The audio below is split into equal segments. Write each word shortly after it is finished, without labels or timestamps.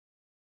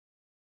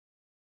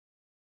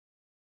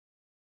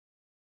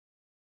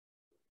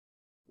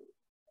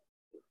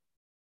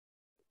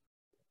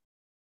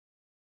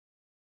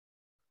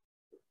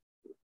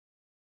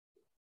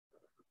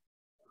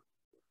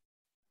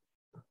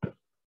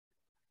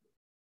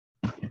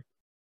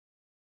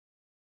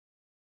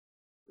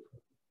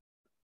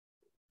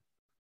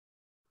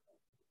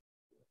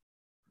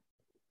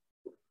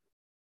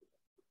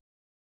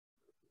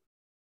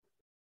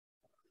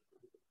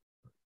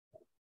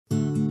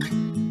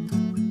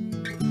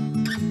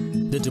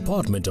The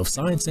Department of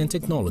Science and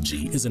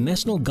Technology is a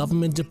national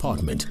government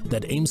department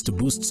that aims to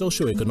boost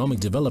socio-economic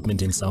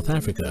development in South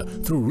Africa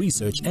through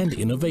research and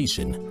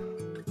innovation.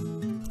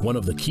 One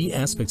of the key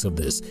aspects of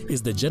this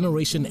is the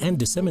generation and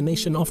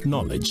dissemination of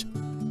knowledge,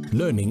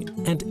 learning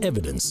and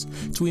evidence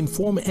to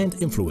inform and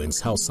influence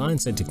how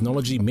science and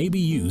technology may be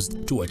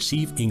used to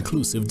achieve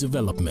inclusive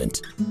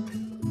development.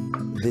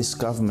 This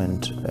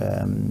government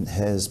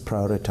has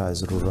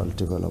prioritized rural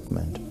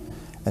development,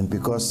 and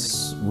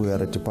because we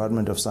are a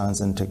Department of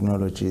Science and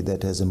Technology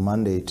that has a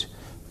mandate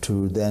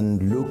to then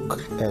look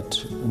at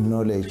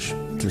knowledge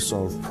to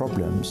solve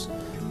problems,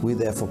 we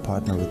therefore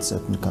partner with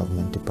certain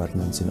government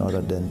departments in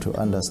order then to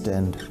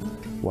understand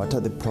what are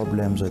the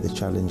problems or the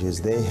challenges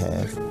they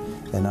have,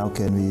 and how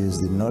can we use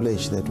the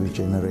knowledge that we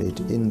generate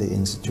in the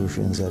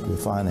institutions that we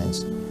finance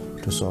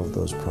to solve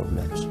those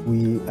problems.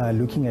 We are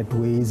looking at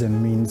ways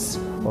and means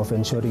of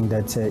ensuring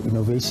that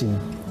innovation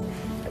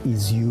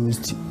is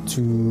used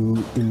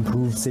to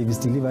improve service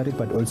delivery,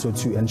 but also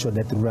to ensure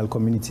that rural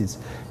communities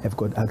have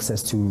got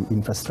access to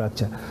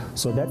infrastructure.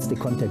 So that's the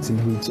context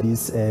in which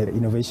this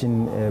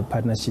Innovation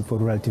Partnership for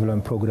Rural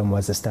Development Program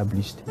was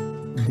established.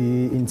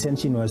 The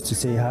intention was to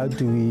say, how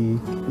do we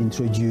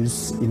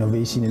introduce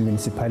innovation in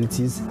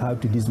municipalities? How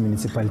do these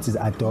municipalities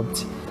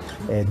adopt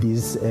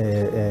these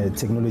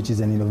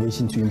technologies and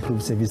innovation to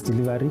improve service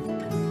delivery?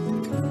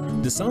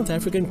 The South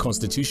African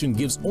Constitution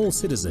gives all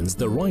citizens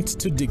the right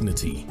to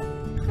dignity.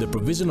 The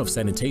provision of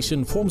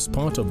sanitation forms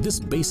part of this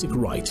basic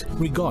right,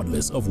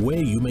 regardless of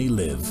where you may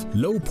live.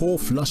 Low-pour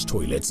flush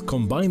toilets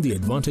combine the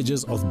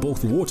advantages of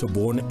both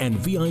waterborne and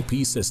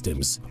VIP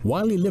systems,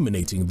 while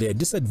eliminating their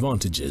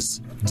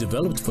disadvantages.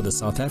 Developed for the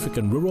South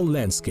African rural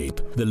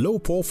landscape, the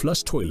low-pour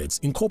flush toilets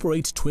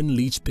incorporate twin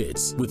leach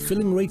pits, with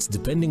filling rates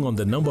depending on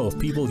the number of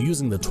people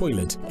using the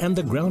toilet and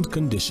the ground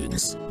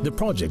conditions. The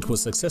project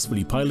was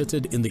successfully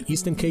piloted in the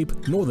Eastern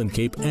Cape, Northern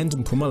Cape and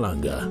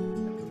Mpumalanga.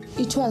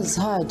 It was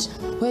hard.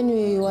 When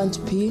we want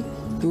to pee,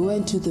 we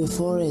went to the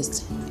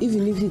forest.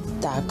 Even if it's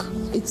dark,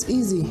 it's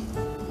easy.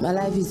 My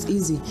life is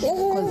easy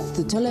because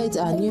the toilets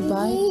are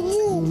nearby.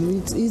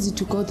 It's easy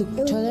to go to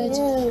the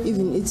toilet.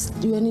 Even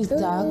when it's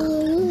dark,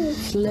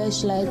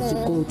 flashlights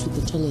to go to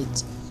the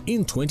toilet.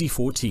 In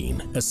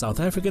 2014, a South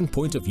African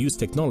point-of-use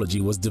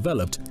technology was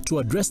developed to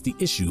address the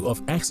issue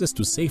of access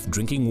to safe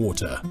drinking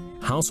water.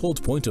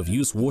 Household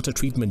point-of-use water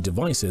treatment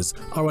devices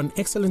are an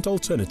excellent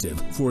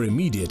alternative for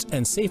immediate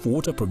and safe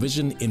water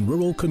provision in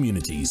rural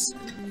communities.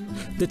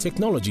 The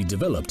technology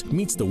developed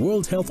meets the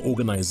World Health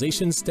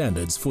Organization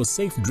standards for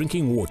safe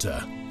drinking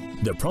water.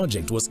 The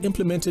project was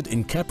implemented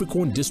in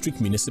Capricorn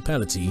District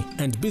Municipality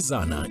and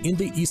Bizana in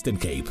the Eastern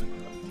Cape.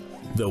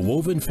 The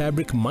woven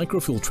fabric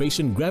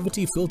microfiltration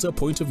gravity filter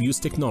point-of-use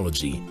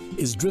technology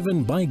is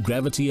driven by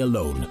gravity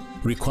alone,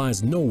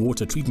 requires no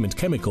water treatment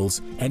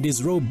chemicals, and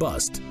is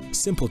robust,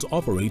 simple to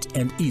operate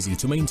and easy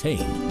to maintain.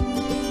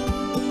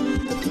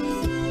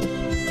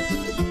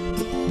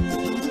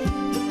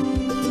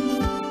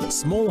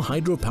 Small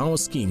hydropower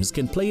schemes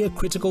can play a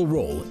critical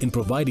role in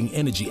providing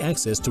energy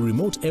access to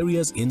remote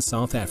areas in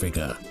South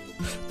Africa.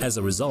 As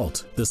a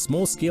result, the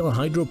small-scale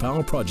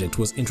hydropower project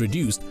was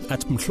introduced at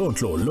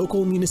Mhlonhlo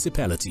local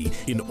municipality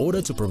in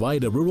order to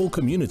provide a rural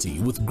community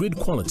with grid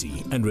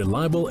quality and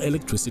reliable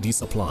electricity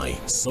supply,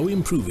 so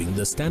improving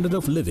the standard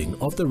of living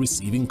of the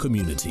receiving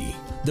community.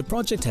 The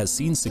project has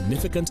seen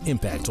significant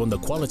impact on the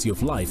quality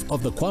of life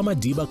of the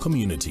KwaMadiba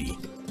community.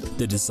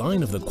 The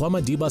design of the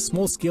KwaMadiba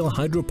small-scale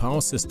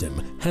hydropower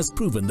system has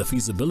proven the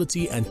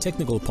feasibility and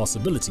technical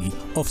possibility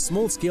of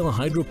small-scale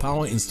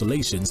hydropower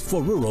installations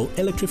for rural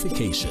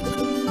electrification.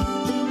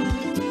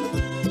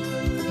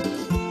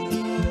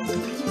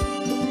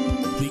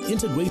 The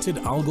integrated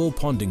algal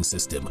ponding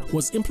system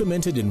was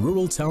implemented in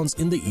rural towns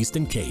in the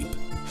Eastern Cape.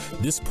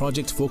 This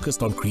project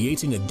focused on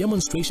creating a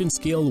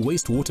demonstration-scale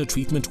wastewater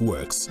treatment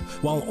works,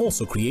 while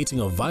also creating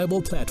a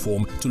viable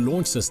platform to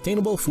launch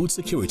sustainable food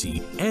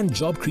security and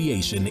job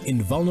creation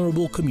in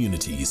vulnerable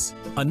communities.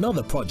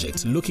 Another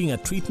project looking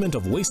at treatment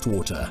of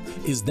wastewater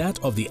is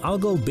that of the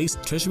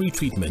algal-based tertiary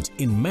treatment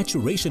in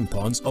maturation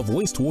ponds of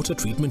wastewater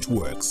treatment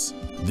works.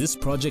 This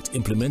project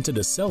implemented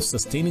a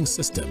self-sustaining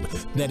system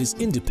that is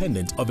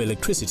independent of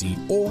electricity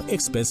or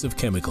expensive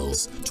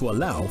chemicals to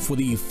allow for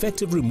the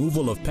effective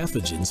removal of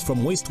pathogens from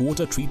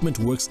wastewater treatment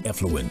works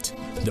effluent.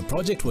 The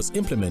project was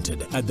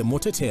implemented at the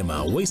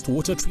Motetema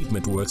Wastewater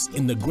Treatment Works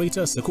in the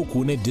Greater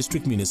Sekhukhune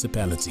District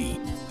Municipality.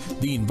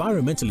 The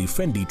environmentally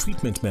friendly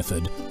treatment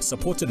method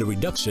supported a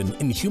reduction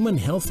in human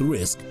health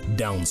risk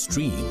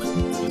downstream.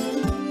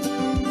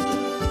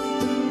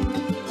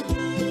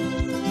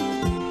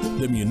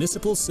 The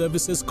Municipal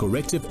Services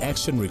Corrective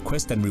Action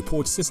Request and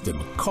Report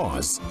System,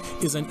 CARS,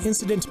 is an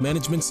incident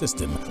management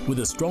system with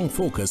a strong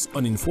focus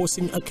on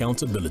enforcing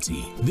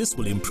accountability. This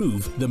will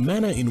improve the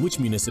manner in which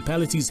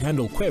municipalities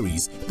handle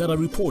queries that are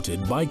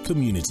reported by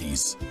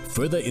communities.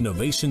 Further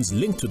innovations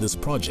linked to this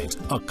project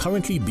are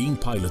currently being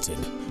piloted.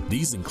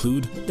 These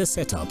include the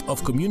setup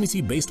of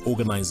community-based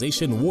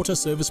organization water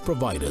service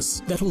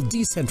providers that will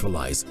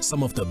decentralize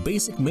some of the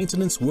basic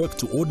maintenance work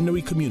to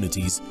ordinary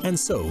communities and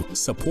so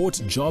support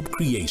job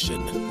creation.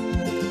 solution.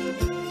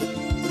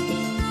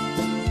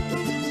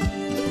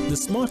 The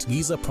Smart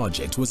Geyser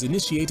project was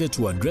initiated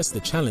to address the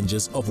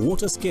challenges of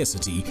water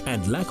scarcity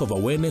and lack of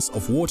awareness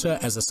of water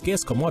as a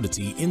scarce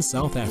commodity in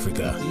South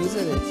Africa.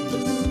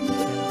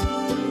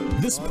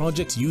 This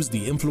project used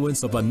the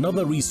influence of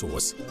another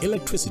resource,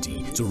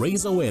 electricity, to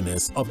raise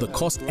awareness of the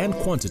cost and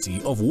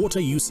quantity of water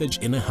usage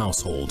in a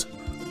household.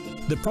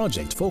 The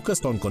project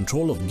focused on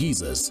control of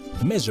geysers,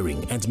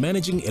 measuring and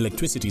managing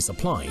electricity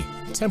supply,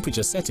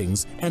 temperature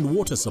settings, and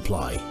water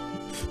supply.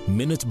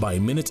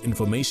 Minute-by-minute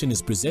information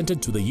is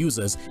presented to the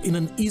users in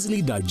an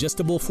easily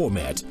digestible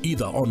format,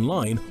 either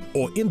online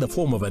or in the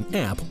form of an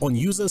app on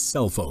users'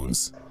 cell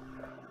phones.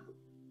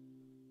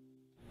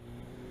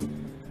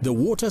 The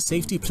water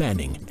safety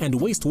planning and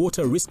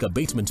wastewater risk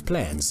abatement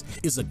plans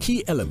is a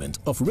key element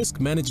of risk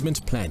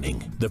management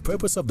planning. The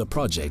purpose of the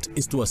project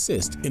is to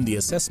assist in the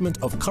assessment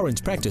of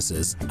current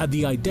practices at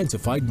the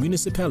identified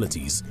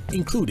municipalities,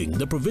 including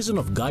the provision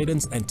of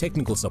guidance and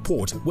technical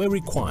support where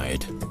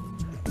required.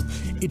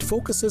 It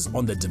focuses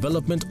on the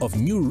development of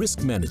new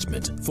risk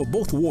management for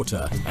both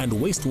water and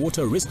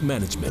wastewater risk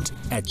management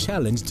at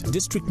challenged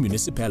district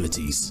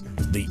municipalities.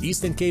 The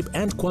Eastern Cape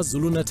and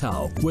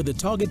KwaZulu-Natal were the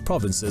target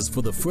provinces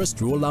for the first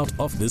rollout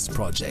of this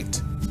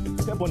project.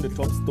 Step on the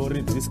top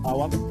story this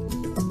hour.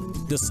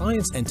 The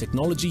Science and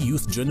Technology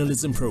Youth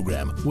Journalism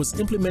Program was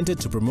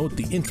implemented to promote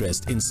the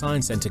interest in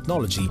science and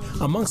technology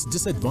amongst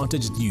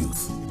disadvantaged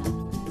youth.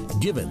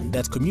 Given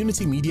that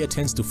community media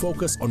tends to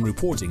focus on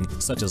reporting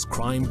such as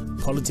crime,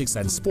 politics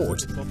and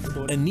sport,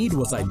 a need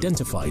was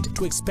identified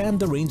to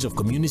expand the range of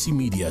community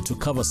media to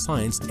cover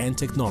science and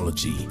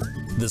technology.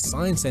 The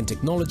Science and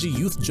Technology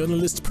Youth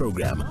Journalist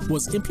Program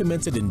was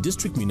implemented in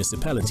district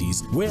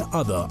municipalities where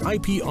other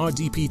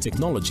IPRDP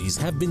technologies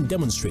have been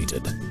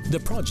demonstrated. The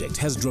project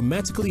has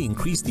dramatically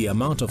increased the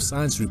amount of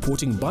science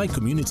reporting by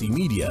community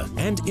media,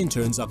 and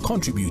interns are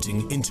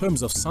contributing in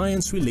terms of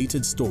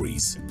science-related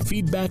stories.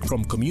 Feedback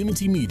from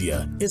community media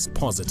is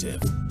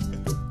positive.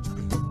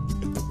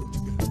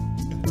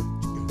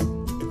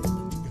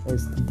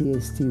 As the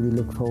DST, we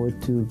look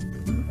forward to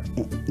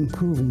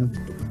improving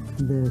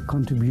the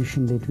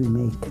contribution that we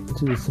make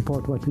to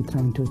support what we're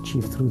trying to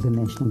achieve through the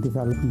National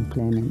Development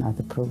Plan and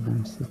other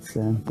programs. It's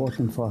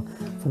important for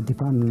a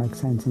department like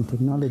Science and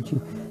Technology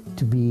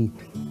to be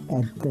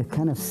at the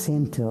kind of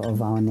center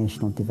of our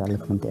national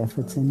development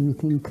efforts, and we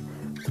think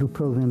through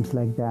programs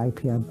like the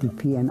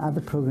IPRDP and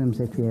other programs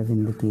that we have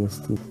in the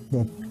DST,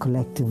 that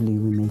collectively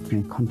we're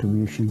making a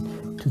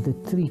contribution to the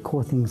three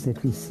core things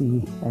that we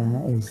see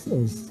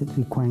as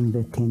requiring the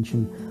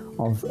attention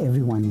of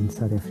everyone in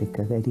South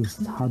Africa. That is,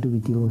 how do we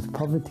deal with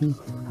poverty,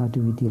 how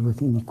do we deal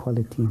with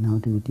inequality, and how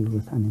do we deal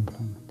with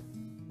unemployment.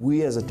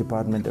 We as a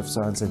Department of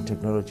Science and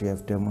Technology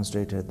have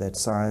demonstrated that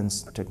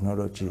science,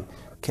 technology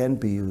can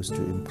be used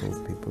to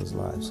improve people's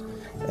lives,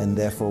 and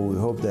therefore we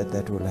hope that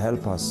that will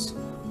help us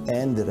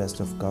and the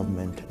rest of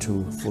government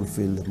to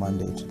fulfill the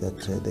mandate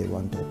that they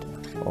wanted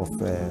of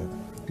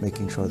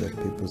making sure that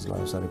people's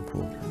lives are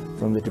improved.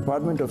 From the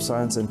Department of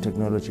Science and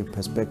Technology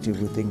perspective,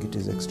 we think it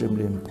is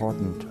extremely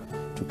important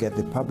to get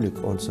the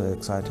public also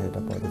excited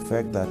about the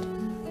fact that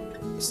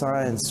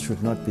science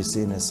should not be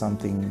seen as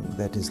something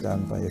that is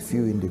done by a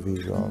few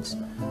individuals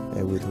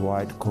with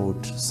white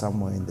coat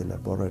somewhere in the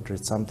laboratory.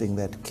 It's something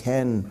that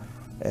can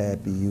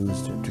be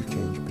used to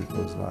change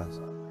people's lives.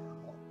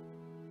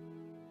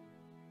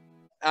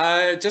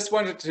 I just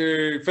wanted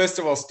to, first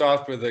of all,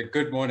 start with a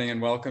good morning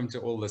and welcome to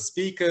all the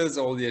speakers,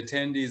 all the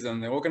attendees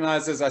and the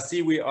organizers. I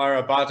see we are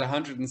about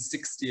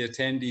 160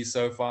 attendees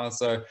so far,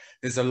 so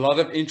there's a lot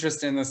of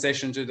interest in the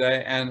session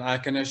today, and I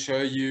can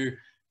assure you,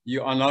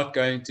 you are not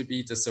going to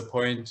be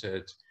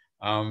disappointed.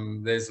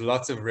 There's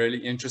lots of really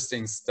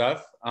interesting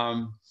stuff.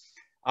 I'm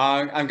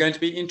going to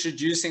be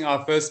introducing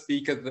our first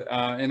speaker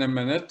in a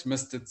minute,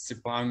 Mr.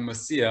 Tsipang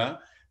Masia.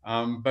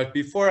 But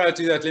before I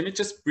do that, let me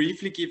just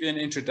briefly give you an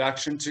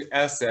introduction to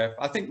ASAF.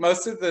 I think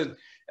most of the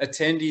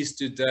attendees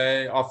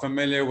today are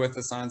familiar with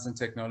the science and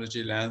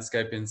technology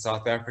landscape in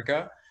South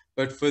Africa.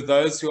 But for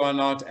those who are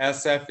not,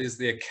 ASAF is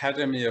the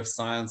Academy of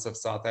Science of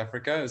South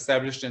Africa,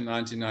 established in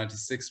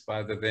 1996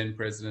 by the then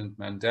President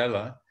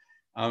Mandela.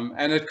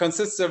 And it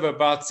consists of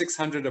about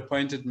 600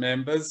 appointed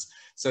members.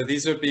 So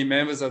these would be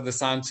members of the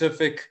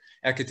scientific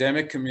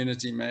academic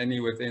community,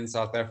 mainly within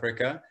South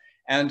Africa.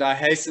 And I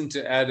hasten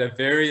to add a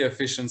very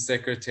efficient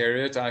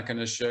secretariat, I can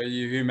assure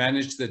you, who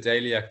manage the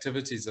daily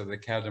activities of the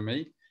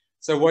Academy.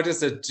 So what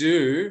does it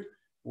do?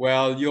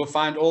 Well, you'll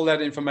find all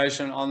that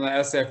information on the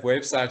ASAF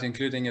website,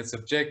 including its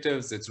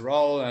objectives, its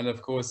role, and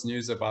of course,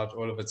 news about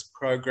all of its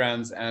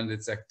programs and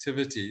its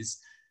activities.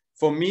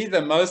 For me,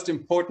 the most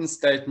important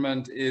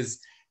statement is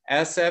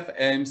ASAF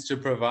aims to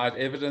provide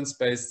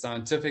evidence-based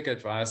scientific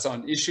advice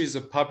on issues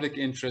of public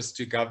interest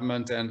to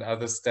government and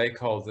other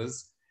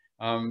stakeholders.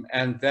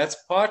 And that's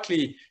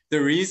partly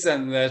the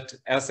reason that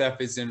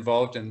ASAF is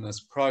involved in this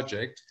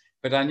project.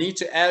 But I need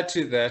to add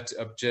to that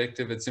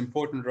objective its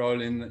important role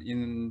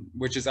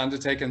which is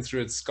undertaken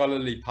through its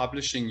scholarly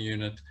publishing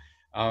unit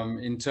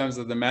in terms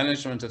of the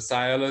management of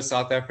SciELO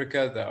South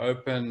Africa, the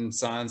open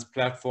science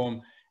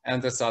platform,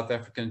 and the South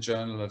African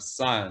Journal of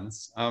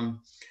Science.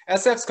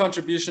 ASAF's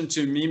contribution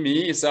to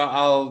MIMI, so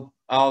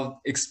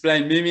I'll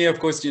explain. MIMI, of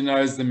course, you know,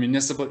 is the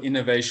Municipal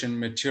Innovation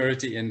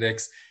Maturity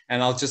Index,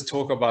 and I'll just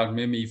talk about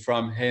MIMI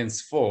from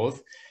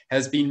henceforth,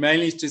 has been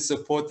mainly to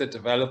support the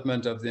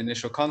development of the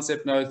initial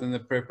concept note and the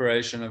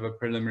preparation of a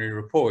preliminary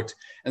report.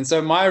 And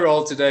so my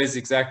role today is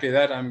exactly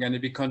that. I'm going to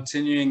be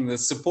continuing the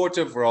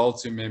supportive role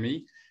to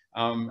MIMI,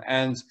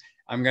 and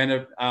I'm going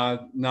to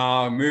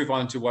now move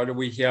on to what are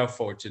we here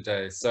for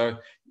today. So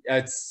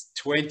it's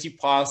 20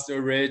 past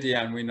already,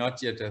 and we're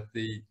not yet at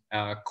the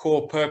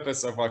core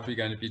purpose of what we're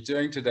going to be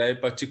doing today.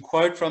 But to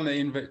quote from the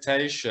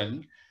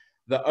invitation,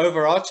 the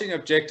overarching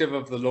objective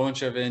of the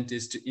launch event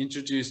is to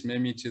introduce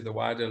MIMI to the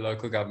wider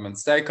local government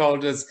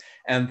stakeholders,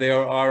 and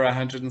there are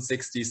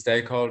 160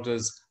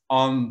 stakeholders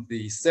on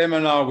the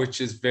seminar,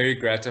 which is very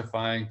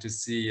gratifying to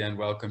see, and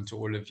welcome to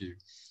all of you.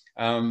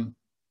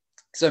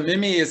 So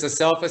MIMI is a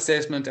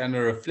self-assessment and a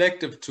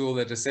reflective tool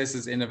that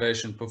assesses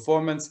innovation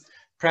performance,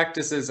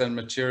 practices and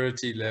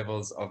maturity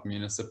levels of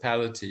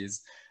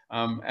municipalities.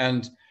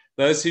 And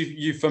those who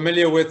you're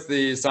familiar with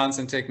the science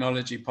and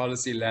technology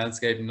policy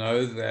landscape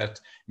know that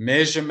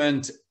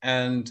measurement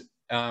and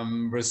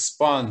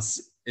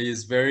response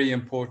is very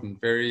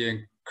important,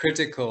 very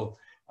critical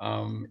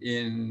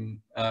in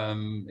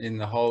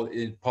the whole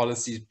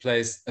policy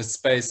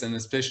space, and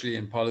especially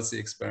in policy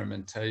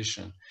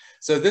experimentation.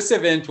 So this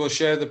event will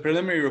share the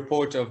preliminary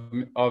report of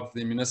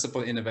the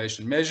municipal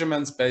innovation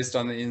measurements based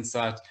on the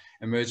insight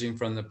emerging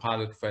from the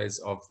pilot phase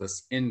of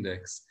this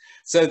index.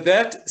 So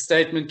that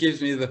statement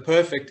gives me the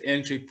perfect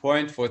entry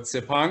point for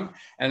Tsipang.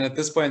 And at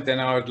this point, then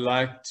I would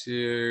like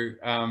to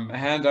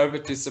hand over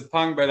to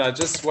Tsipang, but I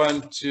just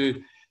want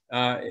to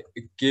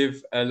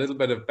give a little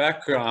bit of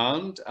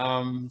background.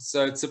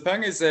 So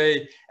Tsipang is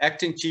an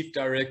acting chief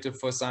director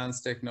for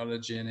science,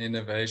 technology and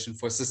innovation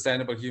for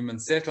sustainable human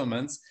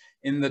settlements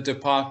in the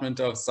Department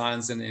of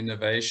Science and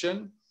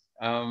Innovation.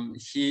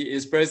 He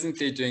is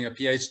presently doing a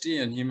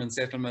PhD in human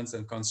settlements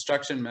and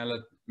construction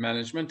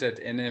management at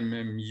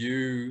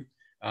NMMU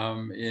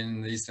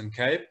in the Eastern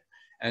Cape.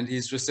 And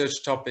his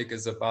research topic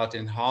is about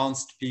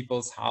enhanced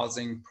people's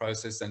housing,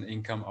 process and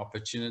income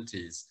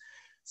opportunities.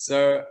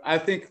 So I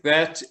think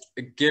that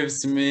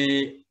gives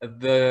me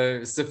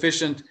the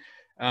sufficient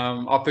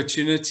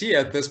opportunity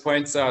at this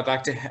point. So I'd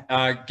like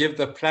to give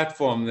the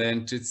platform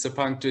then to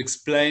Tsipang to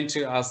explain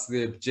to us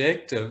the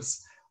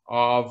objectives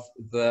of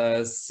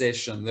the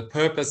session, the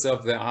purpose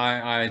of the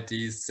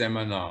IID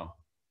seminar.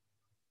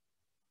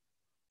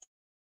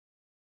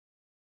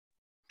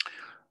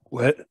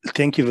 Well,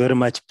 thank you very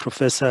much,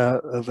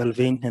 Professor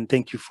Valvin, and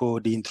thank you for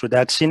the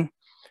introduction.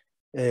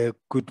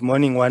 Good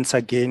morning once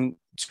again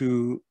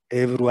to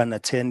everyone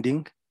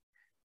attending.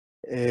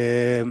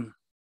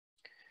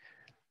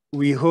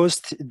 We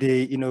host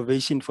the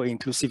Innovation for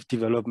Inclusive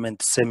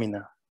Development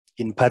Seminar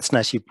in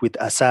partnership with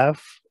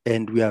ASAF,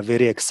 and we are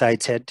very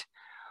excited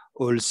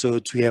also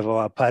to have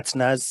our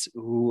partners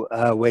who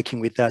are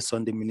working with us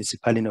on the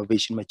Municipal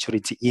Innovation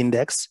Maturity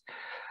Index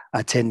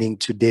attending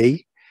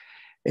today.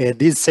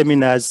 These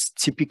seminars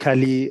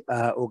typically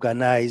are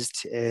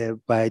organized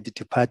by the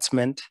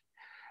department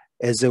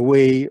as a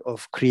way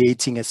of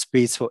creating a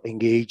space for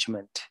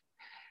engagement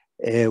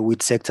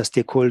with sector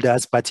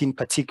stakeholders, but in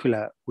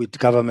particular with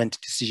government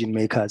decision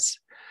makers.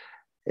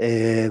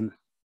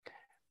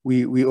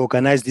 We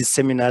organize these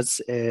seminars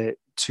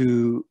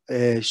to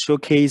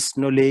showcase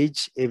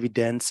knowledge,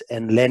 evidence,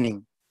 and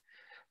learning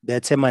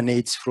that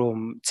emanates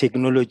from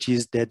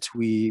technologies that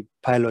we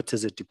pilot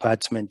as a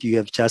department. You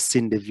have just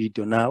seen the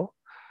video now.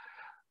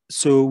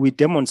 So we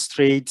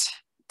demonstrate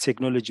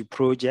technology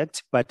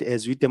projects, but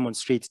as we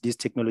demonstrate this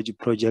technology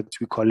project,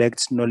 we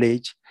collect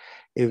knowledge,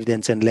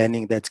 evidence, and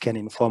learning that can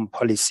inform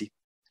policy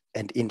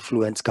and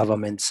influence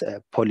government's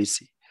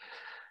policy.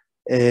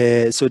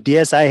 So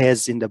DSI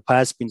has in the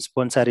past been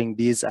sponsoring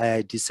these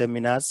IID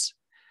seminars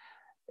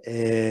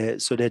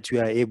so that we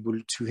are able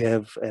to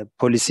have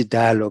policy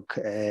dialogue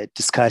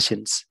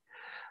discussions.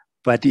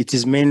 But it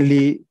is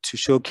mainly to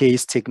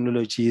showcase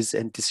technologies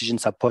and decision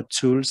support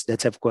tools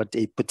that have got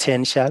a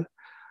potential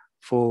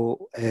for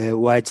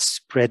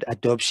widespread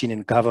adoption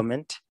in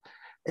government,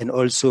 and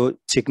also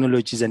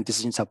technologies and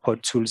decision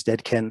support tools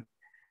that can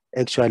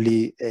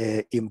actually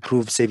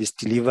improve service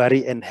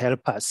delivery and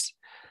help us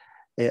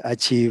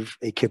achieve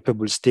a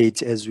capable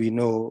state, as we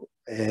know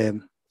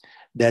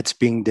that's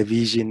being the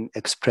vision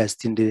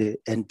expressed in the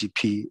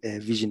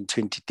NDP Vision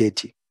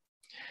 2030.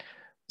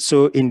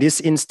 So in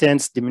this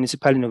instance, the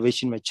Municipal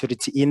Innovation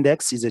Maturity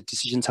Index is a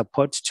decision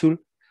support tool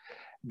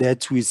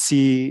that we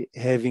see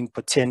having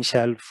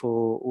potential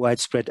for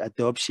widespread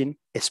adoption,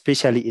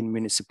 especially in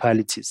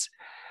municipalities,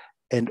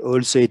 and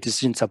also a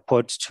decision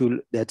support tool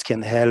that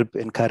can help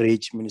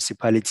encourage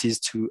municipalities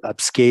to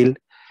upscale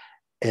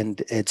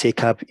and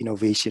take up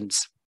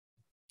innovations.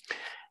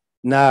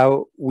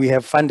 Now, we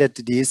have funded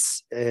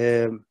this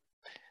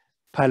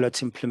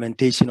pilot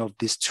implementation of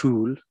this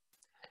tool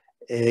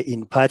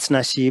in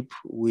partnership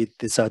with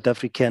the South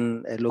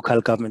African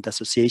Local Government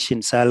Association,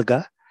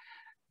 SALGA,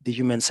 the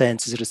Human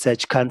Sciences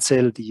Research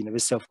Council, the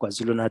University of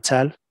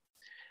KwaZulu-Natal.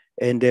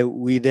 And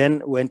we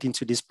then went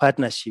into this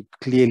partnership,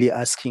 clearly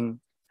asking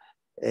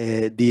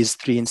these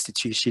three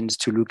institutions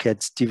to look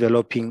at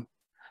developing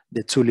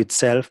the tool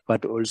itself,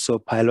 but also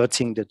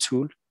piloting the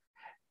tool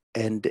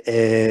and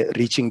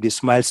reaching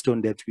this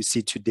milestone that we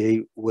see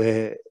today,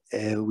 where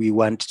we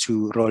want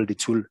to roll the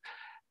tool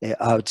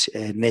out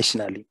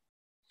nationally.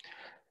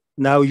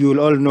 Now, you will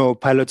all know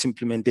pilot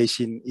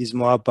implementation is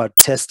more about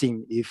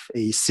testing if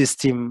a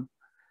system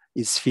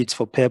is fit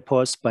for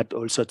purpose, but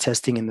also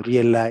testing in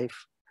real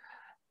life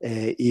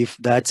if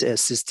that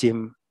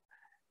system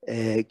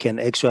can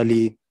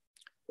actually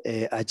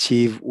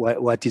achieve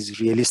what is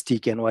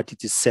realistic and what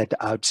it is set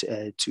out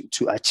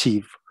to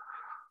achieve.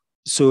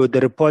 So the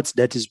report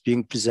that is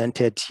being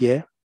presented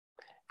here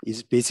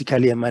is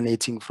basically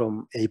emanating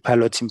from a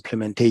pilot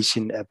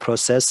implementation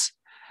process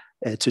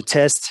to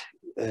test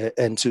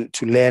and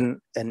to learn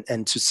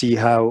and to see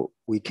how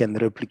we can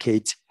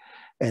replicate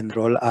and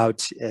roll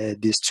out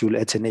this tool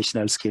at a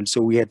national scale.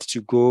 So we had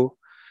to go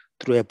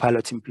through a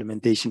pilot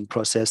implementation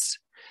process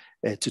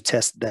to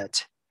test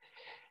that.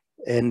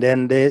 And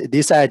then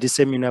this IID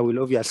seminar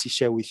will obviously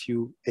share with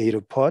you a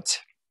report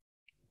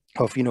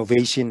of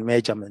innovation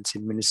measurements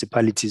in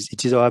municipalities.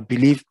 It is our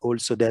belief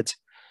also that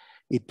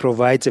it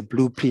provides a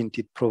blueprint,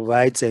 it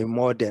provides a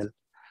model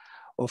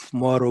of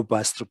more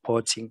robust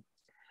reporting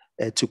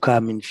to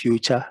come in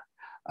future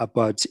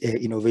about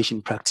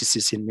innovation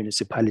practices in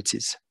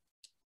municipalities.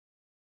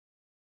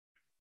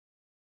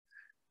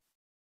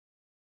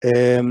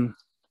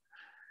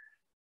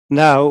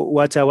 Now,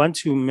 what I want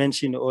to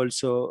mention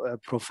also,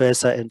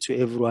 Professor, and to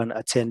everyone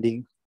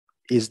attending,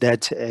 is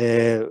that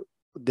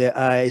there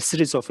are a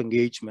series of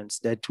engagements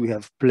that we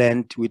have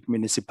planned with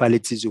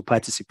municipalities who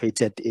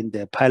participated in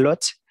the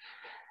pilot.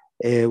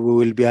 We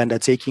will be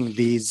undertaking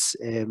these,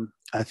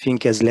 I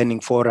think, as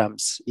learning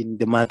forums in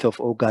the month of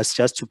August,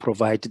 just to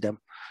provide them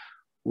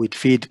with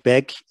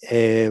feedback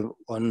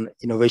on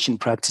innovation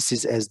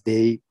practices as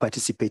they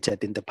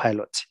participated in the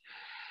pilot.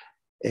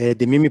 The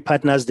MIMI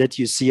partners that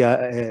you see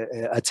are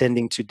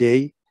attending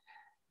today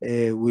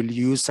will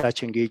use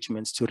such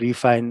engagements to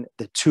refine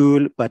the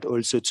tool, but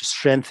also to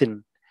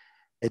strengthen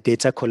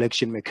data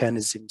collection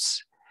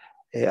mechanisms.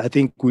 I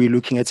think we're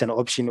looking at an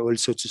option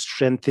also to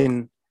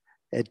strengthen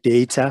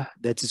data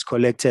that is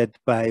collected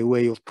by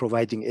way of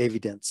providing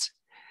evidence.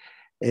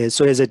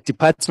 So as a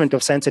Department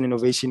of Science and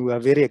Innovation, we are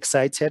very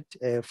excited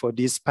for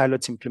this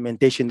pilot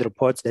implementation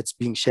report that's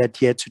being shared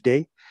here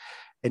today.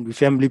 And we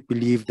firmly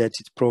believe that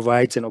it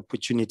provides an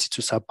opportunity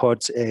to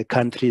support a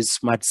country's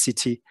smart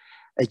city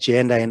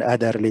agenda and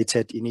other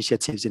related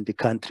initiatives in the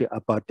country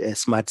about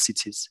smart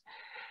cities.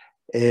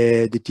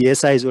 The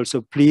DSI is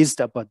also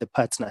pleased about the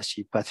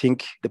partnership. I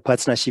think the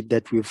partnership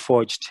that we've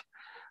forged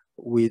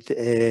with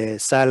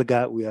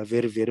SALGA, we are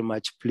very, very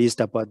much pleased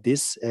about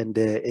this, and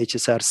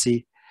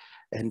HSRC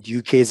and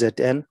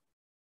UKZN.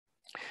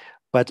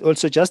 But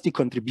also just the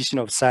contribution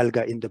of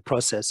SALGA in the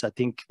process, I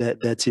think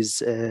that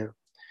is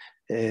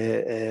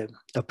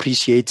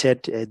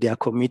appreciated, their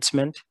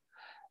commitment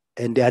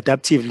and the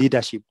adaptive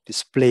leadership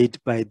displayed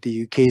by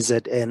the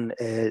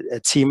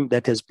UKZN team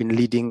that has been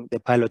leading the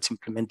pilot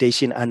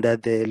implementation under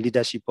the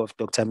leadership of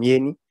Dr.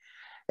 Myeni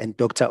and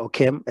Dr.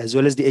 Okem, as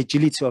well as the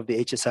agility of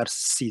the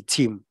HSRC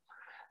team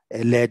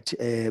led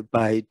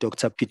by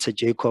Dr. Peter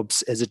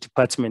Jacobs. As a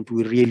department,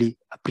 we really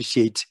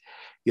appreciate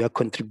your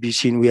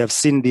contribution. We have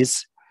seen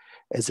this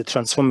as a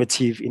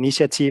transformative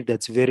initiative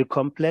that's very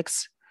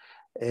complex,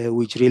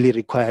 which really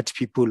required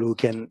people who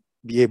can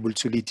be able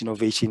to lead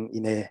innovation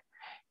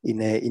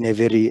in a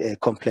very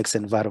complex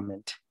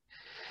environment.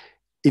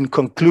 In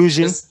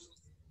conclusion,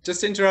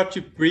 just interrupt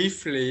you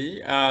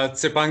briefly,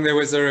 Tsepang, there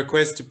was a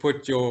request to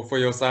put for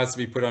your slides to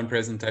be put on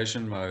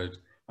presentation mode.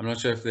 I'm not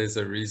sure if there's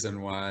a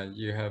reason why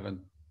you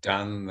haven't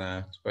done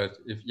that, but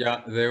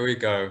yeah, there we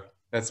go.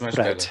 That's much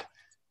better.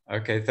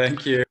 Okay,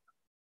 thank you.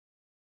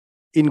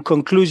 In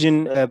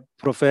conclusion,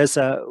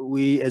 Professor,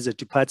 we as a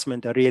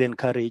department are really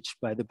encouraged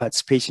by the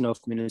participation of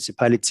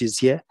municipalities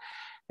here.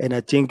 And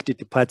I think the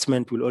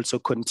department will also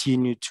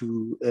continue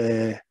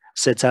to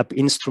set up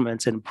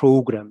instruments and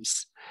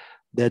programs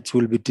that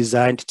will be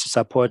designed to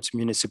support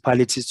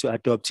municipalities to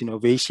adopt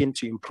innovation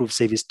to improve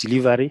service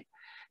delivery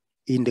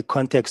in the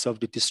context of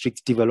the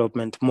district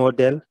development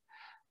model,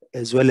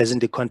 as well as in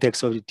the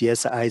context of the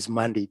DSI's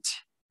mandate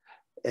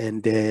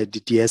and the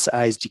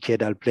DSI's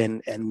decadal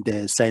plan and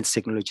the science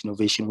technology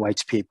innovation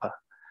white paper.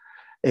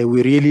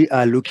 We really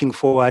are looking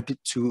forward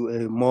to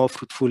a more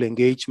fruitful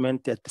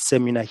engagement at the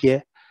seminar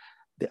here.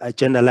 The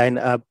agenda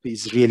lineup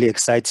is really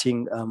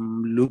exciting.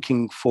 I'm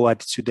looking forward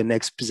to the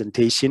next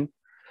presentation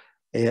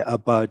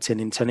about an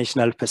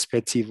international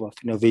perspective of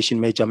innovation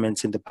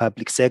measurements in the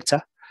public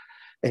sector,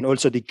 and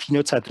also the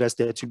keynote address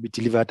that will be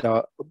delivered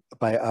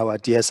by our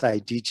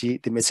DSI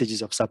DG, the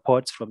messages of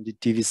support from the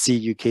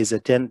DVC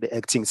UKZN, the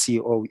acting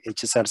CEO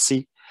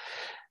HSRC,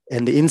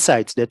 and the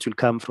insights that will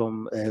come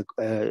from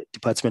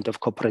Department of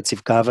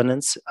Cooperative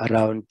Governance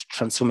around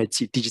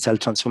digital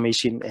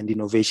transformation and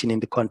innovation in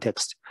the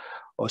context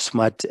of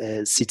smart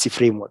city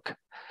framework.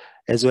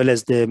 as well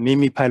as the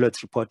MIMI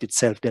pilot report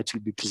itself that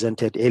will be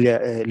presented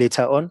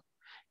later on,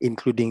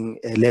 including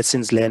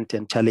lessons learned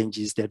and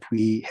challenges that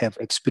we have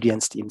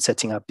experienced in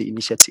setting up the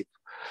initiative.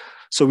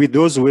 So with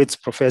those words,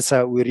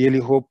 Professor, we really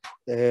hope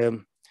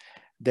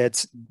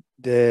that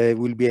there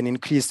will be an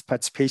increased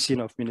participation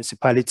of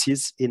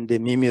municipalities in the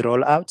MIMI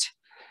rollout.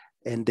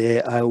 And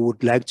I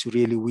would like to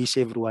really wish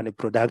everyone a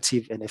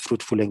productive and a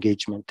fruitful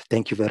engagement.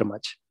 Thank you very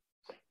much.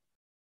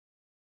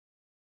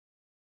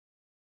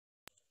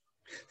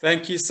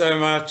 Thank you so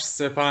much,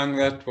 Sepang.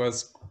 That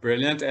was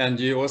brilliant. And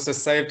you also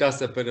saved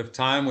us a bit of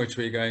time, which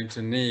we're going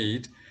to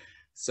need.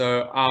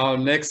 So our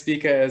next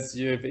speaker, as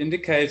you've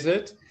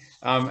indicated,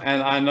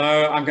 and I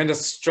know I'm going to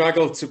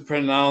struggle to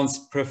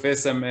pronounce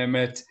Professor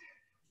Mehmet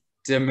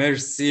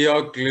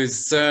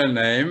Demircioglu's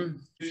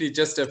surname.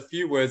 Just a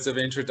few words of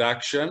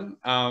introduction.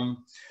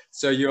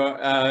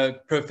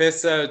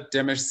 Professor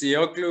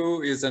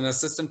Demircioglu is an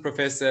assistant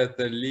professor at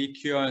the Lee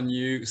Kuan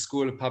Yew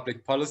School of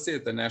Public Policy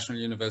at the National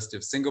University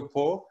of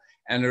Singapore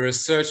and a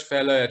research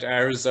fellow at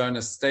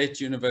Arizona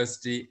State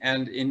University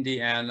and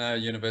Indiana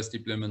University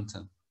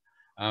Bloomington.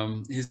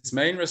 His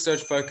main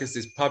research focus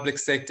is public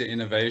sector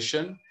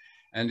innovation,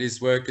 and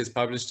his work is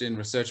published in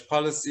Research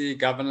Policy,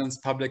 Governance,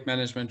 Public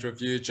Management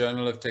Review,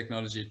 Journal of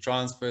Technology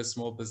Transfer,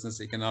 Small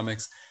Business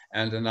Economics,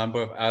 and a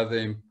number of other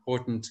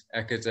important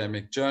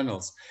academic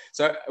journals.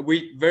 So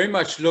we very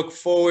much look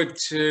forward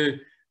to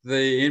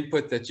the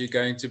input that you're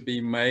going to be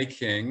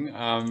making.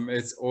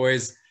 It's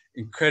always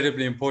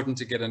incredibly important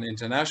to get an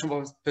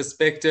international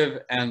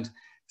perspective. And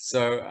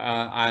so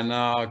I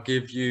now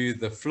give you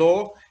the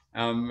floor,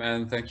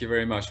 and thank you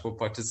very much for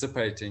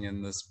participating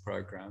in this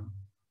program.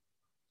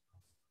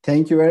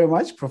 Thank you very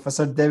much,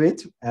 Professor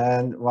David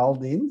and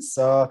Waldine.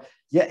 So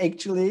yeah,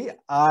 actually,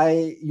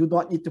 you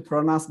don't need to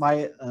pronounce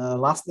my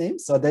last name.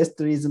 So that's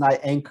the reason I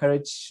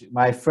encourage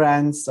my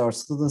friends or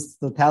students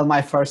to tell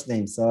my first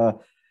name.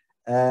 So,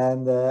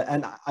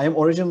 and I am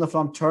originally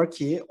from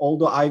Turkey,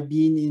 although I've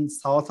been in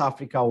South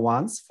Africa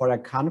once for a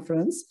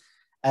conference.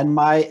 And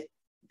my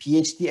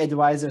PhD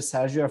advisor,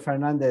 Sergio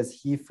Fernandez,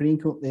 he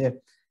frequently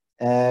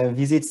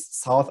visits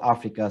South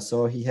Africa.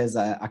 So he has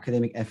an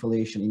academic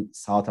affiliation in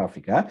South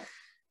Africa.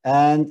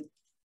 And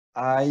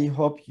I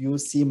hope you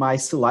see my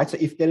slides. So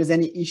if there is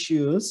any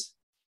issues,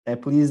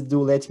 please do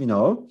let me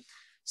know.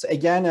 So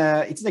again,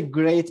 it's a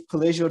great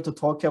pleasure to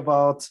talk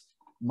about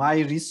my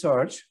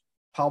research,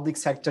 public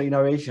sector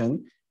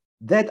innovation,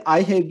 that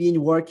I have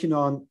been working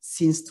on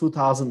since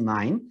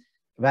 2009,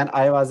 when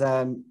I was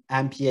an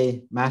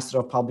MPA, Master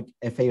of Public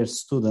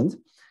Affairs student.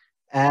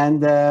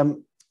 And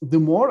the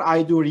more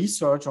I do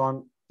research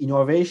on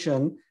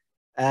innovation,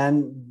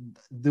 and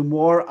the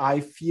more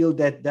I feel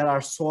that there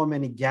are so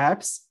many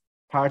gaps,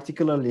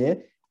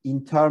 particularly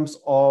in terms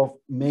of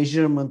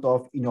measurement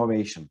of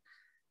innovation.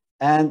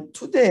 And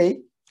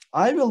today,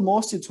 I will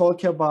mostly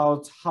talk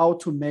about how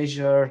to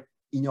measure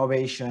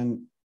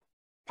innovation,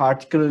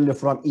 particularly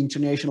from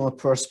international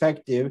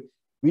perspective,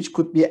 which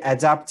could be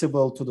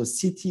adaptable to the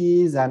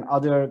cities and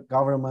other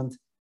government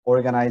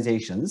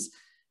organizations.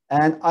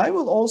 And I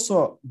will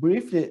also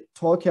briefly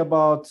talk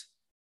about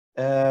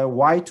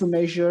why to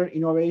measure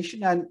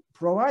innovation and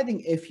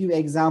providing a few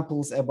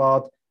examples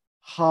about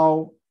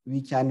how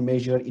we can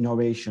measure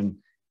innovation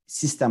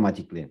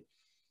systematically.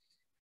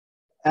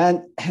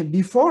 And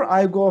before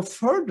I go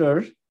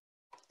further,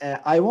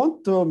 I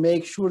want to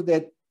make sure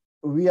that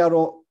we are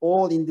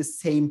all in the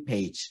same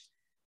page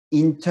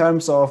in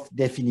terms of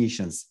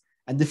definitions.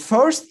 And the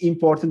first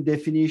important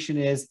definition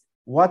is,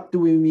 what do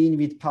we mean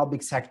with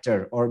public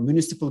sector or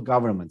municipal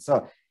government?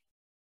 So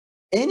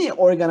any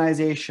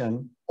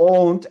organization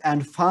owned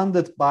and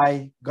funded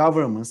by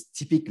governments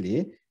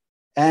typically,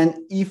 and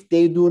if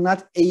they do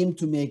not aim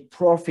to make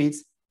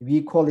profits,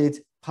 we call it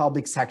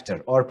public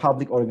sector or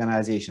public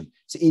organization.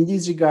 So in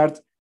this regard,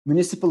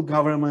 municipal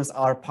governments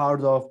are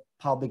part of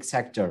public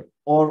sector,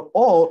 or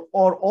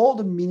all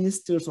the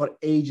ministers or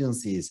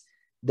agencies,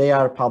 they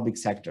are public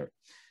sector.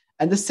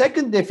 And the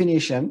second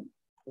definition,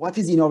 what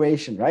is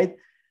innovation, right?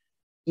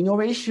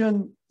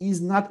 Innovation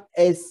is not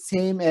as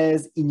same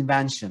as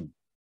invention,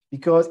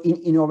 because in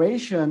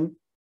innovation,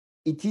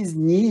 it is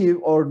new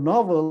or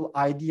novel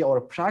idea or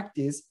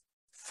practice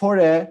for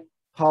a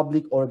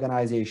public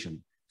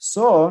organization.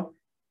 So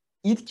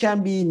it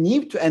can be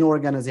new to an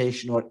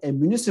organization or a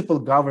municipal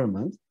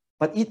government,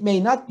 but it may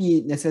not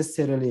be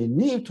necessarily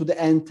new to the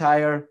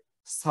entire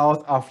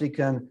South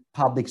African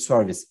public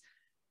service.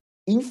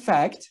 In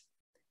fact,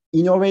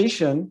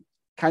 innovation,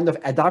 kind of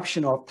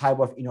adoption of type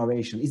of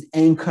innovation, is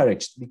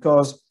encouraged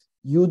because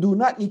you do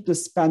not need to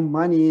spend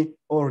money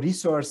or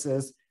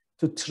resources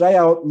to try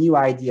out new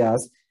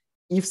ideas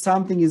if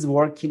something is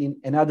working in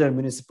another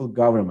municipal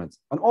government.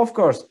 And of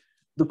course,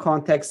 the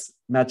context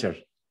matters.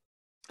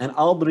 And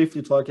I'll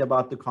briefly talk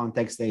about the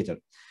context later.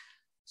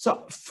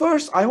 So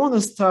first, I want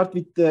to start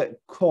with the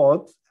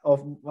quote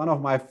of one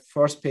of my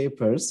first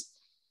papers.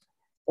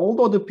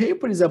 Although the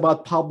paper is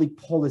about public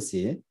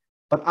policy,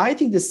 but I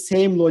think the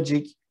same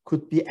logic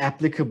could be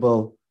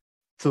applicable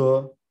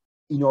to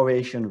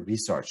innovation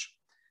research.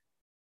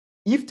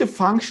 if the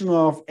function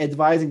of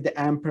advising the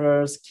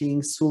emperors,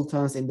 kings,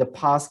 sultans in the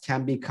past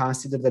can be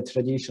considered a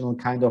traditional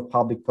kind of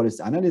public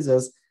policy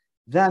analysis,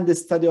 then the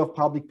study of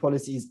public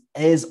policy is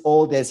as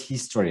old as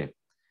history.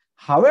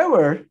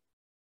 However,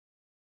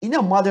 in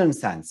a modern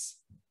sense,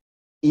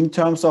 in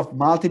terms of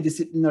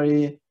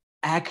multidisciplinary,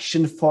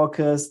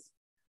 action-focused,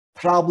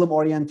 problem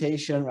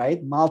orientation,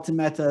 right,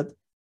 multi-method,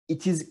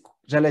 it is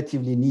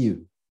relatively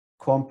new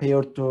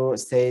compared to,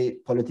 say,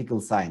 political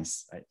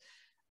science, right?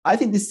 I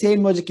think the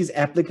same logic is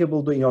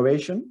applicable to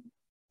innovation.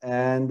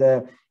 And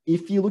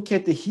if you look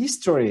at the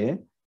history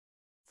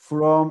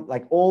from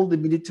like all the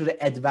military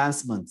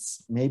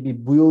advancements, maybe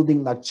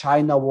building like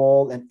China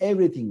Wall and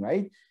everything,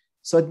 right?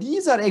 So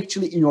these are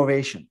actually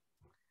innovation.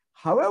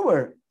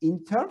 However,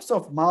 in terms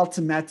of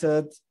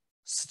multi-method,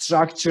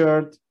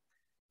 structured,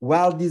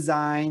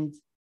 well-designed,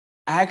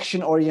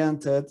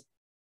 action-oriented,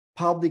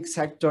 public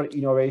sector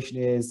innovation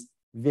is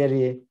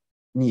very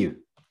new.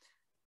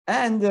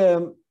 And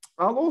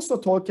I'll also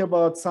talk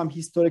about some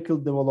historical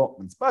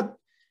developments. But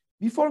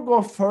before I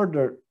go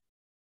further,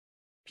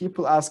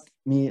 people ask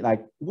me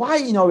like, why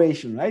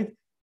innovation, right?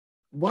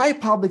 Why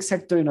public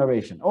sector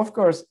innovation? Of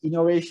course,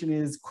 innovation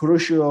is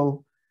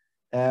crucial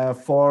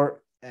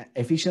for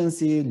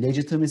efficiency,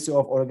 legitimacy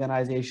of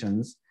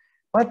organizations,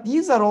 but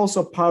these are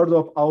also part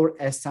of our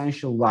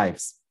essential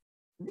lives.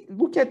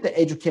 Look at the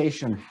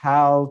education,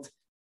 health,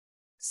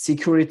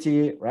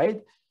 security,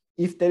 right?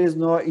 If there is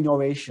no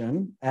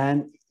innovation,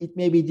 and it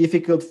may be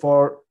difficult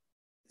for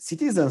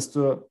citizens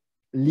to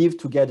live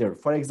together.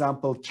 For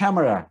example,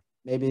 camera,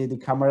 maybe the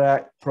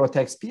camera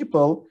protects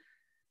people,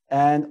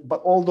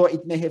 but although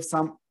it may have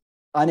some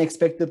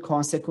unexpected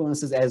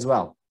consequences as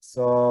well.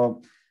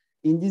 So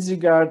in this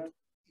regard,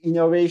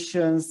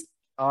 innovations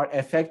are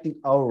affecting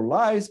our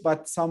lives,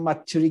 but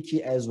somewhat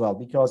tricky as well,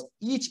 because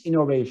each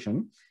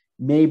innovation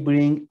may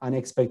bring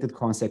unexpected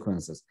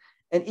consequences.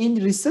 And in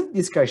recent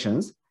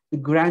discussions, the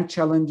grand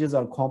challenges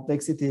are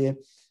complexity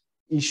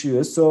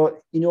issues. So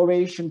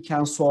innovation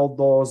can solve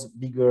those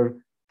bigger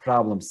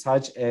problems,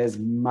 such as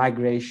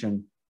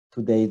migration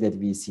today that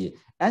we see.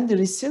 And the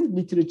recent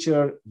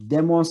literature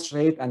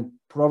demonstrate and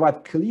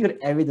provide clear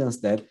evidence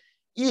that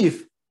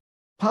if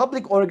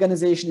public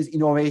organization is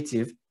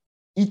innovative,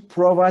 it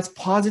provides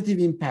positive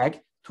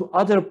impact to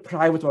other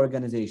private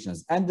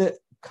organizations. And the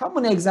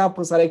common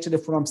examples are actually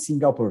from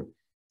Singapore.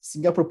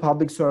 Singapore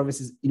Public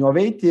Service is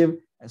innovative,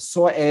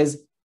 so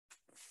as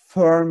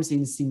firms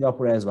in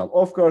Singapore as well.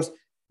 Of course,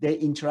 they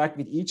interact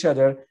with each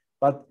other,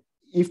 but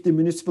if the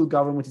municipal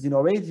government is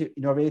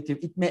innovative,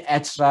 it may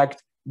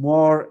attract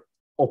more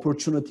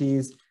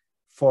opportunities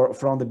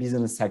from the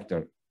business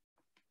sector.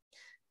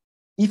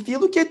 If you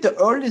look at the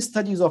early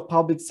studies of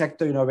public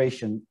sector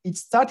innovation, it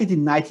started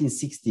in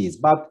 1960s,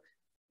 but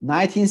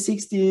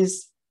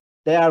 1960s,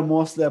 they are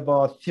mostly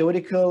about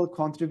theoretical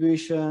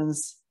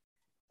contributions.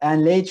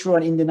 And later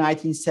on in the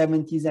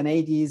 1970s and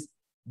 80s,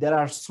 there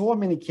are so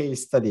many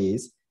case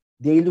studies.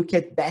 They look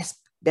at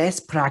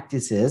best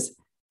practices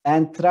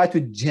and try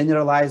to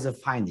generalize the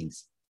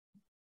findings.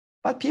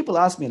 But people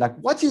ask me, like,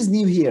 what is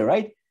new here,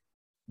 right?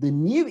 The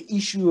new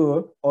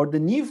issue or the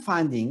new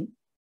finding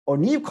or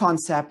new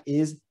concept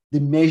is the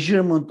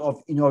measurement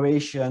of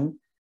innovation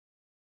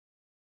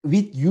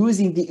with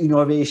using the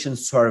innovation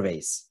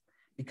surveys.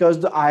 Because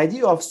the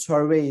idea of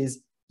surveys,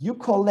 you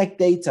collect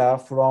data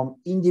from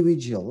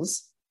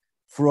individuals,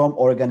 from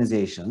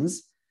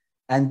organizations,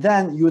 and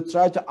then you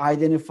try to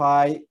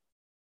identify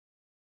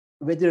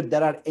whether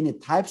there are any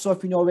types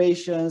of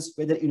innovations,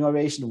 whether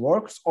innovation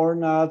works or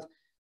not,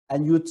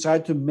 and you try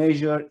to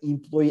measure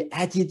employee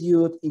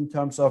attitude in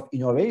terms of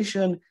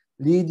innovation,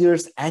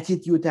 leaders'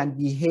 attitude and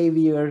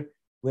behavior,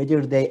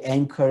 whether they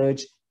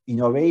encourage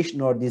innovation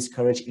or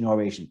discourage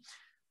innovation.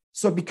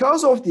 So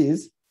because of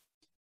this,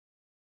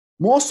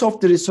 most of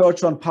the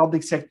research on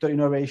public sector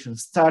innovation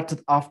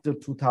started after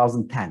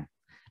 2010.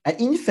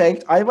 And in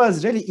fact, I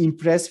was really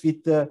impressed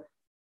with the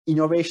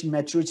Innovation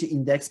Maturity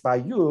Index by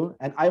you,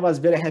 and I was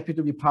very happy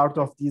to be part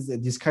of this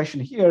discussion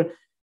here,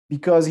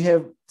 because you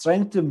have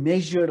trying to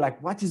measure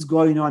like what is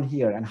going on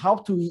here and how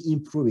do we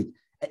improve it.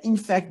 And in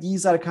fact,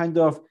 these are kind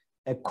of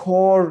a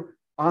core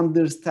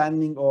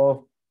understanding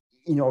of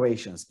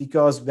innovations,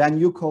 because when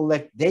you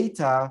collect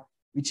data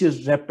which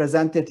is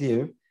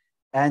representative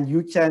and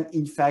you can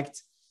in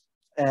fact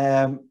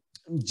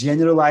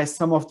generalize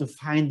some of the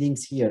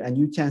findings here, and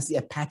you can see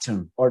a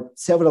pattern or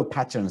several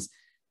patterns,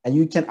 and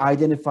you can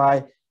identify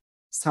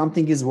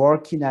something is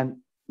working and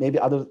maybe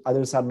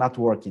others are not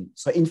working.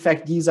 So in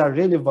fact, these are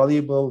really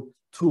valuable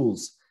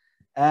tools.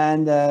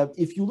 And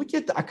if you look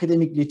at the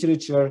academic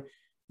literature,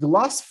 the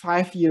last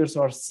 5 years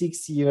or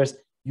 6 years,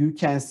 you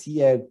can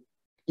see an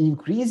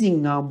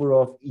increasing number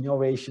of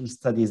innovation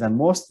studies, and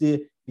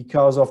mostly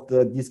because of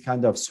this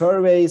kind of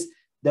surveys.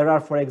 There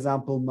are, for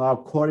example, now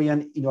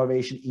Korean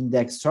Innovation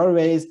Index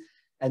surveys,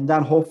 and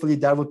then hopefully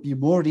there will be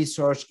more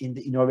research in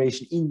the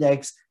Innovation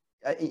Index,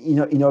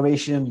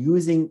 innovation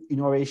using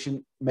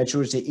Innovation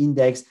Maturity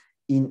Index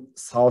in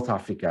South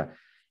Africa.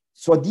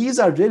 So these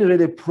are really,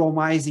 really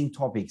promising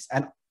topics.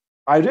 And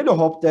I really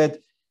hope that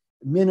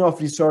many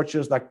of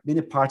researchers, like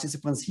many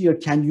participants here,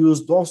 can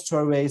use those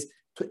surveys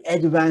to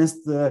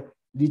advance the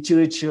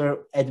literature,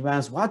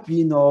 advance what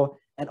we know,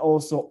 and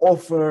also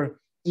offer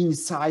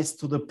insights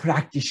to the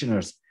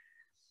practitioners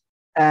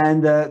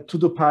and to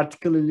the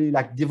particularly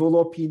like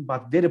developing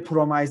but very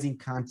promising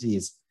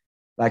countries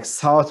like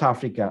South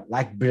Africa,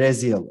 like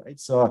Brazil, right?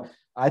 So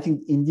I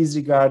think in this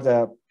regard,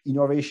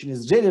 innovation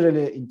is really,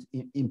 really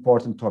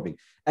important topic.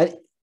 And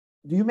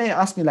you may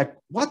ask me, like,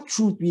 what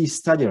should we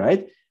study,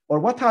 right? Or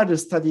what are the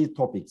study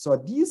topics? So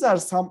these are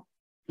some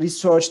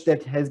research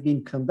that has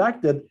been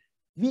conducted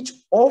which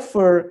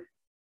offer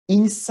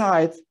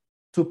insight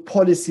to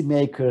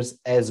policymakers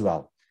as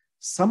well.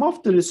 Some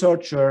of the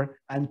researchers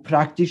and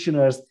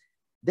practitioners,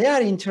 they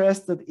are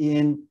interested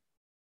in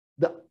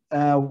the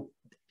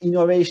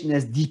innovation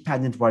as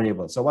dependent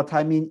variable. So what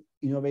I mean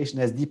innovation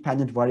as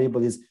dependent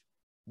variable is,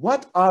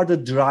 what are the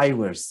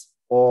drivers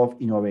of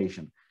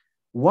innovation?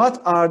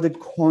 What are the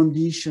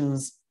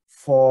conditions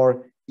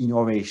for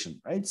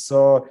innovation, right?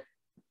 So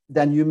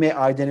then you may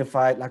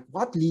identify like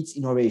what leads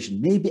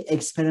innovation, maybe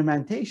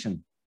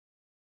experimentation,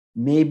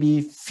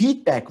 maybe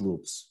feedback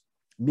loops,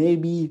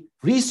 maybe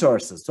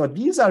resources. So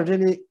these are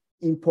really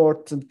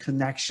important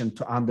connections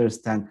to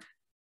understand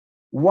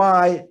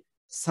why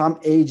some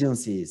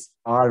agencies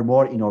are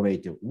more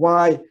innovative,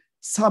 why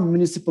some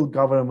municipal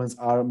governments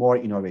are more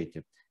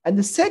innovative. And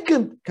the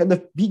second kind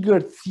of bigger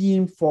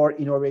theme for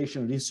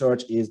innovation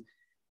research is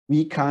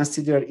we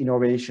consider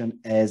innovation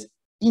as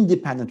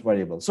independent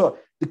variable. So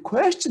the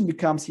question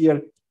becomes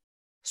here,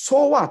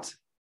 so what?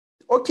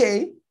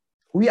 Okay,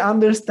 we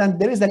understand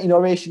there is an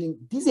innovation in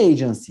this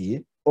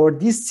agency or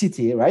this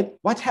city, right?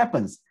 What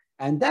happens?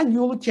 And then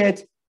you look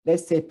at,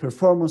 let's say,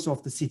 performance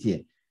of the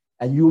city,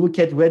 and you look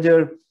at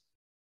whether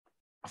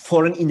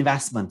foreign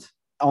investment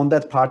on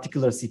that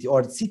particular city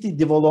or city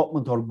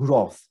development or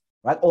growth,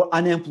 right? Or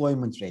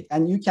unemployment rate.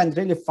 And you can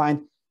really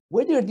find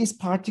whether this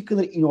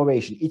particular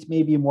innovation, it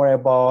may be more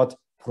about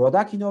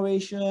product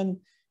innovation,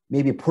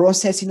 maybe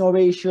process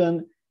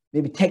innovation,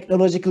 maybe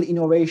technological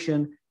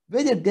innovation,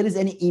 whether there is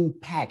any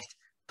impact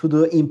to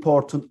the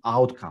important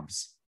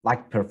outcomes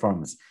like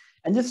performance.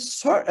 And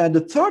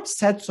the third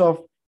set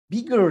of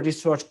bigger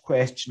research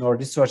question or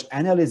research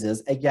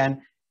analysis,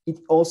 again, it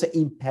also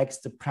impacts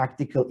the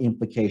practical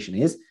implication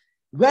is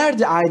where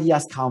the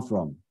ideas come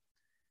from.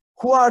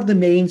 Who are the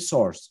main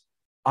source?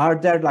 Are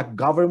there like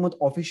government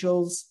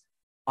officials?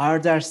 Are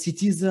there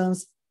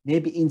citizens?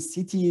 Maybe in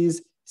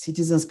cities,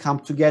 citizens come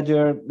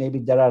together. Maybe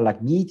there are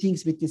like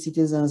meetings with the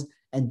citizens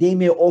and they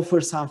may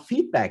offer some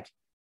feedback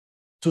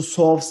to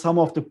solve some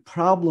of the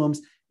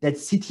problems that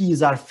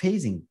cities are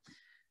facing.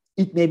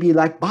 It may be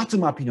like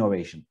bottom-up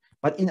innovation.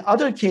 But in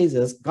other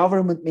cases,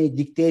 government may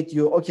dictate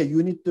you, okay,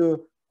 you need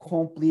to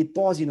complete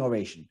those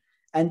innovations.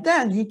 And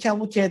then you can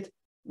look at,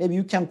 maybe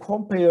you can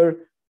compare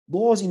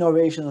those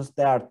innovations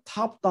that are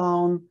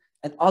top-down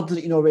and other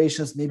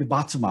innovations maybe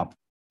bottom-up,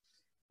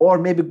 or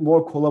maybe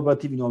more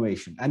collaborative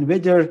innovation. And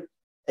whether,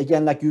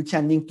 again, like you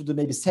can link to the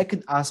maybe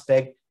second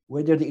aspect,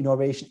 whether the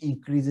innovation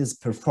increases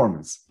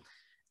performance.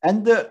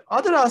 And the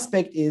other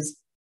aspect is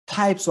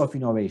types of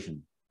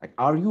innovation. Like,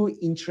 are you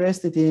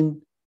interested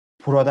in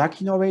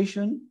product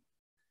innovation,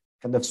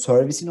 kind of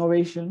service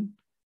innovation,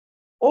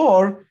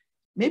 or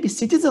maybe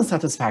citizen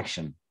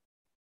satisfaction,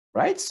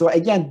 right? So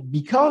again,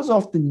 because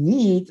of the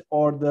need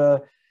or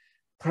the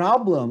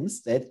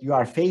problems that you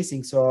are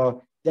facing,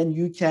 so then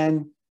you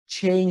can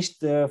change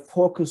the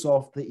focus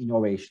of the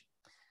innovation.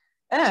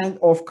 And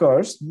of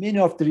course, many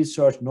of the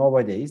research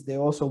nowadays, they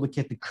also look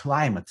at the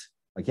climate,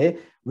 okay?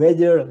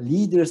 Whether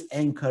leaders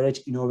encourage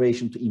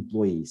innovation to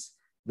employees,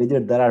 whether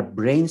there are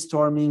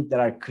brainstorming, there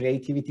are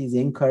creativities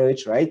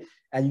encouraged, right?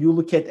 And you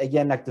look at,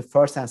 again, like the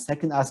first and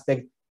second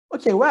aspect,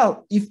 okay,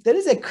 well, if there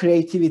is a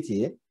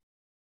creativity,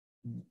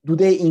 do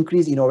they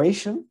increase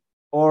innovation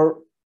or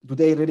do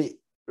they really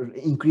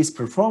increase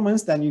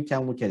performance? Then you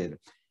can look at it.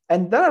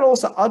 And there are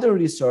also other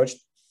research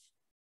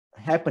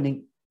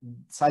happening,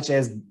 such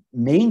as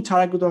main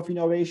target of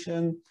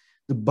innovation,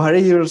 the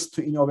barriers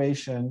to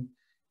innovation,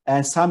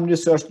 and some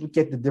research look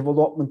at the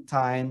development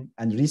time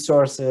and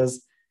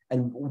resources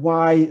and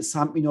why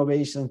some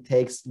innovation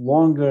takes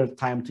longer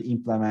time to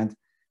implement,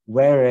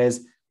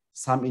 whereas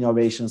some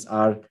innovations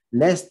are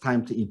less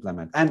time to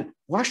implement. And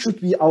what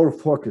should be our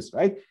focus,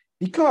 right?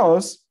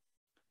 Because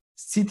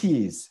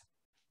cities,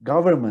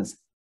 governments,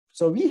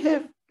 so we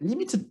have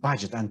limited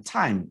budget and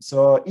time.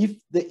 So if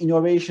the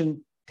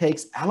innovation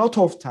takes a lot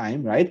of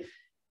time, right,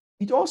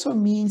 it also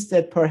means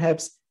that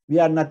perhaps we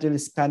are not really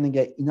spending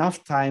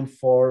enough time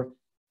for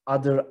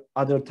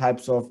other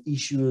types of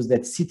issues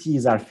that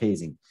cities are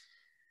facing.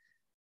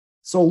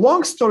 So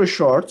long story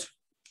short,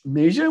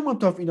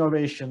 measurement of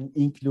innovation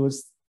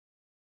includes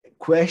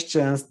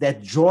questions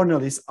that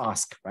journalists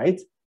ask, right?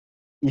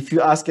 If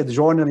you ask a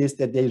journalist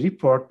that they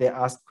report, they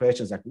ask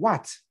questions like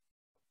what,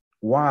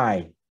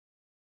 why,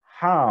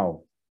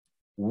 how,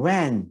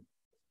 when,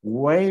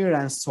 where,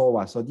 and so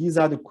on. So these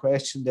are the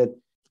questions that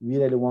we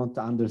really want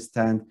to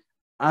understand,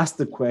 ask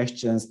the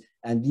questions,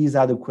 and these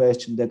are the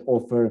questions that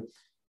offer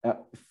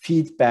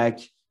feedback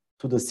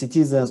to the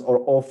citizens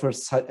or offer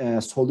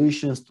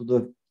solutions to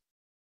the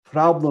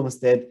problems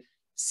that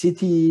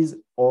cities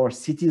or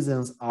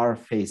citizens are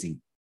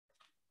facing.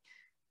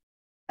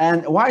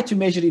 And why to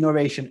measure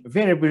innovation?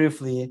 Very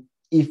briefly,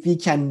 if we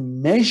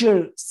can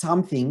measure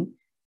something,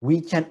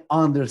 we can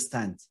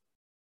understand.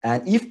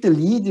 And if the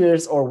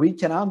leaders, or we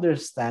can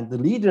understand, the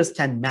leaders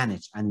can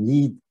manage and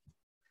lead.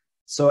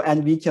 So,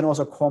 and we can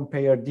also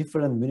compare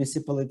different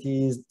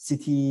municipalities,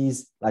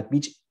 cities, like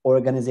which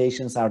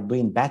organizations are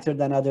doing better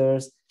than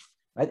others,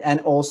 right?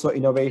 And also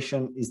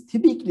innovation is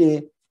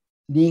typically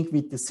linked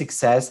with the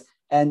success.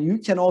 And you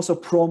can also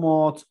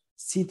promote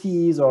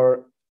cities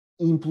or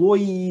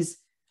employees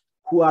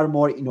who are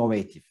more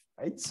innovative,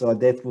 right? So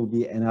that will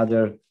be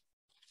another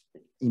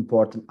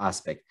important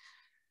aspect.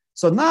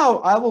 So now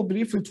I will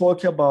briefly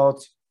talk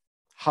about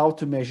how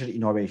to measure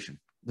innovation.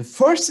 The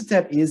first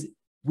step is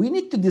we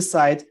need to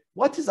decide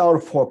what is our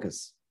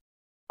focus.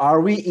 Are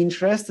we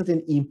interested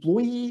in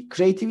employee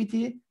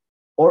creativity,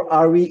 or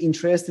are we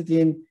interested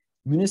in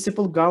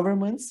municipal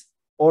governments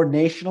or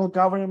national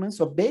governments?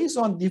 So based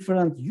on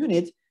different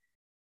units,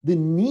 the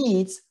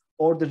needs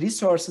or the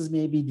resources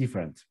may be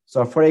different.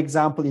 So for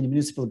example, in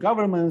municipal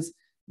governments,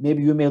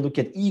 maybe you may look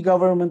at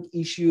e-government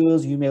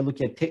issues, you may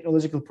look at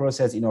technological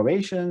process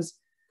innovations.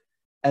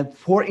 And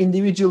for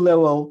individual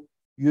level,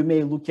 you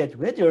may look at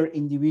whether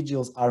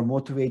individuals are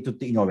motivated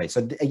to innovate.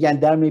 So again,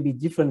 there may be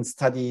different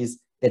studies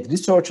that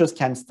researchers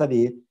can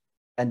study,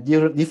 and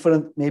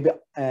different maybe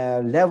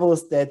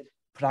levels that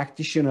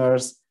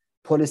practitioners,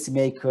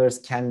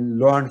 policymakers can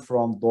learn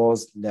from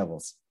those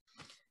levels.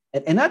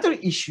 And another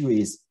issue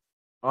is,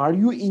 are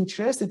you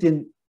interested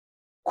in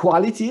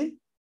quality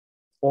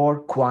or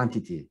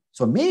quantity?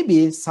 So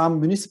maybe some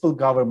municipal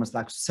governments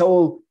like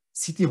Seoul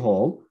City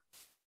Hall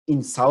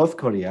in South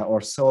Korea,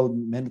 or Seoul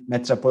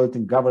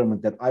Metropolitan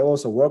Government that I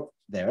also work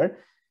there,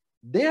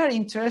 they are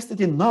interested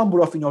in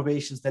number of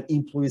innovations that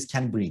employees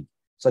can bring.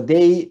 So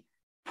they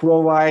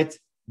provide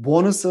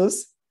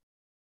bonuses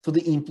to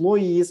the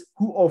employees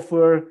who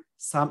offer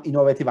some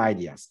innovative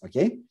ideas,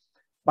 okay?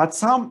 But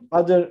some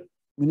other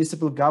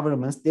municipal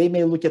governments, they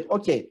may look at,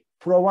 okay,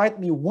 provide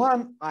me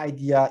one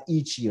idea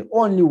each year,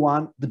 only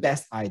one, the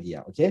best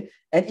idea, okay?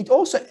 And it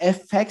also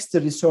affects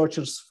the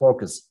researchers'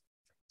 focus.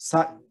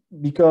 So,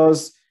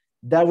 because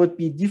there would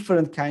be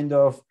different kind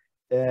of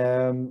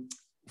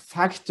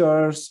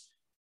factors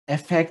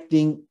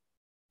affecting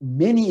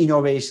many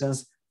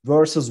innovations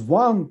versus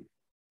one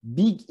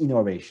big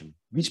innovation,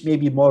 which may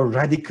be more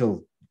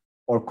radical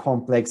or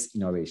complex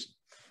innovation.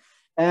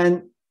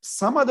 And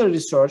some other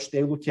research,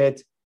 they look at,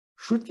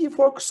 should we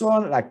focus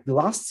on like the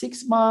last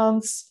 6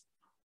 months,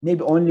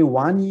 maybe only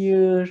 1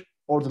 year,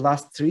 or the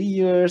last 3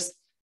 years?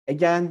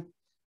 Again,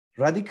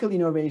 radical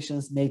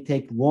innovations may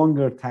take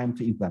longer time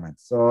to implement.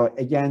 So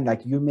again,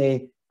 like you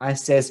may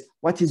assess,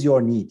 what is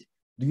your need?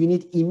 Do you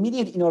need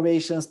immediate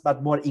innovations,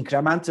 but more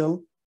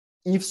incremental?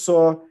 If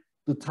so,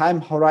 the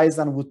time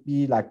horizon would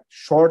be like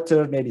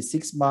shorter, maybe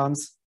 6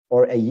 months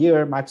or a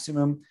year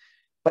maximum.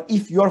 But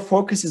if your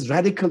focus is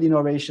radical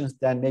innovations,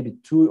 then maybe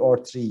 2 or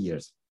 3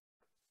 years.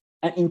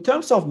 And in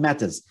terms of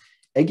methods,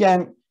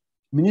 again,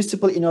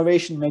 Municipal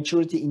Innovation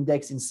Maturity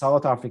Index in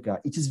South Africa,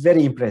 it is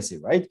very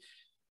impressive, right?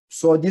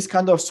 So this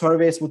kind of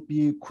surveys would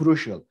be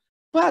crucial.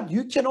 But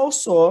you can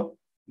also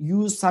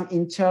use some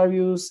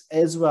interviews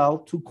as well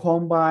to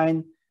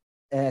combine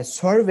a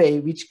survey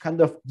which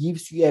kind of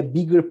gives you a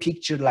bigger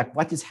picture, like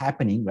what is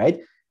happening, right?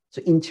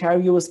 So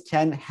interviews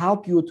can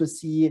help you to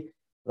see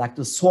like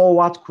the so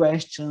what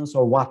questions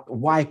or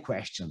why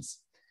questions.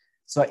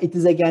 So it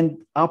is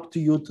again up to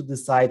you to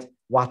decide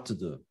what to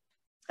do.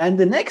 And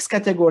the next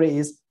category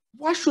is,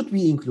 what should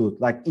we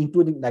include, like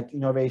including like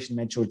Innovation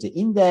Maturity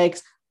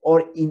Index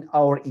or in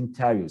our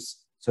interviews?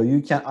 So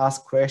you can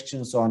ask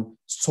questions on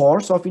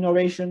source of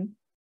innovation,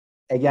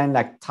 again,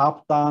 like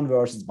top down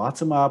versus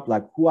bottom up,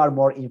 like who are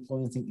more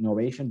influencing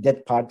innovation,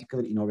 that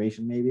particular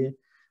innovation maybe.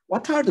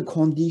 What are the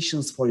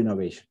conditions for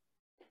innovation?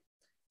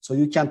 So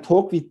you can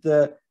talk with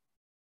the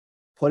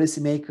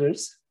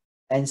policymakers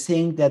and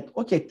saying that,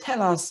 okay,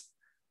 tell us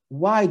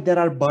why there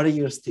are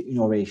barriers to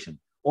innovation,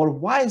 or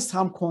why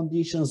some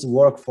conditions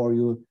work for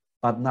you,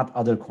 but not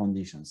other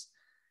conditions.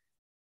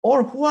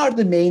 Or who are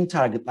the main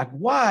target, like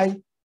why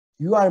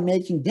you are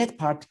making that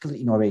particular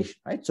innovation,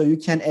 right? So you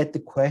can add the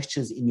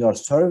questions in your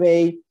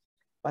survey,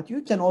 but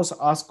you can also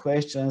ask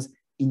questions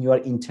in your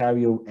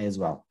interview as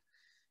well.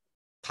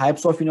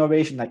 Types of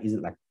innovation, like is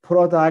it like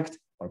product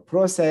or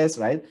process,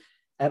 right?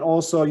 And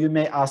also you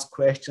may ask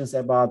questions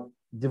about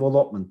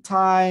development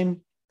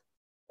time,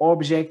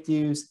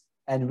 objectives,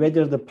 and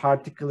whether the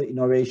particular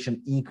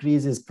innovation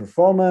increases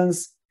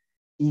performance,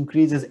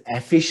 increases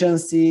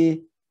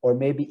efficiency, or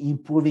maybe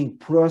improving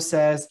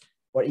process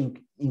or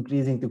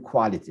increasing the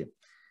quality.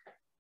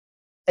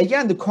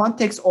 Again, the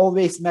context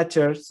always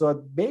matters. So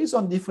based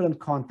on different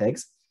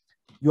contexts,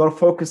 your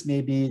focus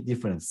may be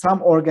different.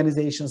 Some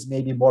organizations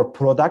may be more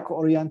product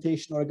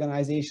orientation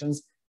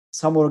organizations.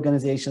 Some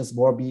organizations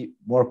be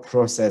more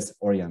process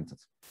oriented.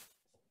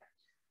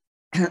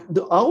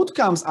 The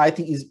outcomes, I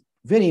think, is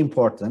very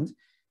important,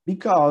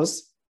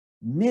 because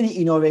many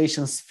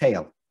innovations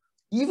fail.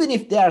 Even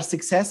if they are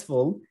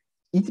successful,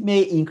 it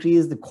may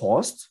increase the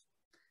cost.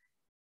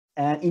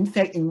 And in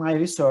fact, in my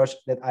research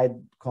that I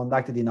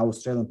conducted in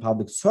Australian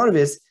Public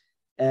Service,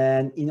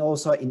 and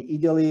also in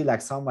Italy,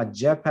 like somewhat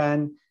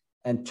Japan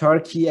and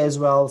Turkey as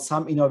well,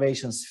 some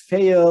innovations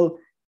fail,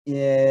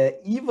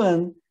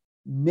 even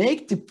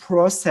make the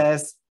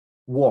process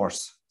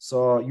worse.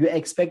 So you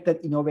expect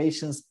that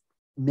innovations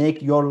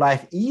make your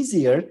life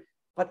easier,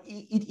 but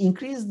it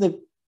increases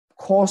the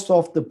cost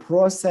of the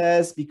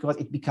process because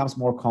it becomes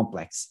more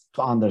complex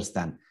to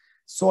understand,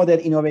 so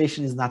that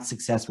innovation is not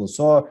successful.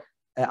 So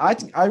I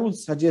think I would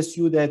suggest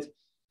you that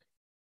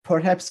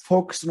perhaps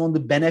focusing on the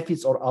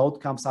benefits or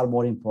outcomes are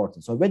more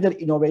important. So whether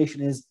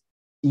innovation is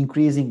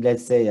increasing,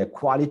 let's say,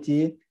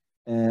 quality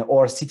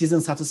or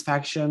citizen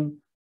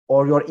satisfaction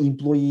or your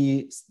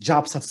employee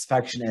job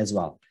satisfaction as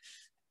well,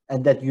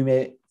 and that you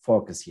may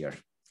focus here.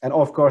 And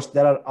of course,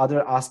 there are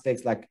other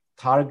aspects like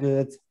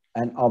target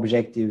and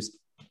objectives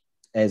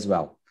as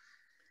well.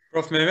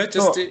 Prof Mehmet,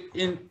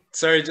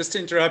 just to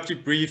interrupt you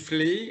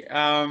briefly.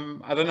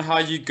 I don't know how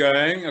you're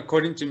going.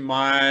 According to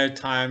my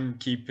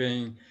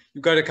timekeeping,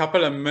 you've got a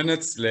couple of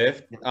minutes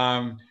left.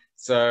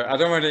 So I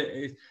don't want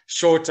to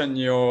shorten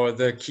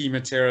the key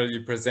material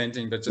you're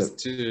presenting, but just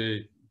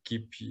to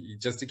keep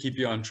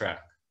you on track.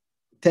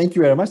 Thank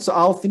you very much. So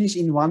I'll finish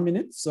in 1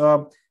 minute.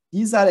 So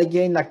these are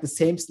again like the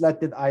same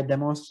slide that I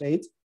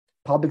demonstrate,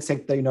 public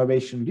sector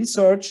innovation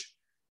research.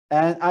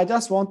 And I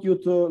just want you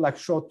to like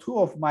show two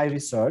of my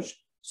research.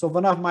 So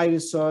one of my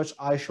research,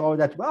 I show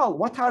that, well,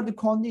 what are the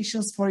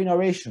conditions for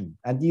innovation?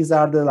 And these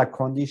are the like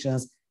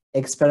conditions: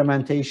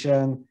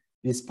 experimentation,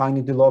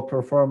 responding to low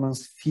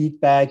performance,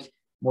 feedback,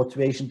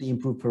 motivation to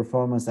improve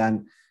performance,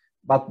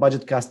 but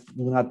budget cuts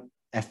do not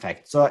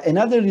affect. So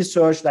another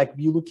research, like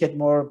we look at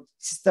more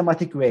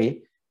systematic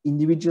way,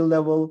 individual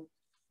level,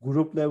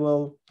 group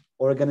level,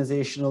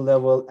 organizational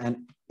level,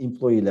 and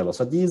employee level.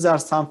 So these are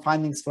some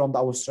findings from the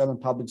Australian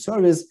Public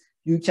Service.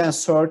 You can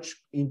search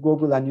in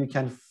Google and you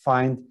can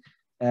find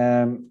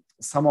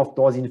some of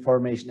those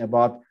information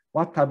about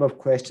what type of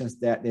questions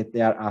that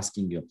they are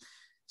asking you.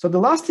 So the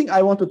last thing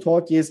I want to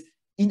talk is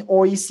in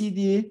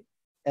OECD,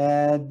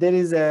 there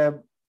is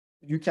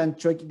you can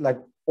check it like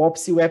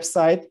OPSI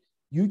website.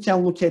 You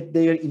can look at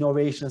their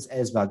innovations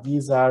as well.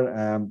 These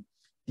are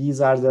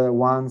the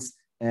ones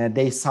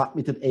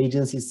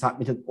agencies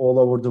submitted all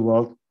over the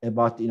world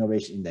about the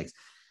innovation index.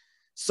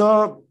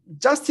 So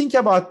just think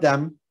about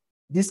them,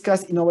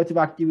 discuss innovative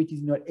activities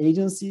in your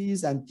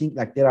agencies and think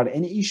like there are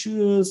any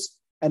issues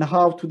and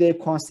how today's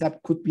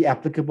concept could be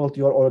applicable to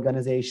your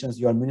organizations,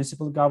 your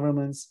municipal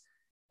governments.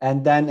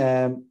 And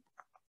then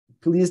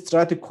please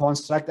try to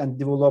construct and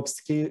develop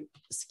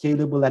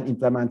scalable and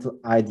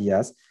implementable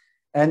ideas.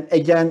 And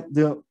again,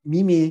 the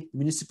MIMI,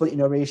 Municipal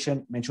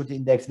Innovation Maturity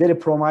Index, very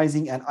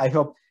promising, and I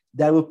hope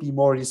there will be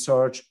more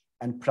research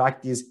and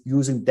practice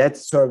using that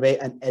survey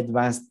and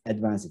advance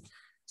it.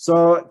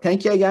 So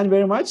thank you again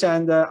very much,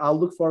 and I'll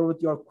look forward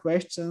to your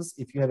questions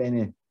if you have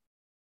any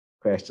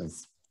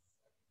questions.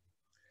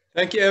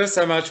 Thank you ever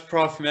so much,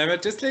 Prof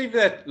Mehmet. Just leave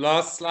that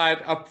last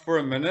slide up for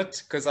a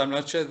minute because I'm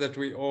not sure that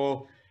we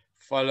all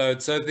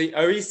followed. So the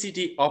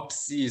OECD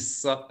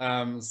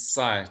OPSI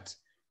site,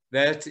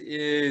 that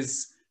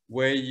is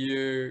where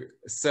you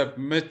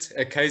submit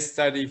a case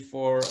study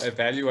for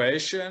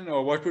evaluation,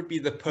 or what would be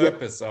the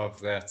purpose of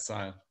that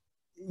site?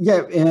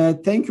 Yeah,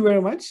 thank you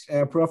very much,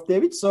 Prof.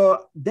 David.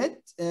 So that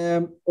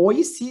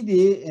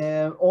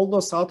OECD,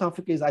 although South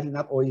Africa is, I think,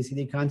 not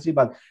OECD country,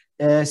 but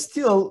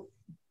still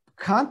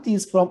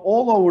countries from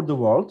all over the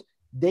world,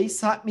 they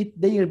submit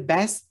their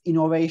best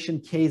innovation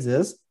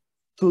cases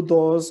to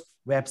those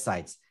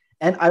websites.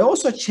 And I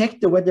also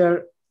checked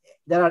whether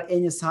there are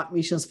any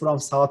submissions from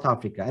South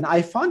Africa. And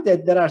I found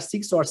that there are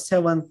 6 or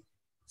 7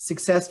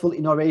 successful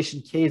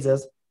innovation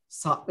cases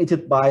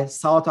submitted by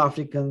South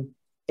African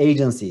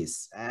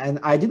agencies. And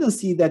I didn't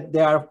see that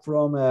they are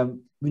from a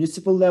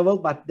municipal level,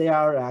 but they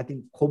are, I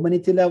think,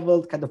 community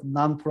level, kind of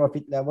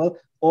non-profit level,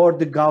 or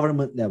the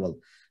government level.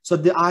 So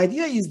the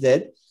idea is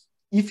that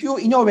if you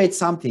innovate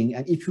something,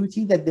 and if you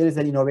think that there is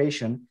an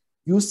innovation,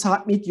 you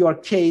submit your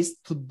case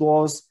to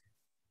those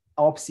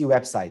OPSI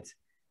websites.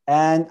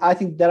 And I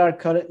think there are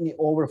currently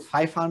over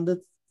 500,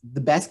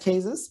 the best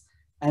cases.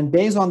 And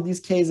based on these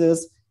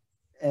cases,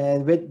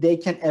 they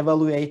can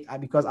evaluate,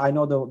 because I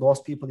know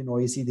those people in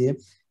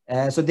OECD,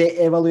 so they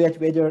evaluate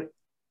whether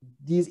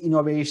these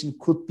innovation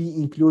could be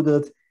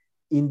included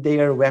in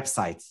their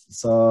websites.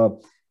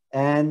 So,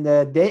 and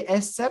they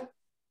accept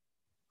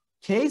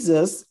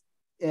cases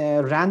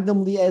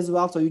randomly as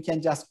well. So you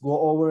can just go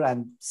over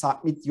and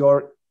submit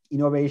your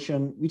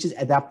innovation, which is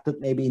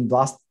adapted maybe in the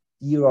last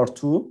year or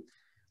two,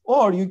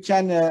 or you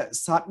can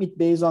submit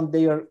based on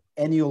their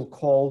annual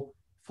call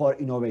for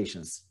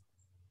innovations.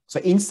 So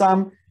in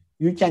some,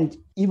 you can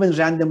even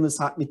randomly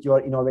submit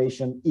your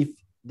innovation if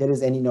there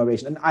is any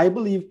innovation. And I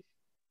believe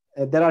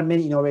there are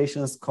many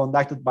innovations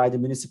conducted by the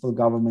municipal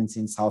governments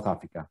in South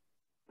Africa.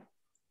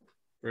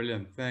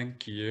 Brilliant,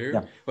 thank you.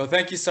 Yeah. Well,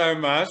 thank you so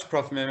much,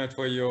 Prof Mehmet,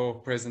 for your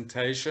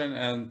presentation.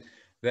 And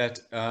that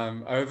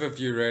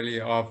overview really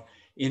of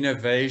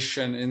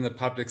innovation in the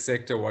public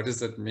sector. What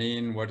does it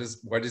mean? What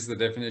is the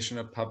definition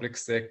of public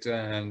sector,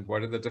 and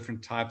what are the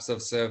different types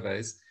of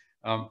surveys?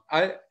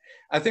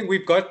 I think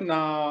we've got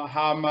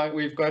now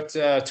we've got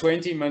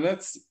 20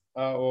 minutes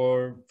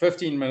or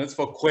 15 minutes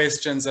for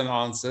questions and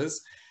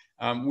answers.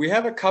 We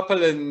have a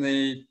couple in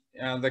the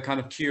kind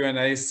of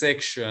Q&A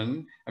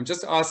section. I'm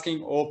just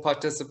asking all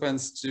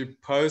participants to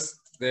post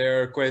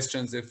their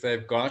questions if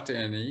they've got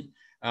any.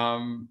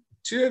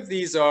 Two of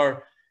these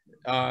are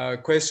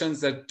questions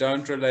that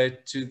don't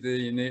relate to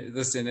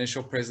this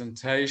initial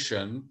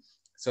presentation.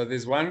 So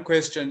there's one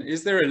question: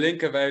 is there a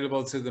link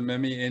available to the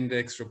MIMI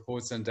index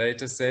reports and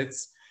data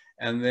sets?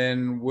 And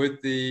then would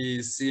the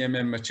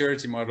CMM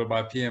maturity model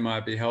by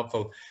PMI be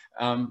helpful?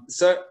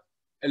 So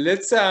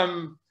let's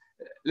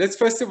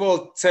first of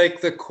all take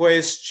the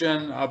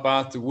question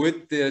about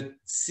would the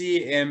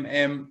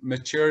CMM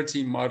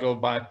maturity model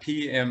by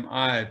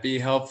PMI be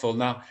helpful?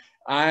 Now,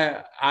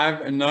 I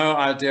have no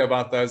idea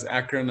about those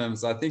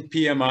acronyms. I think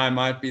PMI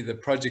might be the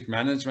Project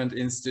Management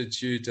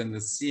Institute and the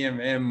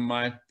CMM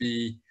might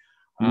be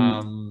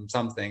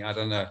something, I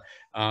don't know.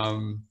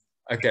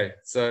 Okay,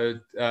 so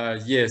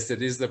yes,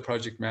 it is the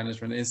Project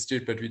Management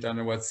Institute, but we don't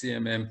know what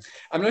CMM.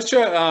 I'm not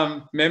sure,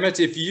 Mehmet,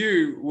 if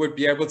you would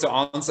be able to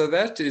answer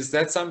that. Is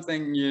that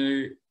something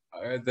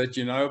that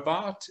you know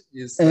about?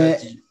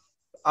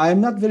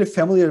 I'm not very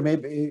familiar.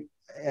 Maybe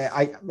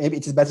maybe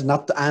it is better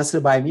not to answer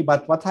by me.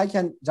 But what I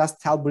can just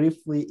tell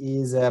briefly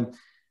is,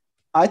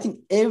 I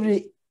think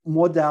every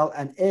model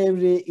and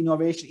every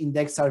innovation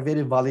index are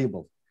very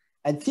valuable.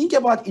 And think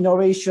about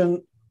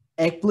innovation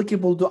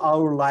applicable to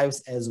our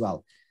lives as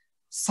well.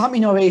 Some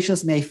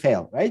innovations may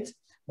fail, right?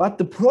 But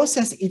the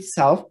process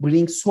itself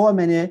brings so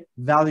many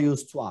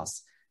values to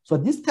us. So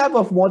this type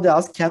of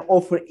models can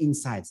offer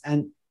insights,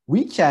 and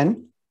we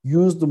can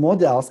use the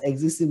models,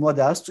 existing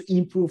models, to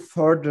improve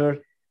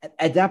further and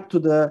adapt to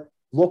the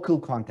local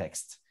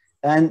context.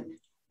 And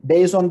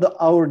based on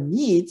our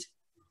need,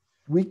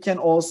 we can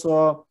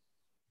also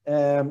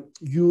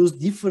use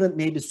different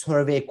maybe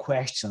survey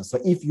questions. So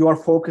if your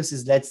focus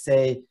is, let's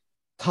say,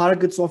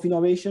 targets of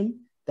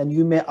innovation, then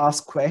you may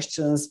ask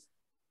questions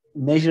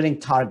measuring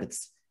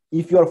targets.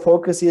 If your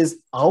focus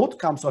is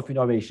outcomes of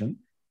innovation,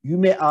 you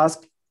may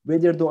ask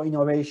whether the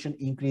innovation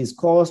increase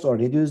cost or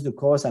reduce the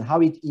cost and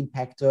how it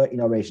impact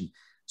innovation.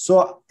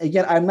 So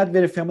again, I'm not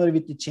very familiar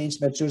with the change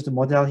maturity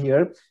model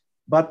here,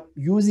 but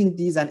using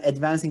these and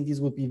advancing these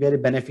would be very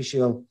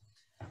beneficial.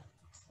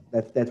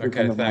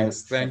 Okay,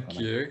 thanks. Thank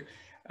you.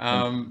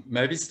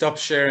 Maybe stop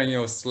sharing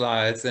your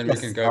slides, then yes,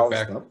 we can go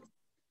back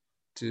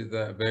to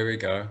the, there we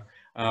go.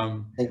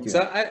 Thank you.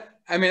 So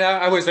I mean,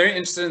 I was very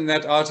interested in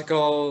that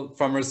article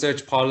from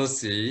Research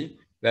Policy.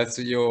 That's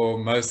your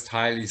most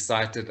highly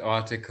cited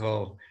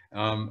article.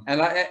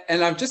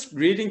 And I'm just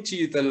reading to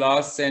you the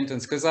last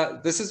sentence, because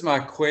this is my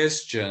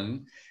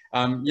question.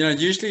 You know,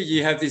 usually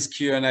you have these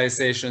Q&A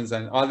sessions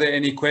and are there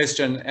any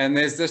questions? And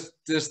there's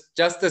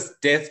just this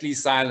deathly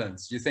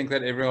silence. You think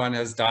that everyone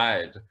has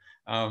died.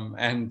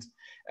 And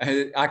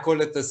I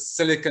call it the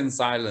silicon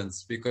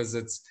silence, because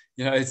it's,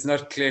 you know, it's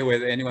not clear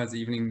whether anyone's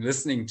even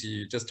listening to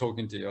you, just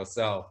talking to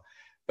yourself.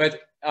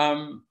 But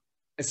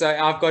so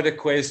I've got a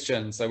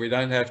question, so we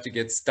don't have to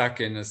get stuck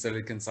in a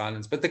silicon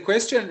silence. But the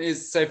question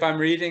is, so if I'm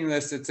reading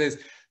this, it says,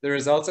 the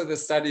results of the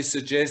study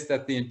suggest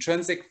that the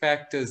intrinsic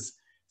factors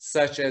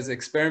such as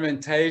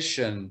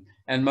experimentation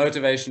and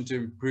motivation to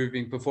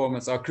improving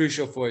performance are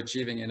crucial for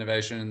achieving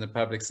innovation in the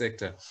public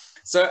sector.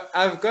 So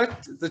I've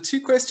got the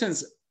two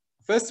questions.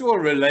 First of all,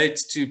 relate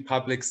to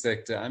public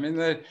sector. I mean,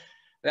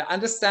 the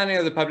understanding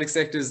of the public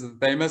sector is that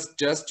they must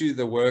just do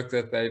the work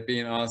that they've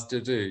been asked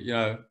to do. You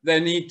know, they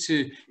need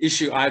to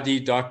issue ID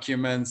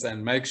documents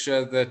and make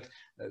sure that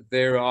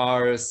there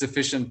are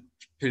sufficient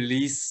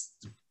police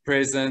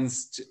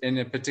presence in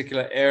a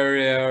particular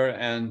area,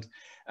 and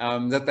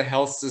that the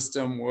health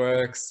system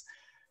works.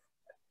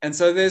 And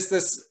so there's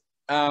this,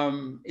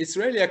 it's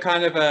really a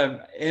kind of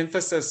an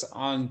emphasis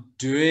on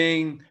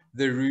doing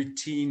the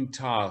routine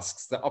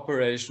tasks, the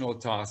operational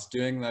tasks,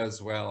 doing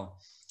those well.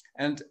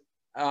 And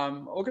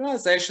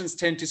organizations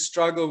tend to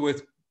struggle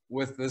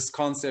with this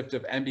concept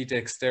of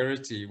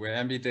ambidexterity, where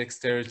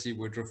ambidexterity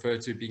would refer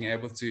to being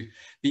able to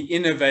be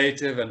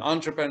innovative and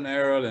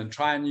entrepreneurial and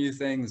try new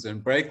things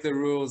and break the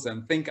rules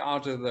and think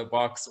out of the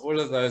box, all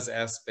of those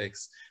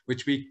aspects,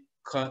 which we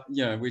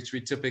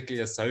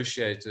typically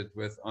associated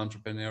with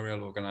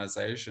entrepreneurial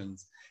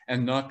organizations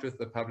and not with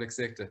the public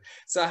sector.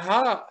 So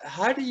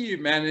how do you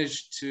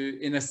manage to,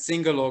 in a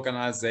single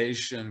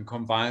organization,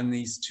 combine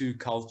these two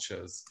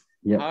cultures?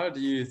 Yeah. How do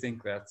you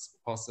think that's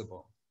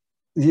possible?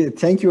 Yeah,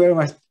 thank you very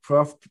much,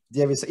 Prof.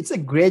 Davis. It's a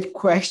great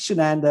question,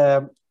 and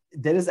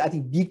there is, I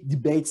think, big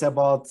debates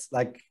about,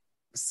 like,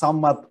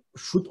 somewhat,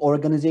 should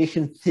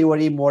organization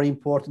theory more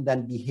important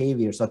than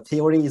behavior? So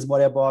theory is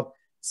more about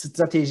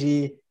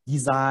strategy,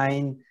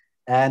 design,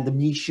 and the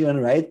mission,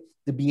 right?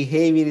 The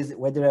behavior is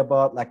whether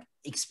about like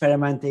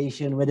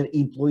experimentation, whether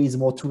employees'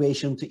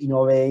 motivation to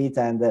innovate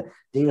and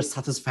their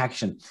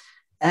satisfaction.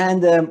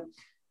 And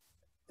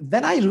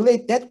then I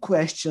relate that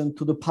question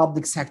to the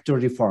public sector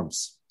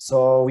reforms.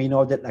 So we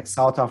know that like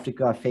South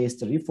Africa faced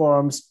the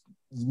reforms,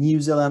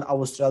 New Zealand,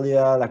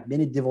 Australia, like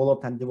many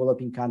developed and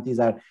developing countries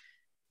are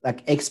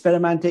like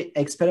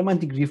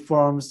experimenting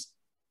reforms,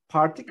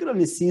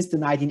 particularly since the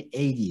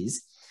 1980s.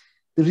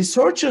 The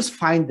researchers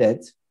find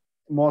that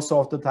most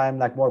of the time,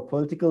 like more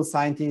political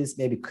scientists,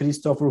 maybe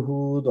Christopher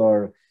Hood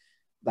or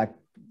like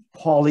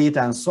Pollitt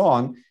and so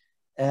on,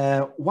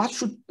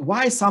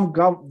 why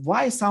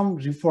some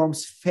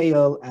reforms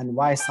fail and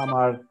why some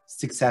are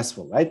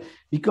successful, right?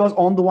 Because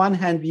on the one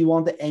hand, we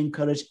want to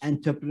encourage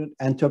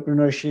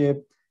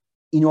entrepreneurship,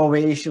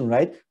 innovation,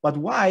 right? But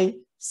why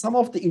some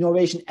of the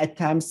innovation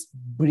attempts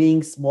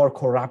brings more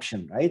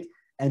corruption, right?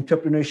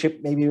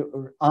 Entrepreneurship maybe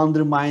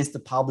undermines the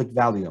public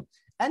value.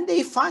 And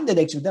they find that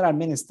actually there are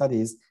many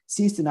studies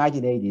since the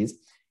 1980s.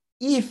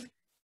 If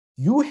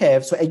you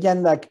have, so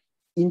again, like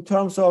in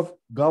terms of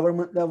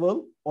government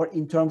level or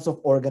in terms of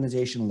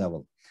organization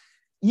level,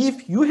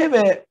 if you have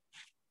a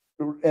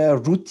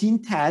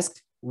routine task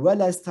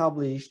well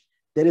established,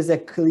 there is a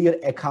clear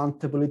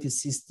accountability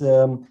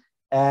system,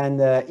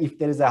 and if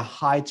there is a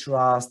high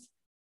trust,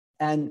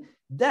 and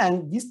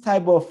then this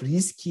type of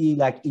risky,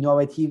 like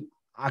innovative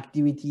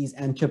activities,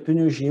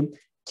 entrepreneurship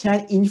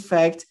can in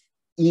fact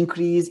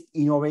increase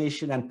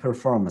innovation and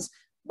performance.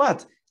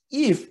 But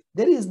if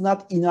there is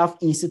not enough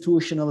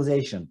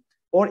institutionalization,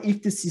 or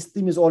if the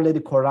system is already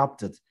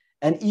corrupted,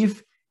 and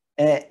if,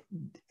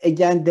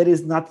 again, there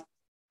is not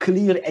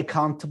clear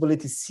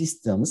accountability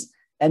systems,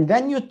 and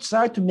when you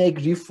try to make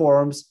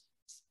reforms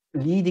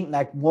leading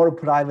like more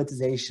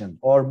privatization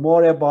or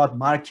more about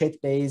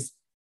market-based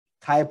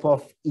type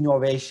of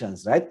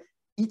innovations, right?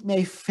 It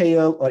may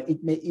fail, or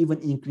it may even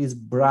increase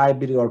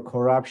bribery or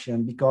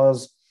corruption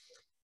because,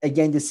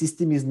 again, the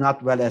system is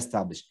not well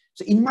established.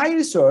 So in my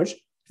research,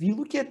 we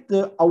look at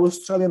the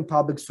Australian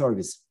public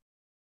service,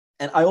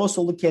 and I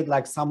also look at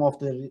like some of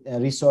the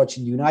research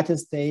in the United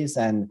States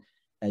and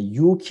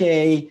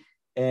UK,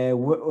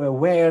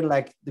 where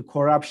like the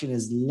corruption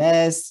is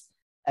less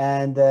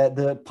and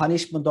the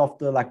punishment of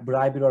the like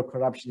bribery or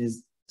corruption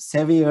is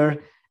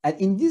severe. And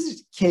in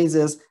these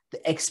cases,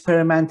 the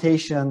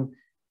experimentation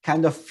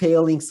kind of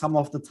failing some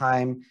of the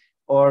time,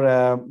 or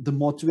the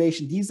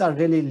motivation, these are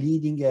really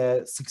leading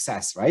a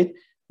success, right?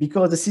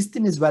 Because the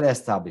system is well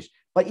established.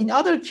 But in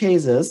other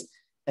cases,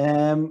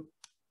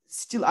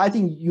 still, I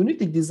think you need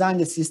to design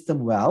the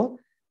system well,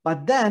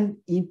 but then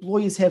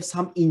employees have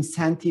some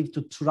incentive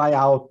to try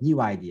out new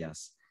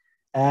ideas.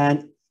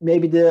 And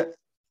maybe the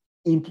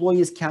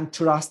employees can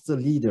trust the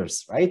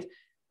leaders, right?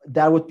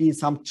 There would be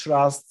some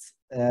trust,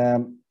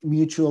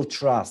 mutual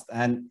trust,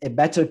 and a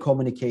better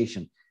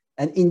communication.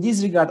 And in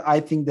this regard,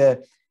 I think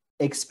the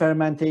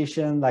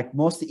experimentation, like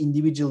most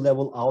individual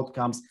level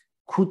outcomes,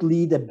 could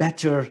lead a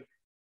better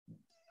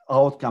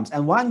outcomes.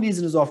 And one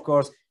reason is, of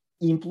course,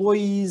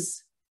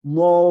 employees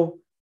know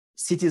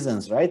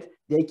citizens, right?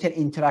 They can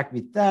interact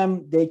with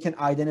them. They can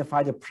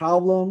identify the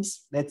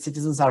problems that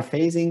citizens are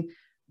facing.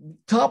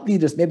 Top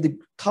leaders, maybe the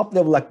top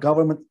level like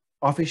government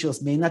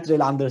officials, may not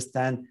really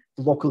understand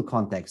the local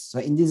context. So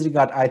in this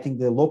regard, I think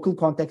the local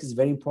context is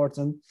very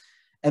important.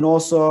 And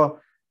also,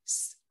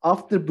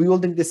 after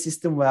building the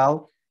system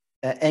well,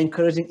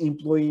 encouraging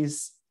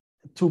employees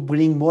to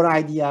bring more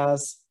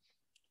ideas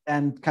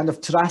and kind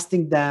of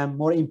trusting them,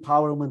 more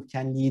empowerment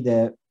can lead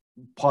a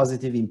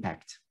positive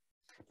impact.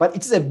 But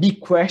it's a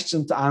big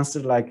question to answer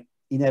like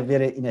in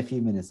a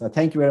few minutes. So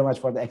thank you very much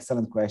for the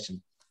excellent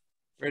question.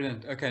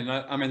 Brilliant. Okay,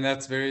 no, I mean,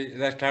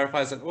 that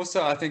clarifies it.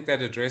 Also, I think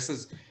that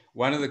addresses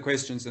one of the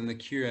questions in the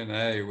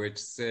Q&A, which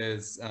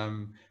says,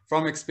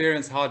 from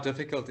experience, how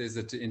difficult is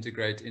it to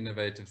integrate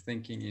innovative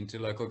thinking into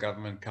local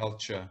government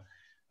culture?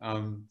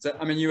 So,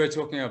 I mean, you were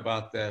talking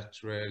about that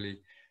really.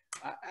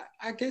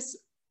 I guess,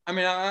 I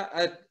mean,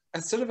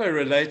 a sort of a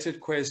related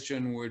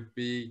question would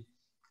be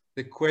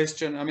the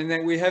question, I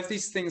mean, we have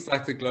these things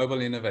like the Global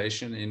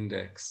Innovation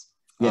Index,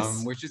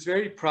 yes, which is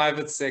very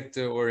private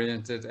sector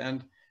oriented.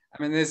 And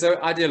I mean, there's an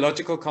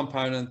ideological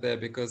component there,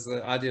 because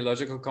the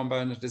ideological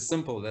component is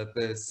simple, that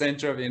the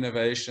center of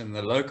innovation,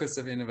 the locus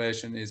of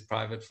innovation is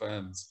private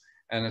firms,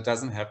 and it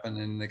doesn't happen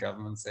in the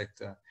government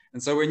sector.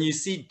 And so when you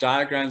see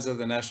diagrams of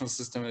the National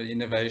System of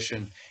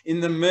Innovation, in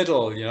the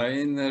middle, you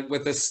know,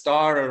 with a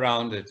star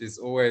around it, is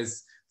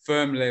always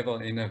firm level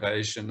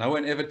innovation. No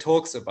one ever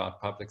talks about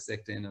public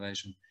sector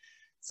innovation.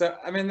 So,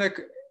 I mean,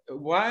 look,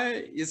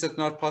 why is it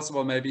not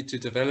possible maybe to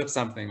develop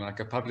something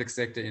like a public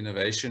sector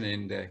innovation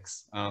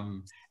index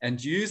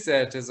and use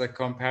that as a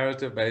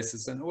comparative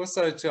basis, and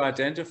also to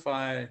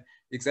identify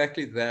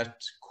exactly that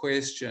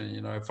question, you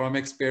know, from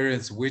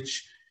experience,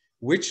 which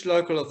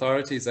local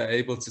authorities are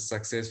able to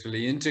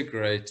successfully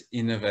integrate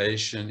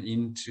innovation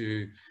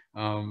into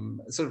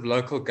sort of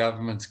local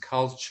government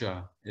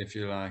culture, if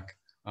you like.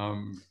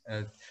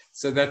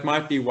 So that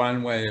might be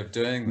one way of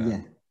doing that.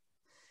 Yeah.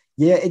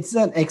 Yeah, it's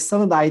an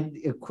excellent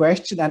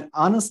question. And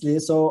honestly,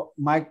 so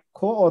my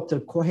co-author,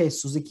 Kohei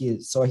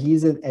Suzuki, so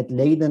he's at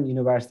Leiden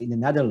University in the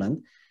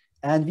Netherlands,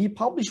 and we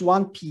published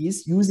one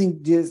piece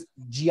using this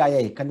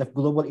GIA, kind of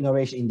Global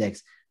Innovation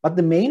Index. But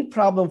the main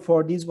problem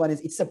for this one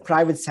is it's a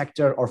private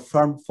sector or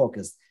firm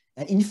focused.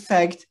 And in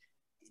fact,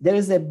 there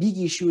is a big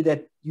issue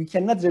that you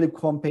cannot really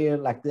compare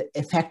like the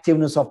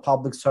effectiveness of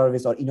public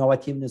service or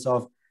innovativeness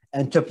of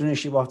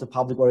entrepreneurship of the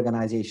public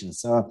organizations.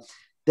 So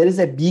there is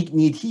a big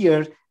need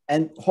here.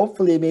 And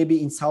hopefully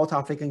maybe in South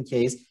African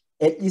case,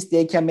 at least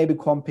they can maybe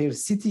compare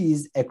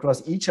cities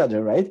across each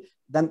other, right?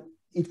 Then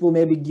it will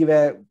maybe give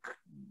a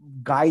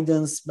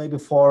guidance maybe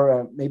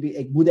for maybe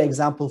a good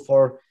example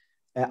for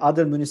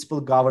other municipal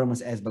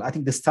governments as well. I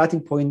think the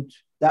starting point,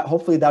 that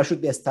hopefully there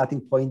should be a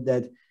starting point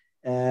that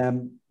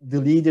the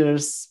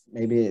leaders,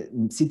 maybe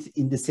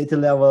in the city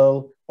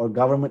level or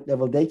government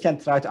level, they can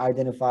try to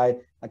identify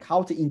like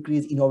how to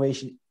increase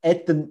innovation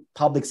at the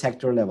public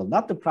sector level,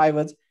 not the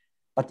private,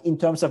 but in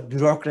terms of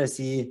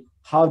bureaucracy,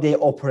 how they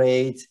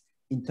operate,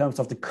 in terms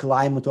of the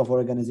climate of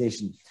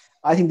organization.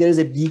 I think there is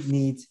a big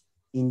need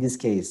in this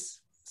case.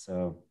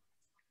 So.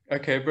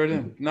 Okay,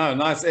 brilliant. No,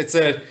 nice. It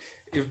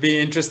would be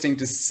interesting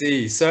to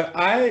see. So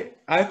I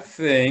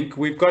think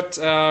we've got,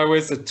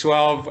 where's it,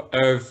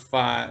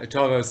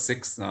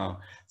 12:06 now.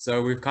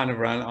 So we've kind of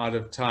run out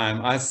of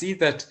time. I see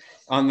that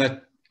on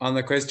the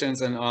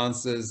questions and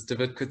answers,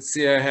 David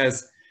Kutsia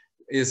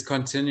is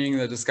continuing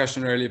the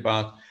discussion really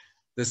about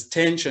this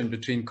tension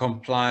between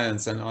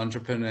compliance and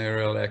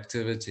entrepreneurial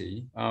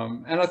activity.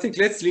 And I think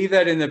let's leave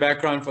that in the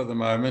background for the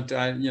moment.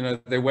 You know,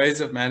 there are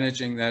ways of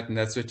managing that, and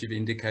that's what you've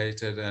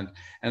indicated. And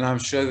I'm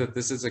sure that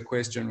this is a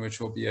question which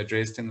will be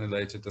addressed in the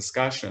later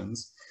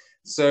discussions.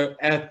 So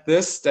at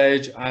this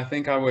stage, I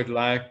think I would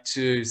like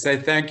to say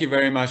thank you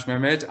very much,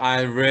 Mehmet.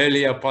 I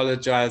really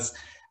apologize.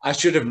 I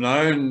should have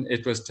known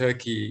it was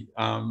Turkey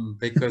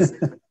because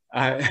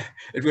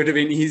it would have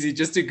been easy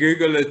just to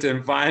Google it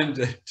and find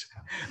it.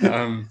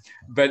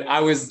 But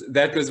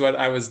that was what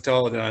I was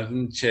told, and I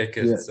didn't check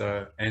it. Yeah.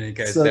 So in any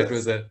case, it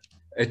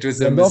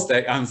was a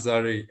mistake. I'm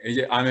sorry.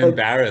 I'm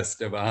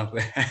embarrassed about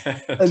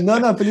that.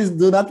 No, please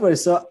do not worry.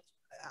 So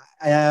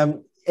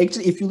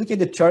actually, if you look at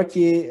the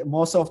Turkey,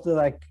 most of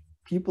the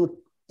people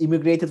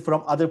immigrated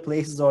from other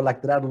places, or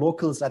there are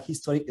locals that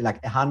historically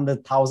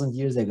 100,000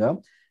 years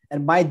ago.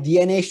 And my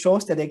DNA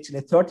shows that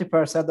actually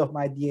 30% of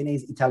my DNA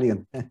is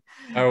Italian.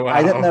 Oh, wow.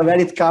 I don't know where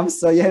it comes.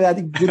 So yeah, I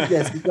think good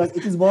guess, because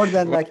it is more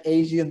than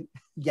Asian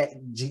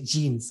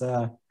genes.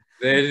 There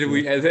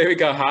we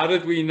go. How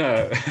did we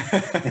know?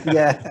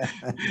 Yeah.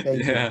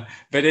 Yeah.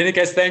 But in any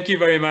case, thank you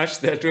very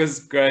much. That was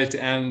great.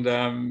 And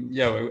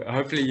yeah,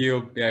 hopefully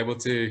you'll be able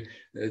to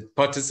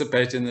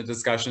participate in the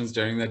discussions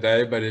during the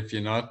day. But if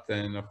you're not,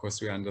 then of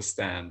course we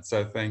understand.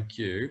 So thank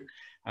you.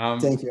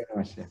 Thank you very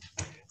much. Yeah.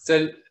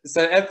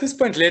 So at this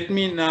point, let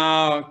me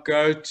now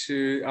go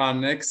to our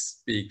next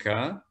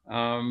speaker.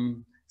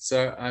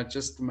 So I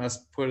just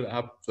must pull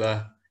up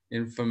the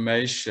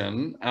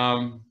information.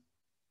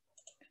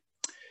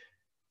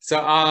 So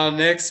our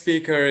next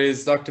speaker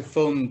is Dr.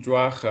 Phil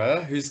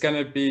Mjwara, who's going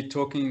to be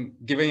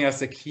giving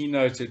us a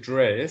keynote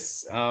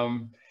address.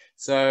 Phil,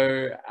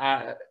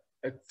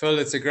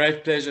 it's a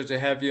great pleasure to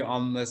have you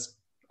on this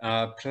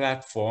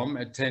platform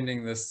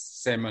attending this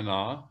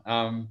seminar.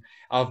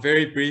 I'll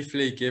very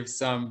briefly give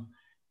some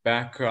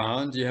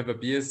background. You have a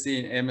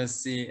BSc,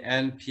 MSc,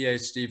 and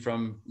PhD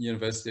from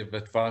University of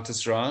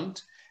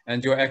Witwatersrand,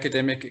 and your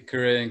academic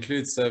career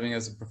includes serving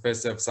as a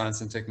professor of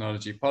science and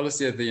technology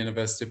policy at the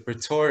University of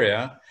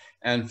Pretoria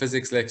and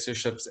physics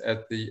lectureships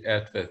at the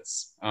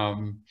Wits.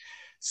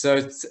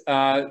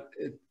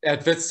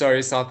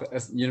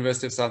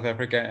 University of South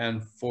Africa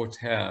and Fort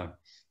Hare.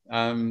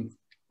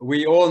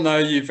 We all know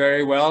you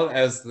very well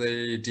as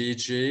the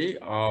DG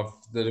of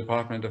the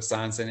Department of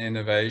Science and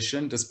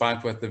Innovation,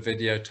 despite what the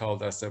video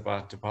told us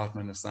about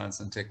Department of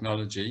Science and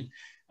Technology,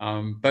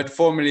 but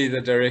formerly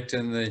the director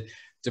in the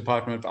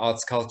Department of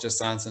Arts, Culture,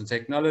 Science and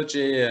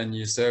Technology, and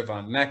you serve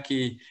on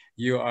NACI.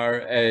 You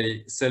are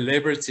a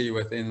celebrity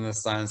within the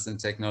science and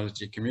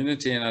technology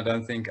community, and I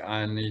don't think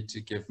I need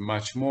to give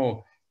much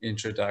more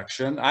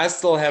introduction. I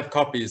still have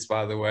copies,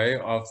 by the way,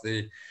 of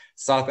the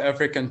South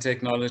African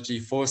Technology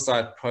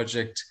Foresight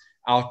Project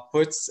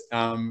outputs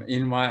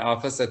in my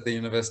office at the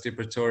University of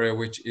Pretoria,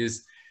 which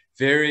is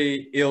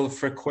very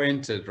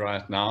ill-frequented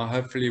right now.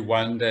 Hopefully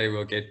one day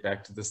we'll get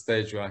back to the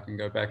stage where I can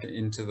go back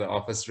into the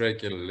office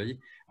regularly.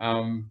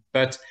 Phil,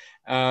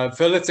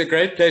 it's a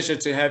great pleasure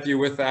to have you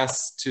with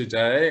us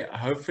today.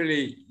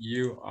 Hopefully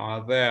you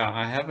are there.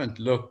 I haven't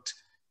looked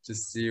to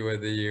see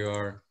whether you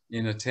are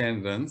in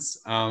attendance.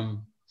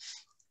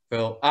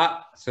 Phil,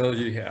 you're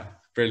here.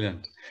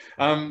 Brilliant.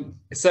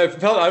 So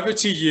Phil, over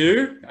to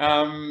you.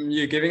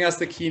 You're giving us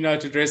the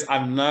keynote address. I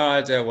have no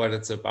idea what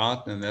it's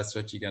about, and that's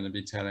what you're going to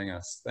be telling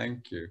us.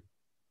 Thank you.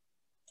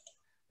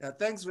 Yeah,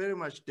 thanks very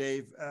much,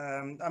 Dave.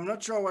 I'm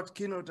not sure what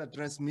keynote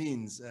address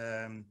means.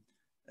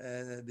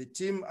 The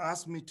team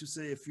asked me to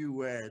say a few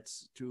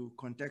words to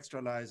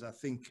contextualize, I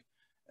think,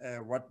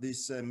 what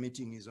this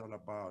meeting is all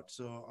about.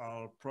 So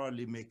I'll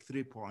probably make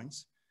 3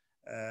 points.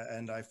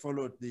 And I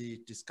followed the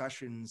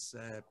discussions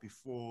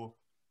before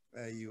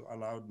you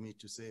allowed me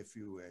to say a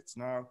few words.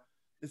 Now,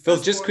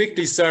 Phil, just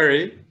quickly,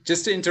 sorry,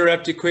 just to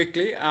interrupt you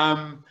quickly.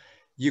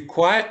 You're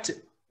quite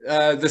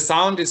the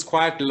sound is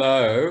quite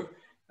low.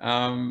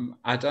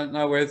 I don't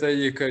know whether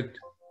you could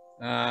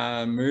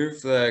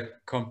move the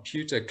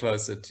computer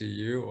closer to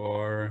you,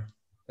 or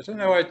I don't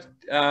know what,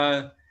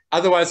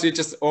 otherwise we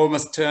just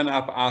almost turn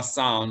up our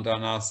sound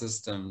on our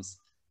systems.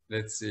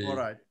 Let's see. All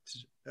right.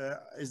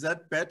 Is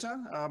that better?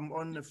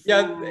 On the full...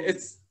 Yeah,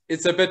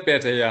 it's a bit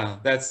better. Yeah,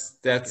 that's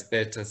okay.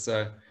 Better.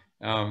 So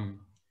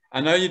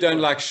I know you don't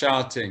like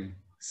shouting,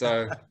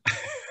 so.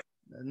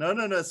 No,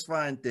 it's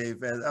fine,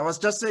 Dave. I was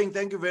just saying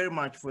thank you very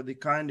much for the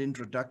kind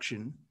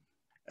introduction,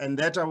 and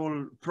that I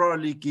will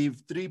probably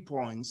give 3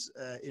 points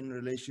in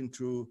relation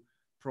to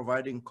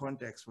providing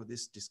context for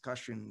this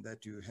discussion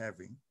that you're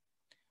having,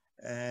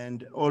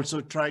 and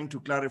also trying to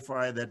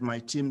clarify that my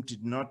team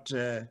did not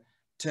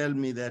tell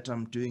me that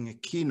I'm doing a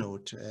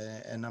keynote,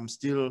 and I'm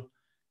still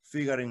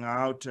figuring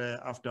out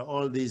after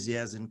all these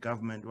years in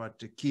government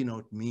what a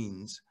keynote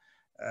means,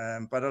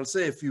 but I'll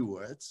say a few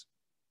words.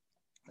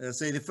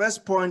 The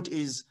first point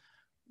is,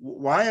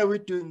 why are we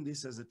doing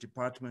this as a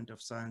Department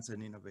of Science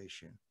and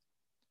Innovation?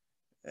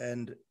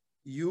 And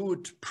you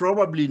would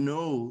probably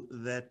know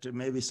that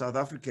maybe South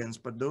Africans,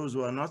 but those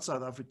who are not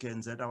South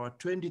Africans, that our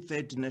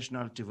 2030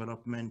 National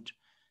Development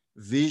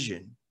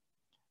Vision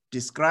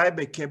describe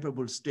a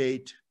capable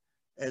state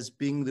as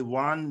being the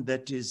one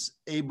that is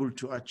able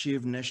to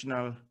achieve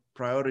national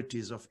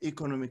priorities of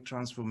economic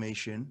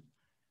transformation,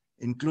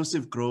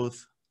 inclusive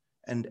growth,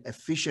 and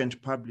efficient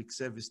public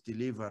service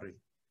delivery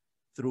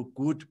through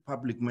good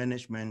public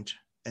management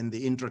and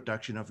the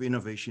introduction of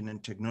innovation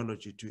and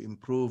technology to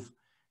improve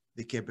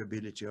the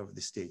capability of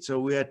the state. So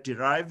we are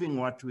deriving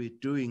what we're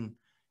doing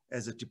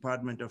as a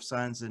Department of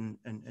Science and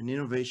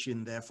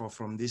Innovation, therefore,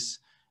 from this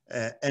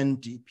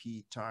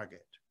NDP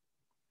target.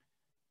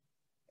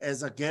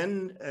 As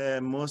again,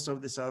 most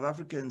of the South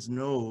Africans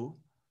know,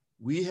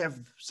 we have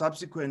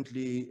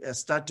subsequently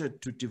started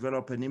to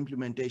develop an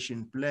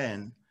implementation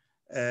plan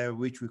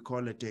which we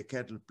call a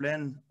decadal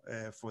plan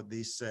for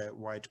this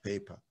white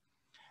paper.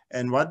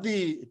 And what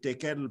the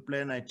decadal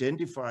plan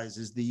identifies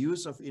is the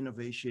use of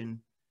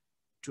innovation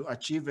to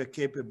achieve a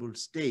capable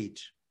state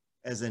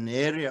as an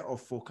area of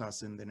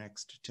focus in the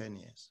next 10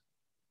 years.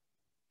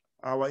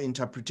 Our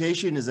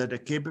interpretation is that a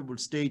capable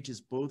state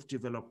is both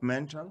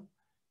developmental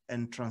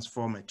and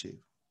transformative.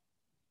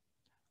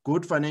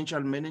 Good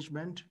financial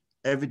management,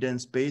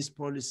 evidence-based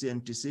policy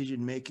and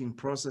decision-making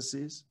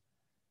processes,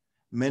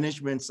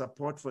 management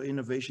support for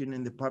innovation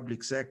in the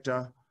public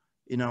sector,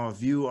 in our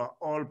view, are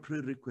all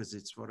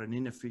prerequisites for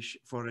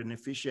an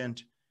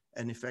efficient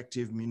and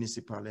effective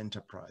municipal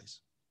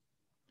enterprise.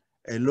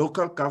 A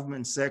local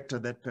government sector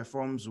that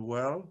performs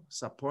well,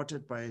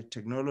 supported by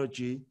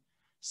technology,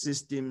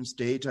 systems,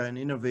 data, and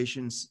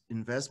innovations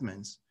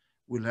investments,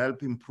 will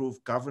help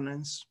improve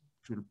governance,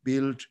 to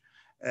build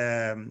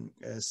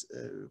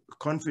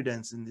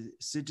confidence in the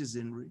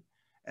citizenry,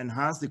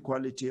 enhance the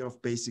quality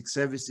of basic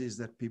services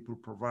that people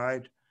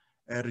provide,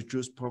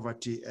 reduce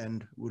poverty,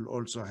 and will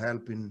also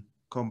help in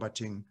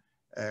combating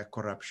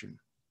corruption.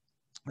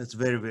 That's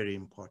very, very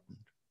important.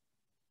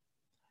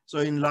 So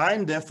in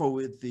line, therefore,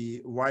 with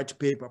the white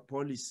paper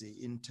policy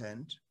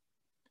intent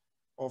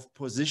of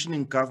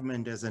positioning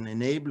government as an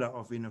enabler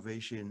of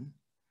innovation,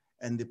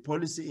 and the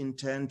policy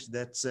intent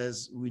that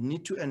says we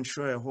need to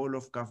ensure a whole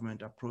of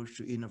government approach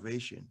to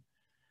innovation,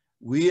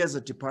 we as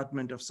a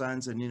Department of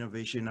Science and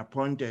Innovation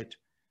appointed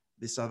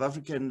the South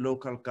African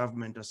Local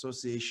Government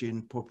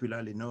Association,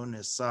 popularly known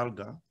as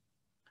SALGA,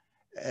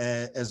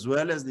 as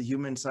well as the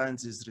Human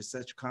Sciences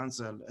Research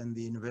Council and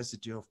the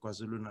University of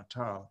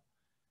KwaZulu-Natal,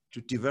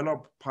 to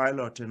develop,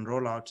 pilot, and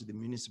roll out the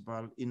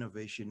Municipal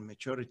Innovation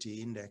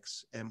Maturity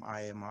Index,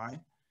 MIMI,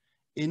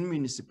 in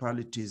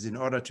municipalities in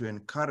order to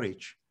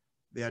encourage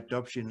the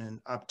adoption and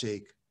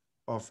uptake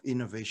of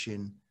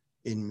innovation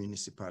in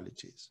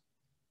municipalities.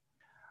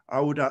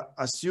 I would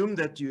assume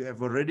that you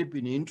have already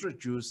been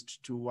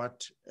introduced to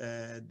what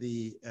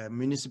the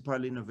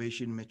Municipal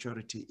Innovation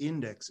Maturity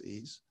Index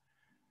is,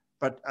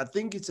 but I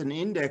think it's an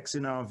index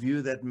in our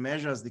view that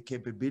measures the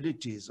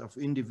capabilities of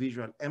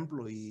individual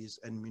employees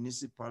and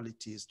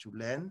municipalities to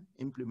learn,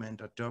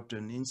 implement, adopt,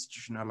 and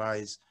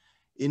institutionalize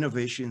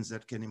innovations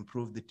that can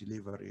improve the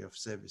delivery of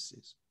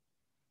services.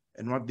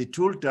 And what the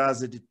tool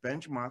does is it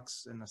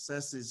benchmarks and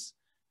assesses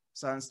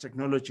science,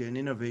 technology, and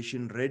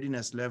innovation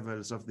readiness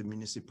levels of the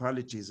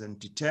municipalities and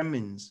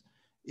determines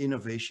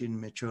innovation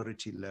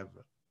maturity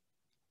level.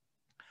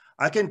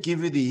 I can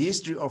give you the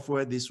history of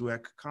where this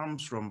work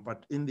comes from,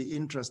 but in the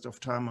interest of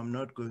time, I'm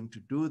not going to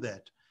do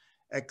that,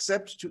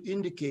 except to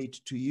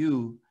indicate to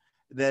you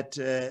that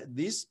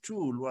this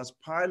tool was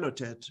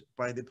piloted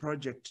by the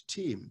project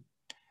team.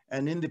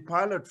 And in the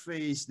pilot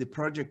phase, the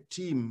project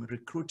team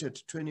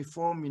recruited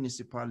 24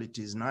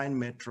 municipalities, 9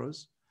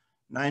 metros,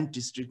 9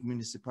 district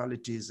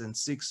municipalities, and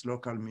 6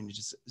 local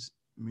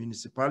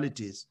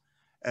municipalities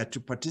to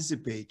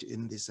participate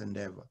in this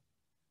endeavor.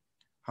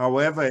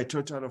 However, a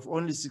total of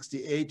only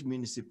 68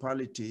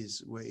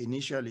 municipalities were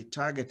initially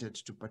targeted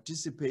to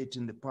participate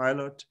in the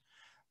pilot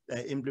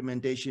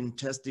implementation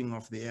testing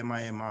of the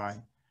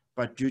MIMI,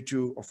 but due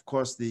to, of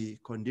course, the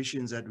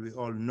conditions that we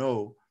all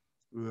know,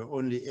 we were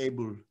only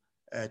able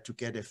to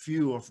get a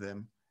few of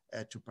them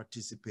to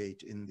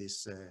participate in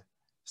this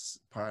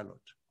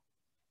pilot.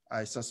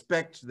 I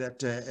suspect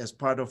that as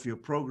part of your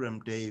program,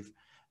 Dave,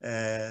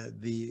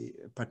 the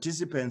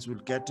participants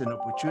will get an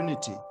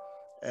opportunity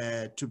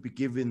to be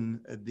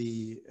given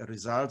the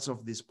results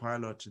of this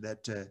pilot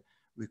that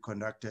we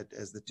conducted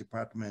as the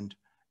Department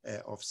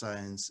of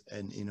Science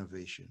and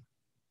Innovation.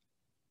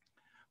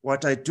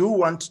 What I do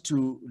want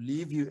to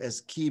leave you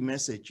as key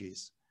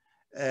messages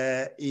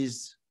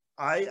is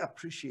I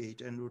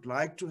appreciate and would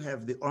like to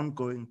have the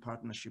ongoing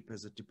partnership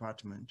as a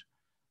department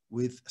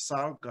with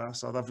SALGA,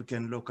 South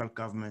African Local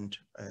Government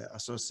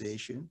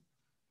Association,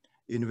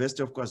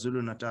 University of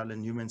KwaZulu-Natal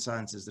and Human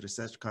Sciences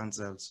Research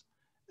Councils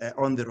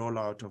on the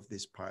rollout of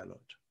this pilot.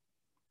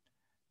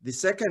 The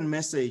second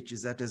message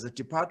is that as a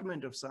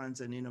Department of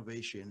Science and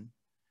Innovation,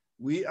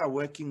 we are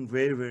working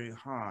very, very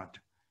hard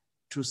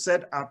to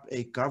set up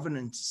a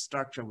governance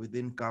structure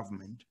within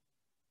government,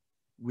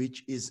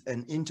 which is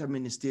an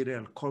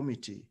interministerial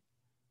committee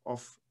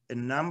of a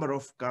number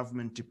of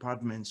government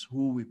departments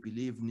who we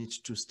believe need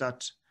to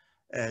start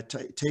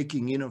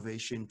taking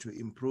innovation to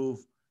improve,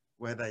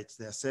 whether it's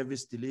their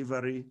service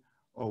delivery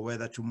or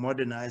whether to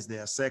modernize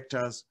their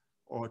sectors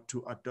or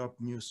to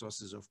adopt new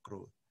sources of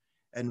growth.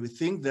 And we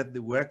think that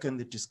the work and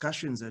the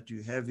discussions that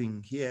you're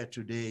having here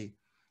today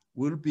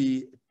will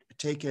be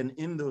taken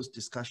in those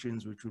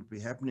discussions, which will be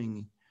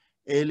happening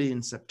early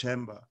in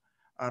September,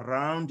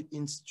 around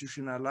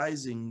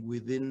institutionalizing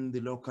within the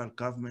local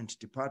government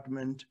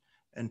department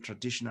and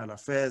traditional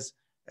affairs,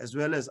 as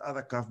well as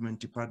other government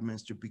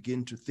departments, to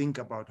begin to think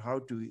about how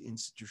to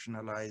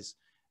institutionalize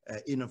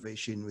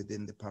innovation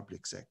within the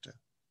public sector.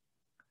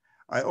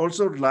 I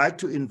also would like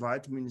to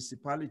invite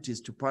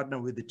municipalities to partner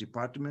with the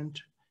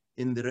department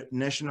in the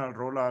national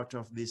rollout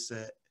of this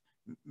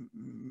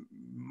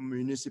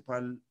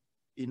Municipal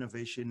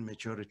Innovation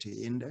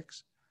Maturity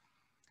Index,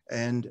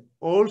 and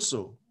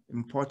also,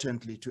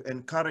 importantly, to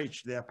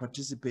encourage their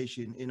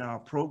participation in our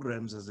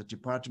programs as a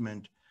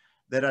department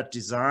that are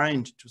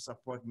designed to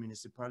support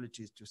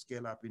municipalities to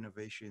scale up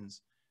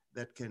innovations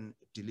that can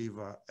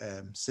deliver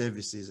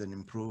services and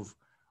improve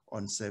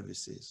on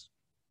services.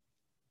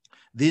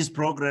 These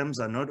programs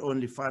are not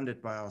only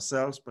funded by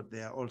ourselves, but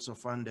they are also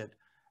funded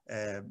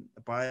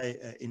by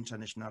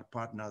international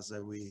partners.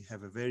 We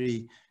have a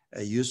very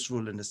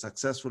useful and a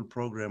successful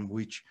program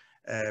which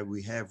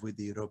we have with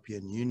the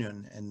European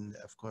Union and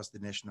of course the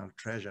National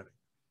Treasury.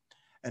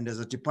 And as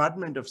a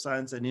Department of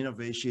Science and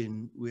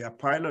Innovation, we are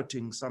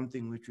piloting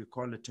something which we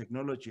call a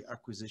Technology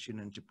Acquisition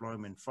and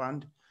Deployment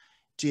Fund,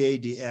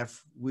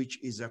 TADF,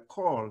 which is a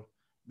call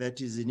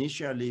that is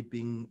initially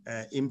being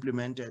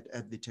implemented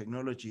at the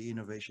Technology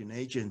Innovation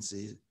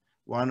Agency,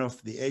 one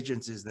of the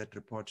agencies that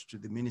report to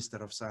the Minister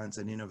of Science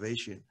and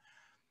Innovation,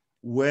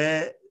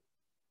 where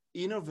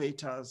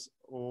innovators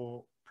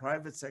or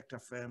private sector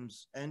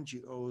firms,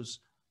 NGOs,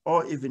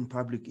 or even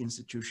public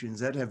institutions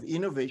that have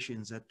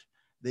innovations that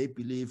they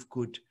believe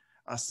could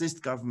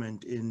assist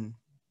government in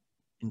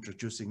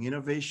introducing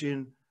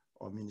innovation,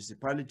 or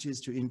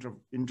municipalities to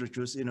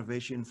introduce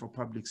innovation for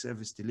public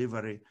service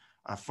delivery,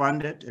 are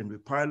funded, and we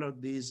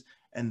pilot these,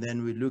 and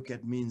then we look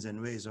at means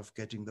and ways of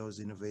getting those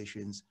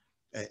innovations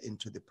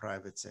into the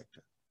private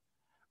sector.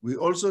 We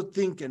also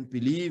think and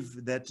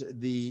believe that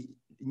the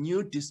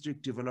new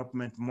district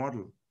development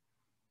model,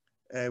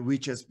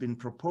 which has been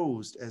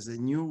proposed as a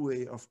new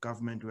way of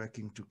government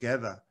working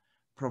together,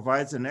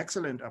 provides an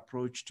excellent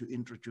approach to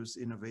introduce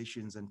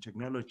innovations and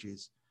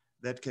technologies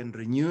that can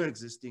renew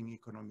existing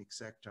economic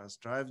sectors,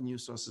 drive new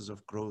sources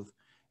of growth,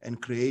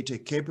 and create a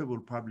capable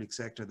public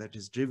sector that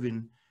is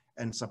driven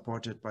and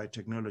supported by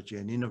technology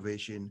and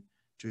innovation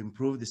to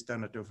improve the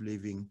standard of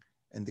living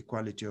and the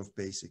quality of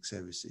basic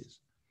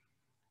services.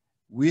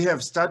 We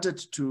have started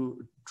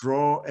to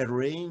draw a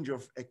range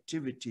of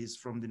activities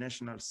from the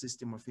National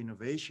System of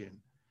Innovation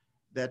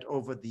that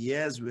over the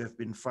years we have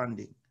been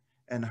funding,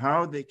 and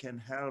how they can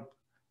help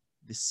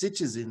the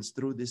citizens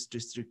through this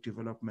district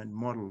development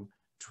model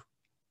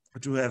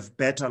to have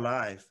better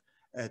life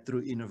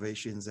through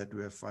innovations that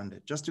we have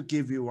funded. Just to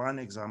give you one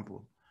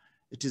example,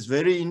 it is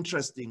very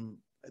interesting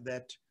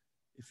that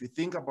if you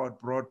think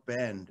about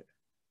broadband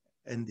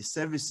and the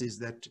services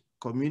that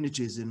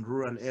communities in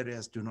rural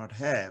areas do not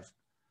have,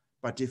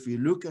 but if you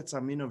look at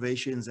some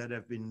innovations that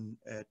have been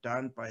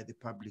done by the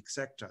public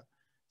sector,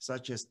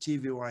 such as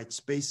TV-wide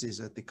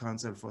spaces at the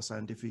Council for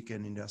Scientific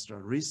and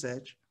Industrial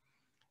Research,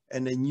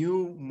 and a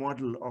new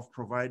model of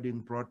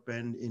providing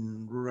broadband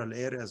in rural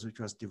areas, which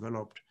was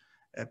developed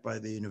by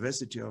the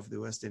University of the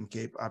Western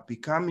Cape, are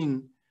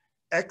becoming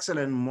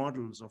excellent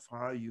models of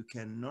how you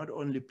can not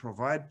only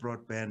provide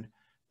broadband,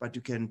 but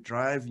you can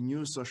drive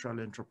new social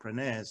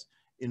entrepreneurs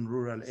in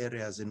rural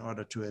areas in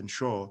order to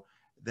ensure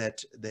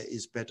that there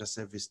is better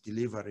service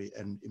delivery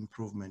and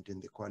improvement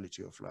in the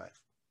quality of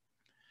life.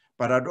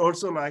 But I'd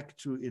also like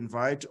to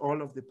invite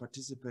all of the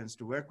participants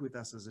to work with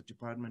us as a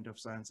Department of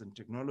Science and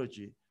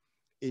Technology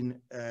in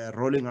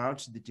rolling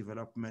out the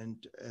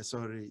development,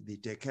 the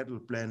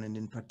decadal plan, and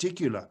in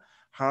particular,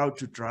 how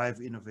to drive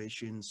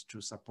innovations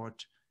to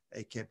support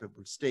a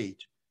capable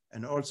state,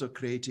 and also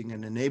creating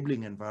an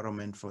enabling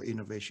environment for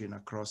innovation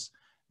across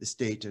the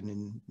state and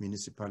in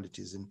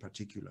municipalities in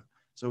particular.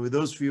 So with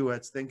those few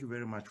words, thank you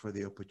very much for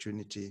the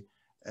opportunity,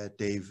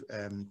 Dave.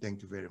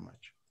 Thank you very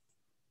much.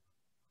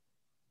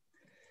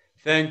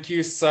 Thank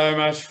you so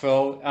much,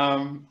 Phil.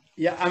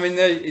 Yeah, I mean,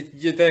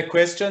 the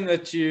question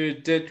that you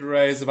did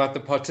raise about the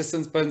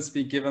participants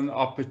being given the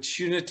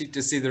opportunity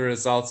to see the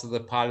results of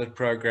the pilot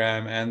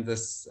program and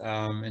this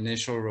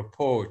initial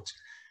report,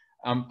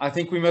 I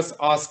think we must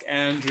ask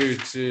Andrew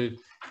to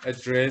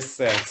address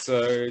that.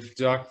 So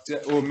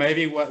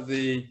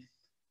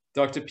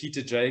Dr.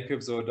 Peter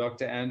Jacobs or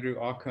Dr. Andrew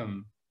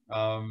Ockham,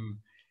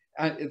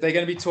 they're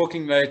going to be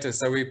talking later,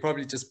 so we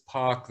probably just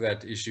park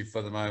that issue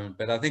for the moment.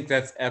 But I think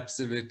that's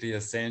absolutely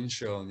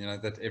essential, you know,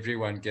 that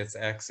everyone gets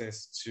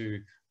access to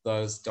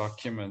those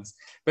documents.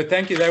 But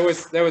thank you, that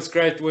was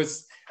great.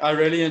 I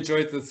really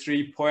enjoyed the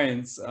 3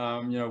 points,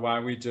 you know, why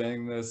we're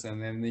doing this,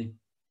 and then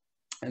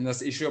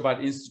this issue about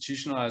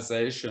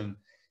institutionalization.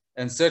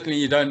 And certainly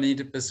you don't need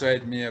to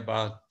persuade me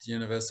about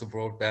universal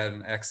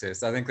broadband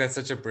access. I think that's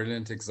such a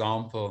brilliant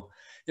example.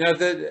 You know,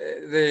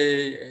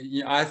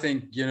 I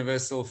think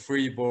universal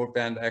free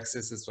broadband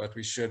access is what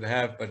we should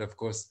have, but of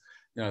course,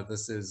 you know,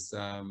 this is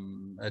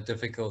a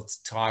difficult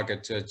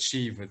target to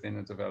achieve within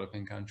a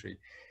developing country.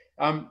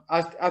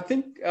 I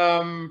think,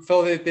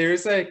 Phil, there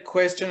is a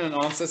question and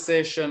answer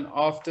session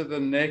after the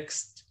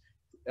next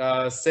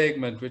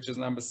segment, which is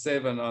number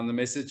 7 on the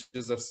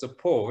messages of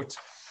support.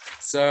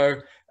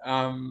 So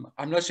I'm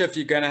not sure if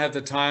you're going to have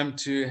the time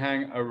to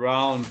hang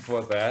around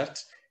for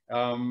that.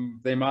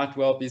 There might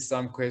well be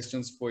some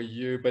questions for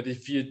you, but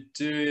if you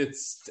do,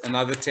 it's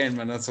another 10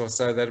 minutes or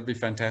so. That'll be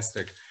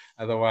fantastic.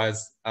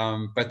 Otherwise,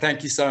 but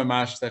thank you so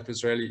much. That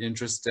was really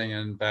interesting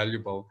and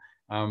valuable.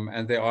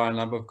 And there are a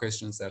number of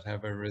questions that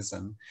have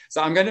arisen.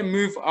 So I'm going to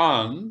move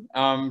on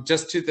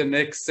just to the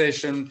next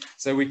session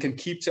so we can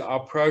keep to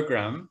our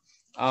program.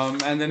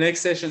 And the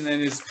next session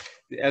then is,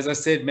 as I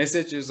said,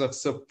 messages of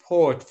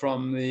support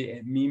from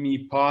the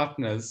MIMI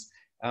partners.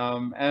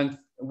 And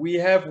we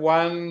have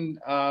one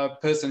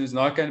person who's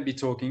not going to be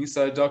talking.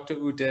 So Dr.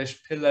 Udesh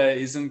Pillay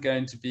isn't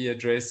going to be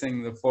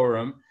addressing the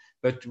forum,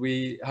 but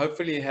we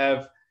hopefully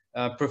have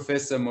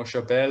Professor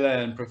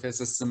Moshabela and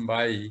Professor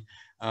Simbayi.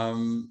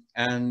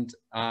 And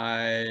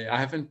I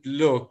haven't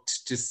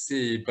looked to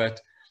see,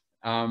 but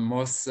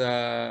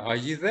Mosa, are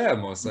you there,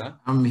 Mosa?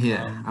 I'm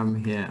here.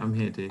 I'm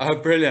here, Dave. Oh,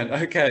 brilliant.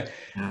 Okay.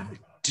 Yeah.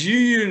 Do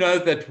you know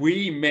that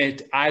we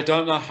met, I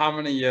don't know how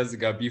many years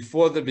ago,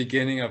 before the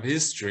beginning of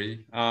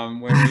history,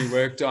 when we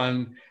worked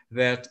on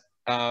that,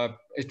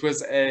 it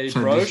was a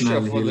brochure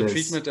for the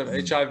treatment of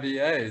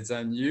HIV/AIDS,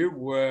 and you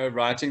were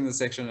writing the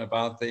section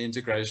about the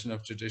integration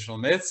of traditional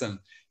medicine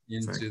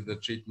into the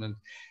treatment.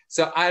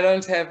 So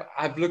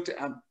I've looked,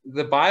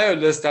 the bio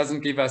list doesn't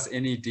give us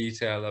any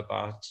detail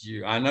about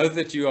you. I know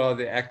that you are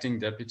the acting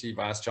Deputy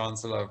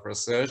Vice-Chancellor of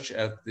Research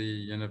at the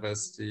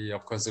University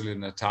of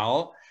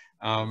KwaZulu-Natal.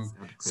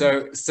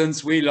 So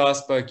since we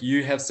last spoke,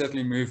 you have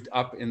certainly moved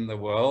up in the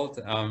world.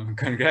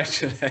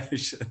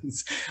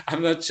 Congratulations.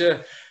 I'm not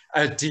sure.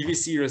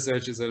 DVC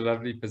research is a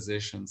lovely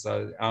position.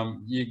 So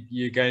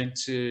you're going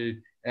to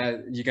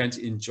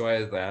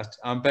enjoy that.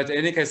 But in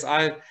any case,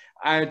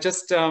 I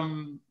just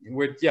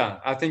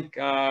I think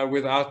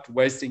without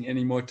wasting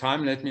any more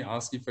time, let me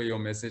ask you for your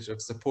message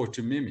of support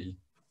to MIMI.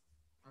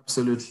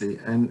 Absolutely,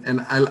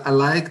 and I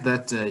like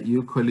that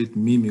you call it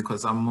MIMI,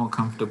 because I'm more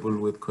comfortable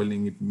with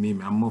calling it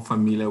MIMI. I'm more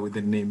familiar with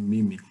the name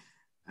MIMI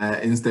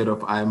instead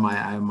of I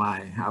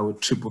would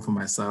trip over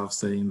myself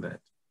saying that.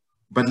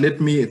 But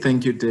let me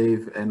thank you,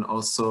 Dave, and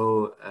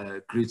also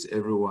greet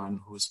everyone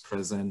who's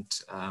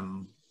present,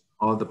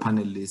 all the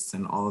panelists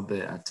and all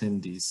the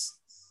attendees,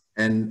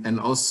 and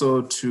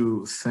also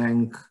to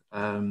thank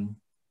the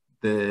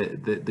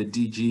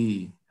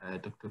DG,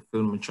 Dr.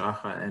 Phil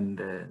Mjwara, and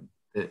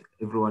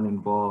everyone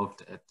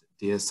involved at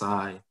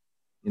DSI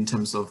in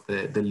terms of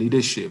the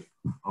leadership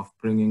of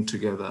bringing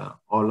together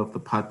all of the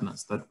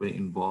partners that were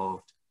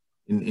involved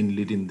in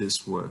leading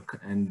this work.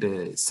 And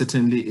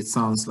certainly it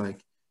sounds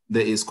like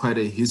there is quite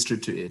a history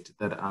to it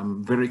that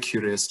I'm very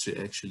curious to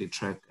actually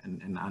track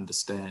and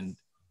understand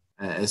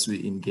as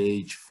we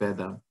engage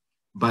further.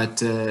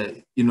 But,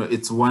 you know,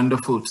 it's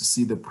wonderful to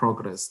see the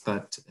progress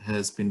that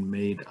has been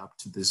made up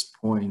to this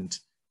point,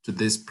 to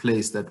this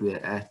place that we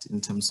are at in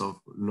terms of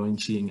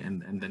launching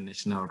and the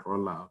national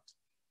rollout.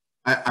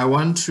 I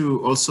want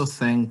to also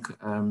thank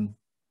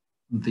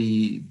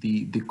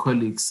the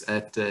colleagues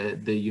at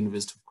the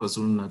University of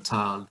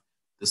KwaZulu-Natal,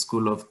 the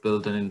School of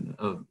Built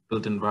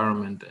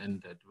Environment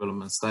and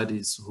Development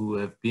Studies, who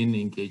have been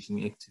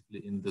engaging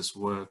actively in this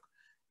work,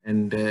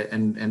 and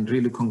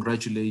really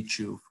congratulate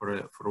you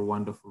for a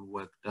wonderful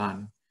work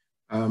done.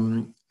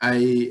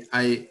 I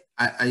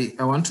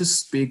want to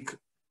speak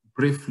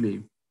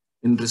briefly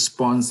in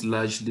response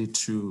largely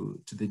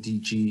to the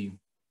DG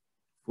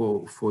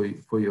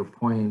for your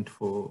point,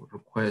 for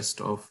request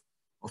of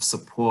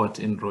support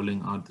in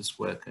rolling out this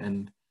work.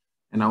 And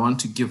And I want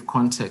to give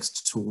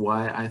context to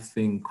why I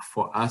think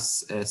for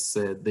us as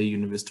the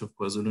University of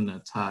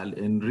KwaZulu-Natal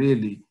and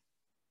really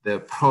the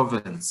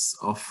province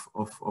of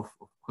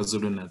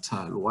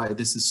KwaZulu-Natal, why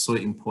this is so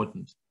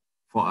important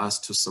for us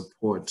to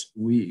support.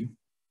 We're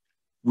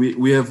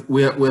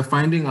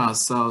finding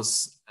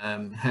ourselves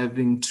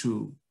having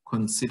to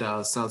consider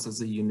ourselves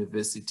as a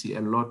university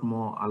a lot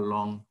more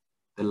along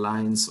the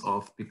lines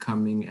of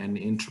becoming an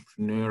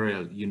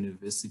entrepreneurial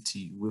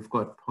university. We've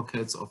got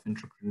pockets of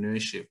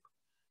entrepreneurship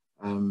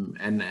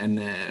and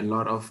a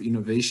lot of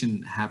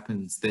innovation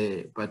happens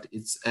there, but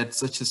it's at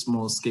such a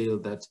small scale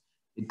that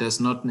it does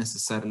not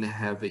necessarily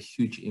have a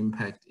huge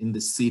impact in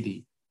the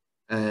city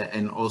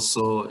and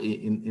also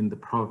in the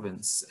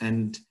province.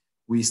 And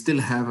we still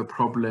have a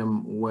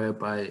problem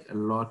whereby a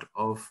lot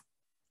of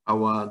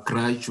our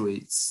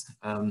graduates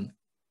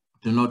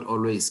do not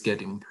always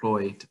get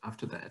employed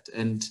after that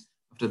and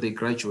after they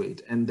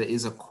graduate. And there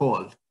is a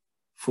call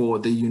for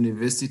the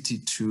university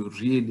to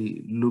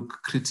really look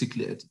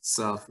critically at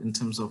itself in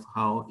terms of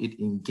how it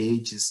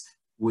engages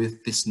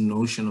with this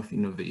notion of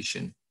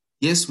innovation.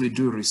 Yes, we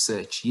do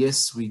research.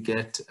 Yes, we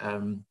get a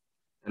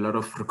lot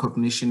of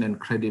recognition and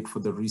credit for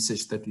the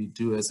research that we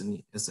do as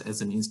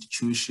an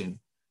institution.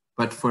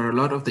 But for a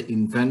lot of the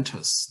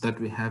inventors that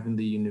we have in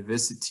the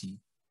university,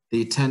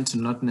 they tend to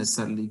not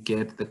necessarily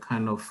get the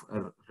kind of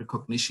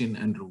recognition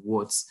and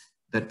rewards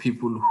that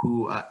people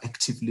who are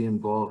actively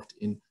involved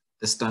in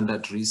the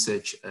standard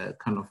research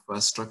kind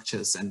of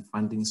structures and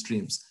funding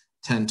streams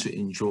tend to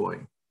enjoy.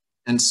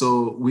 And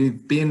so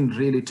we've been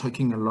really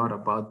talking a lot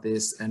about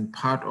this, and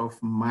part of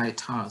my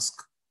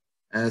task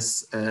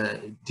as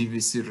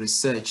DVC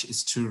research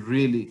is to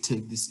really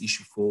take this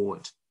issue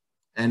forward.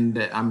 And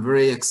I'm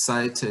very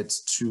excited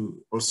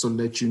to also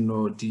let you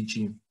know,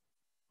 DG,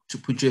 to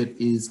put it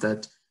is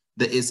that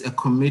there is a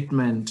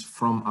commitment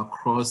from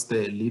across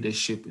the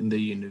leadership in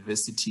the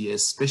university,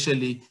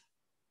 especially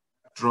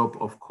drop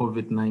of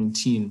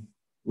COVID-19,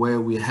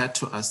 where we had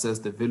to assess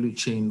the value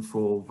chain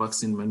for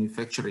vaccine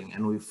manufacturing,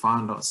 and we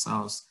found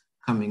ourselves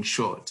coming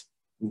short.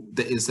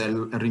 There is a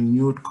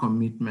renewed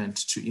commitment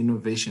to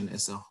innovation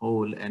as a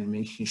whole and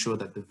making sure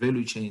that the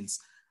value chains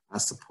are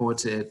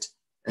supported.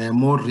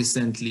 More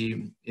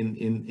recently,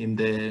 in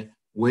the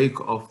wake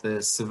of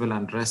the civil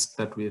unrest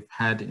that we've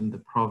had in the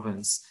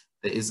province,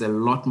 there is a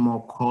lot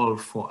more call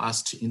for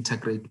us to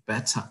integrate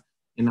better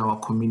in our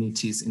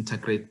communities,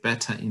 integrate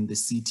better in the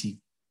city,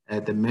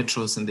 the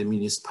metros and the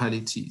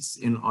municipalities,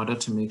 in order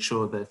to make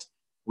sure that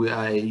we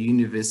are a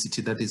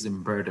university that is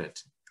embedded.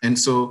 And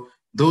so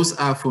those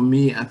are, for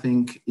me, I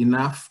think,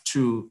 enough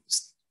to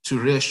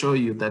reassure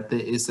you that there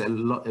is a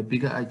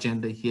bigger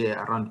agenda here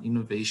around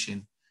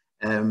innovation.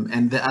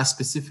 And there are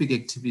specific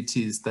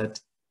activities that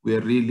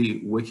we're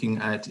really working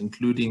at,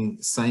 including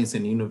Science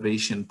and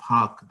Innovation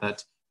Park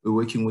that we're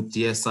working with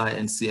DSI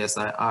and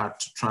CSIR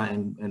to try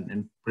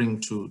and bring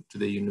to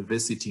the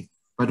university.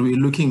 But we're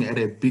looking at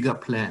a bigger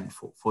plan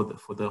for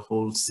the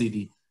whole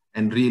city,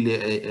 and really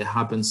a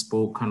hub and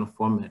spoke kind of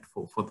format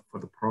for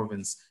the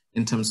province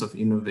in terms of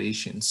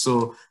innovation.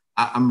 So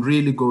I'm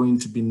really going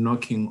to be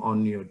knocking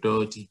on your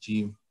door,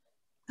 DG,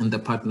 and the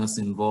partners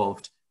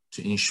involved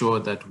to ensure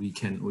that we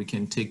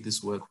can take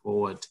this work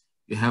forward.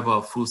 You have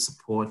our full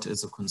support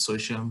as a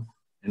consortium,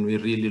 and we're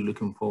really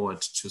looking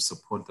forward to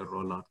support the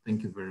rollout.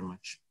 Thank you very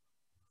much.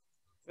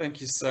 Thank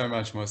you so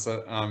much,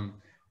 Mosa.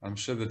 I'm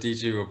sure the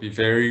DG will be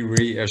very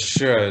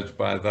reassured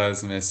by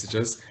those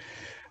messages.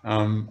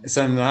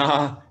 So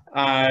now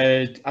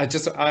I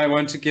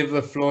want to give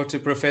the floor to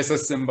Professor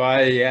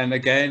Simbayi. And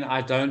again,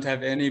 I don't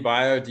have any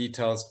bio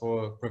details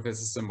for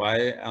Professor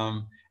Simbayi.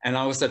 And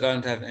I also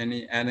don't have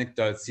any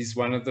anecdotes. He's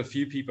one of the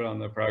few people on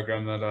the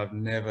program that I've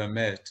never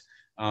met.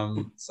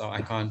 So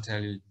I can't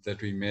tell you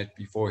that we met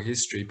before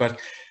history. But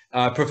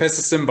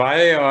Professor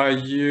Simbayi, are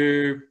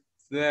you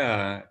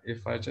there?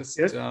 If I just...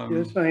 Yes,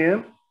 yes, I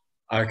am.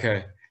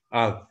 Okay.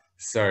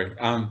 Sorry.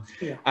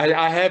 Yeah.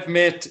 I have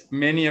met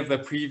many of the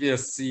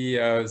previous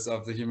CEOs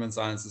of the Human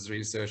Sciences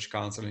Research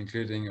Council,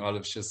 including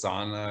Olive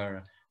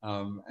Shazana,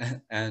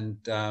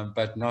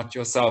 but not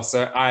yourself.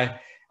 So I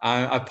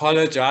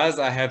apologize.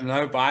 I have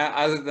no bio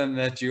other than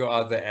that you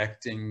are the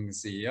acting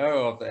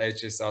CEO of the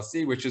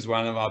HSRC, which is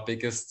one of our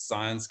biggest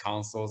science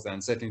councils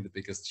and certainly the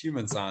biggest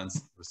human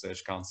science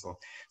research council.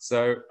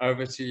 So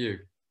over to you.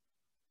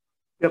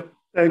 Yep.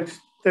 Thanks.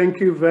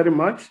 Thank you very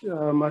much,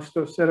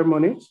 Master of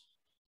Ceremonies.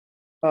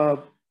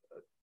 The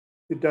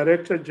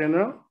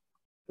Director-General,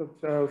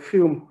 Dr.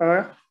 Phil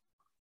Mjwara,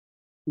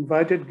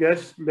 invited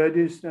guests,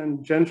 ladies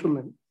and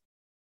gentlemen.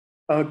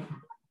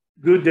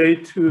 Good day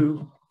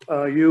to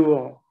you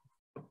all.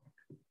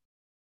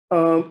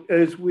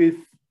 As with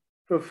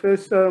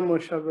Professor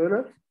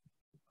Moshabela,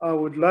 I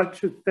would like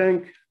to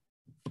thank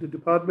the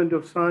Department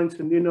of Science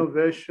and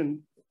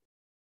Innovation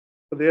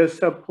for their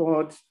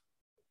support,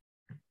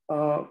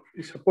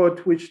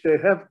 which they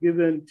have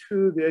given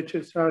to the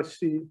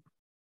HSRC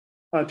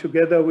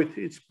together with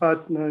its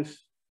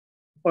partners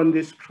on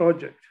this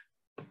project,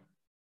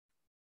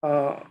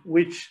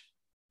 which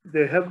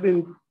they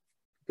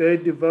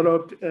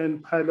developed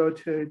and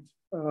piloted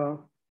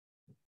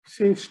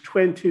since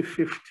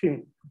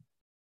 2015.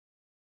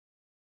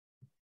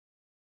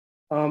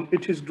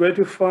 It is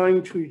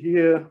gratifying to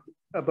hear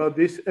about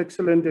this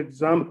excellent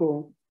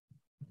example,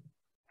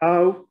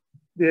 how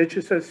the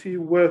HSRC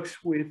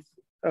works with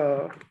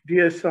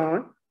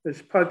DSI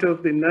as part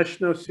of the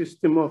National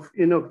System of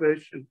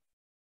Innovation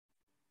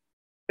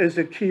as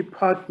a key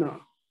partner,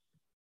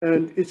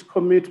 and its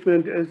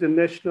commitment as a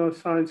National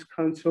Science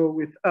Council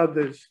with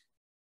others,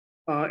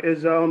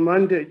 as our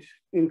mandate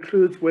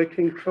includes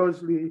working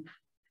closely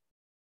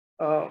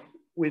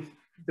with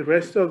the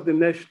rest of the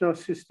National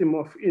System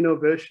of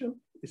Innovation,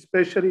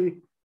 especially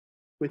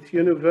with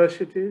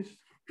universities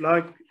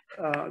like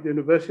the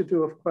University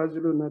of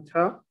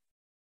KwaZulu-Natal,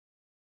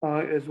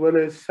 as well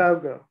as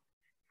SALGA,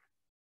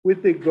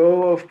 with the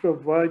goal of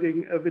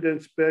providing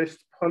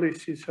evidence-based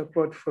policy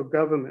support for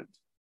government.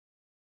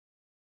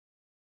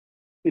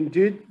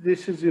 Indeed,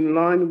 this is in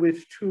line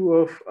with 2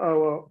 of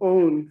our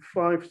own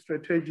 5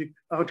 strategic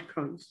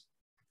outcomes.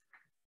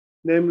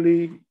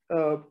 Namely,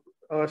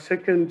 our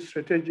second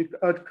strategic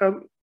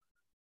outcome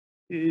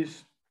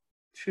is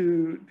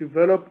to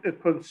develop a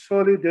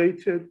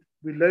consolidated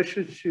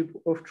relationship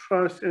of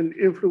trust and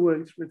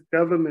influence with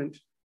government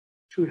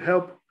to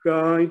help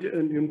guide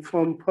and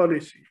inform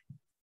policy.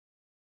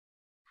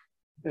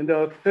 And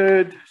our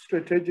third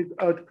strategic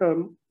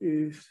outcome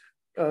is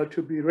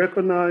to be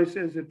recognized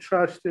as a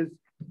trusted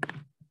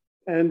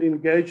and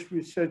engaged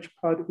research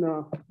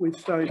partner with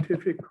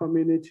scientific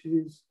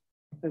communities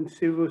and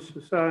civil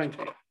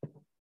society.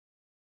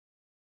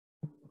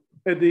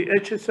 At the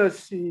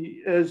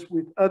HSRC, as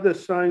with other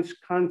science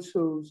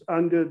councils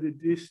under the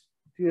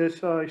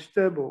DSI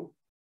stable,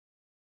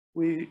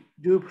 we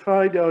do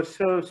pride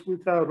ourselves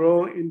with our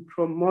role in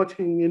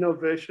promoting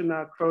innovation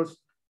across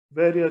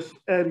various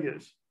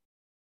areas,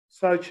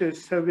 such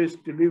as service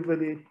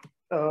delivery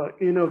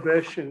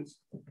innovations.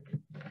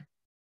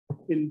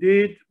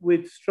 Indeed,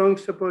 with strong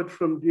support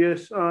from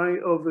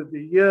DSI over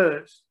the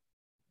years,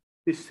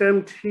 the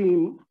same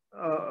team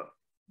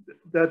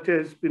that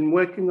has been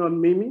working on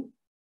MIMI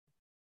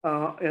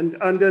and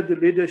under the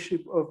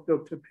leadership of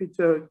Dr.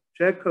 Peter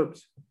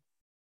Jacobs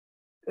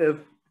have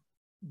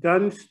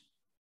done,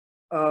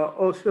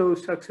 also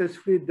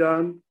successfully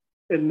done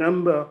a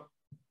number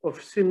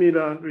of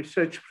similar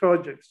research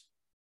projects.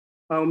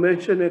 I'll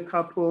mention a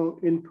couple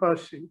in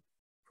passing.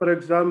 For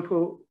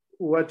example,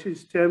 what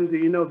is termed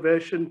the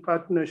Innovation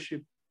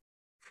Partnership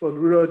for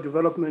Rural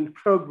Development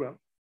Program.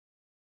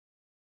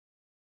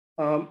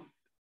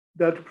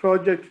 That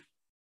project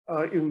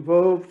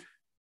involved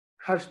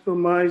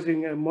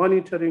customizing a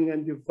monitoring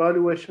and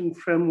evaluation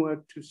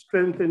framework to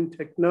strengthen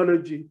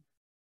technology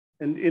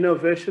and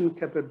innovation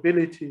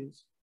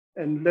capabilities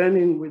and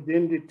learning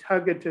within the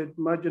targeted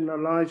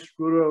marginalized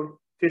rural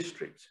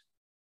districts.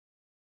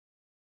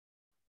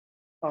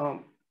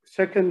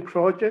 Second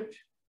project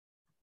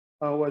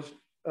was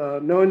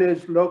known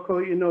as Local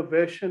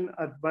Innovation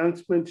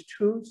Advancement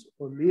Tools,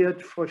 or LIAT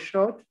for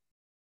short.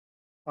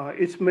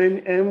 Its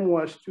main aim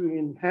was to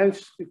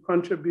enhance the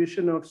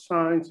contribution of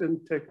science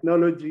and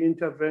technology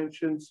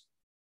interventions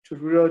to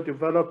rural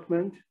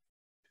development,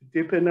 to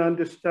deepen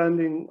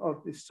understanding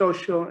of the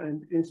social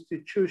and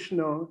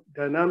institutional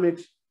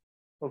dynamics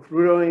of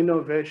rural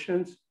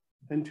innovations,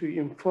 and to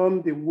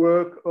inform the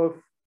work of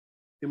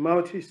the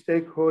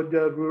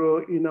multi-stakeholder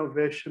Rural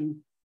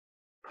Innovation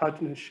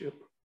Partnership.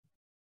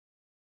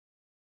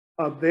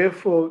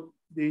 Therefore,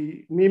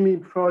 the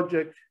MIMI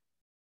project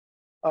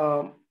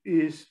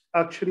is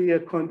actually a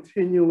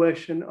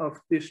continuation of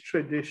this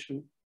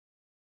tradition.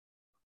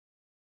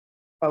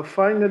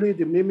 Finally,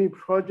 the MIMI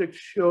project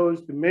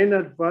shows the main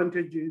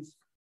advantages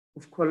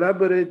of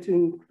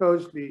collaborating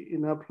closely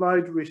in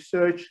applied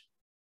research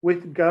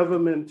with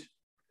government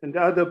and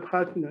other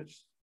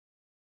partners,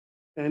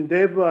 and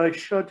thereby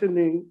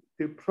shortening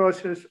the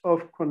process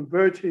of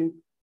converting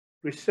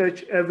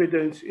research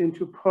evidence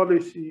into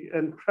policy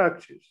and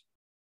practice,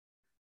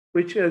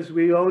 which, as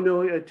we all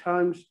know, at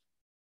times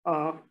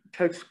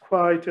takes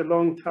quite a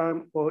long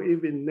time or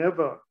even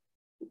never.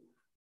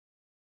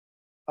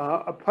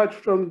 Apart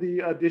from the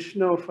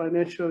additional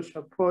financial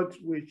support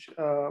which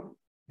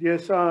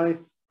DSI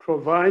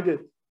provided,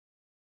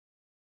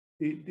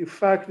 the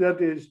fact that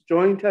there's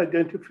joint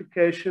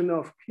identification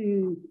of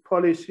key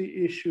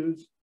policy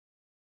issues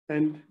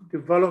and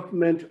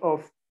development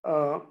of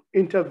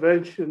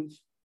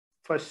interventions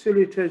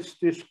facilitates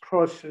this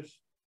process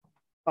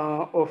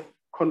of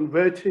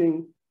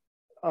converting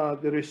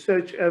the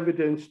research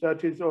evidence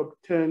that is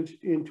obtained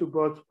into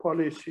both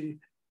policy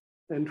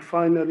and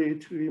finally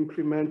to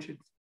implement it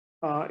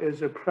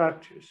as a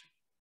practice.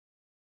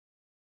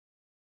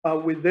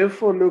 We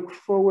therefore look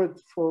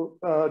forward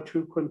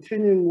to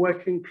continuing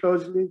working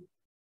closely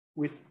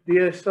with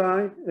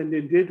DSI and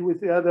indeed with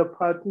the other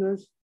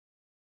partners,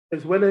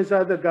 as well as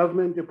other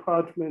government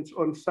departments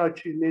on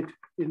such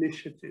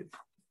initiatives.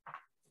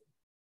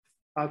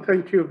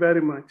 Thank you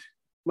very much,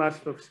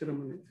 Master of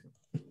Ceremonies.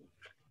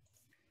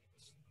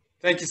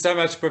 Thank you so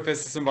much,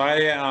 Professor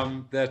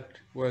Simbayi. That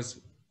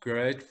was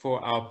great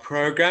for our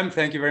program.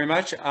 Thank you very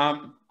much.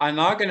 I'm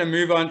now going to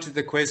move on to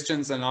the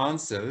questions and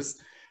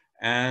answers.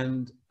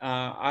 And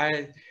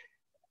there's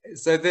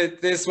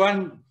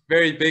one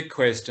very big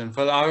question.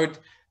 Phil, I would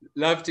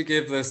love to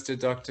give this to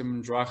Dr.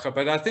 Mjwara,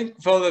 but I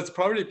think, Phil, it's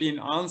probably been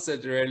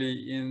answered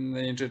really in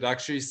the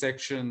introductory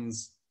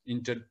sections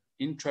to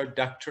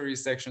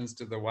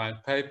the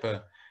white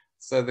paper.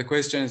 So the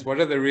question is, what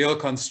are the real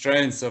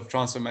constraints of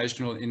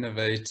transformational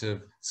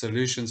innovative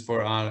solutions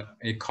for our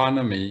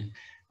economy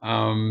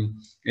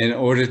in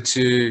order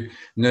to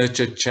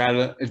nurture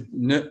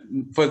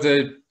for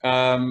the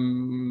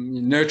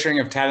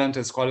nurturing of talent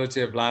as quality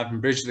of life and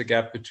bridge the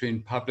gap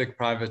between public,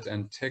 private,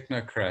 and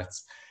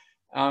technocrats?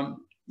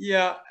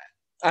 Yeah,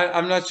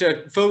 I'm not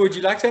sure. Phil, would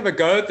you like to have a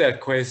go at that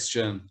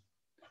question?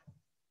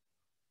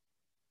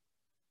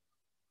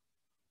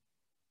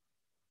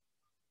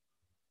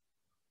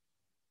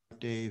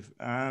 Dave,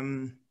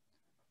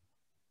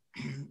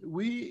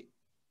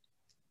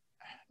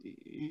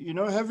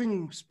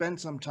 having spent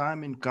some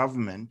time in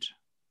government,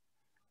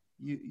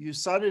 you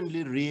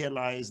suddenly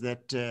realize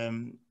that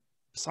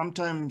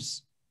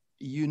sometimes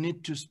you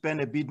need to spend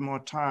a bit more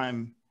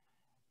time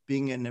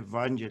being an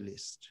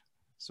evangelist,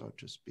 so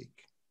to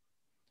speak,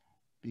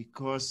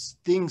 because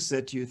things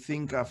that you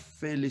think are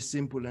fairly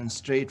simple and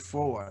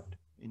straightforward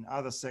in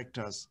other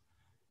sectors,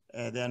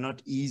 they are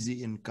not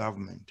easy in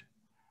government.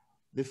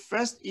 The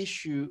first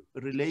issue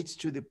relates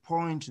to the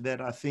point that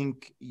I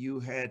think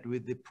you had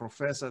with the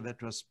professor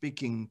that was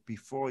speaking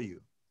before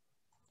you.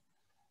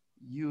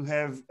 You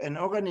have an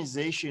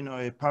organization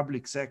or a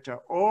public sector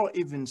or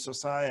even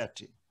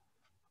society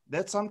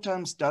that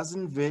sometimes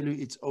doesn't value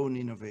its own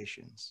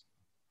innovations.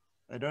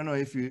 I don't know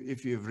if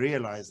you've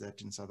realized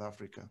that in South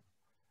Africa.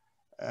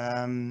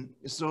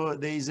 So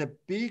there is a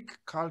big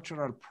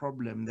cultural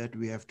problem that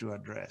we have to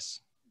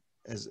address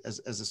as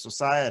a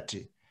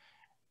society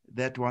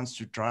that wants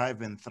to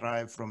drive and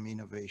thrive from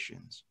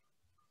innovations.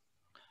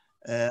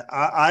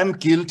 I'm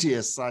guilty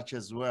as such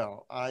as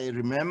well. I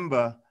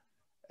remember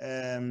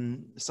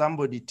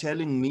somebody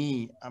telling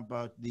me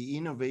about the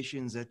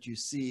innovations that you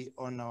see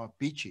on our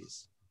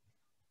beaches.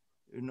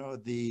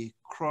 The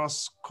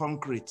cross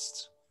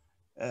concretes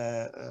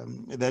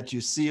that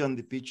you see on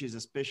the beaches,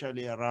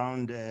 especially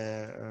around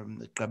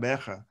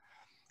Gqeberha.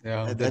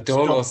 Yeah, the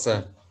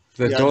Dolosa.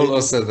 The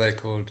Dolosa they're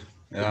called.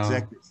 Yeah.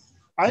 Exactly.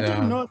 I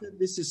didn't know that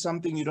this is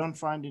something you don't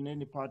find in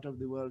any part of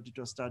the world. It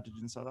was started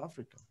in South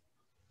Africa.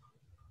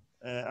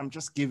 I'm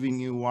just giving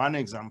you one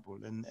example,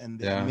 and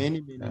there are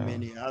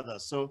many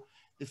others. So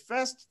the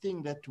first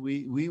thing that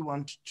we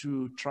want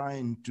to try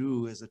and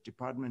do as a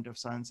Department of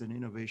Science and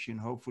Innovation,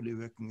 hopefully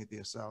working with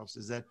yourselves,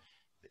 is that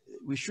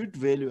we should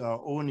value our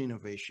own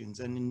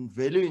innovations. And in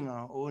valuing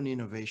our own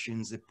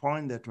innovations, the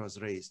point that was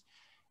raised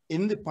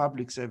in the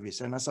public service,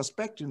 and I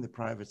suspect in the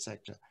private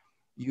sector,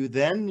 you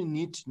then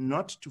need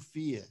not to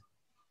fear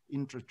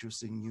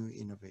introducing new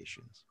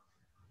innovations.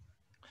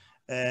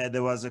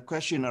 There was a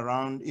question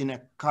around, in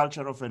a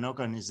culture of an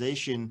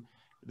organization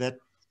that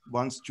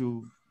wants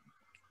to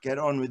get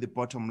on with the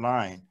bottom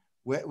line,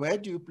 where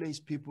do you place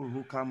people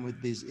who come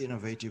with these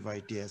innovative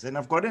ideas? And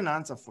I've got an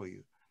answer for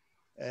you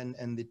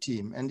and the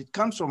team, and it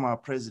comes from our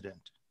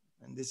president.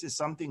 And this is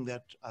something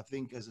that I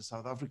think as a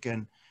South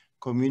African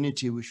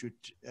community, we should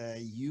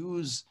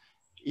use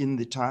in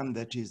the time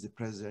that he's the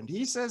president.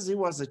 He says he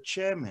was a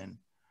chairman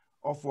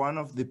of one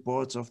of the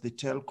boards of the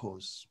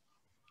telcos.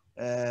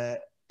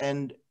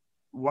 And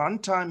one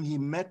time he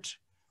met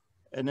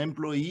an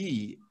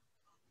employee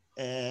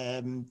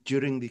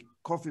during the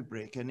coffee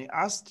break, and he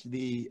asked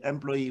the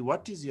employee,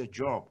 "What is your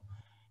job?"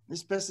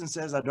 This person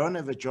says, "I don't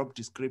have a job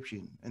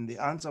description." And the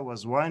answer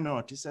was, "Why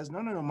not?" He says,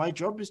 no, my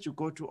job is to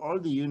go to all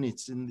the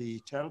units in the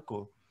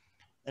telco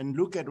and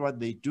look at what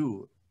they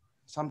do.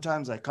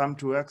 Sometimes I come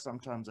to work,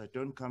 sometimes I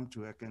don't come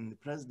to work. And the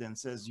president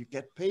says, "You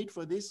get paid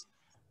for this?"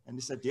 And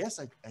he said, "Yes,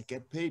 I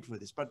get paid for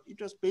this." But it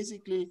was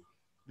basically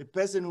the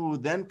person who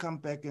would then come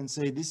back and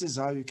say, "This is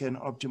how you can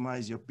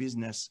optimize your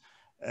business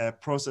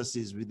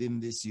processes within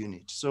this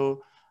unit."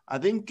 So I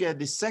think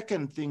the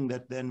second thing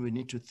that then we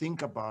need to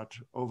think about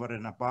over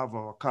and above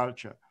our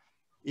culture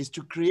is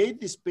to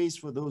create the space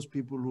for those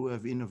people who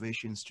have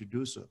innovations to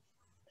do so.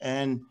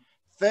 And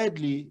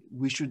thirdly,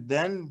 we should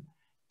then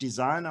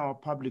design our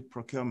public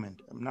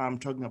procurement. Now I'm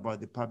talking about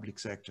the public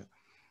sector.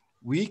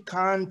 We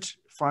can't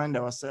find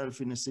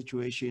ourselves in a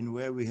situation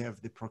where we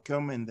have the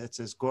procurement that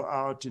says go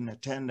out in a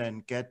tender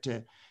and get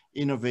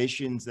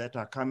innovations that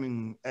are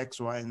coming X,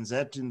 Y, and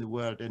Z in the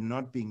world and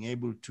not being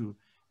able to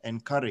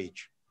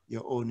encourage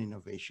your own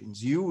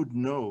innovations. You would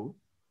know,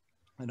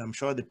 and I'm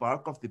sure the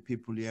bulk of the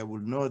people here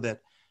will know,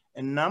 that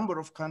a number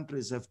of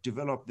countries have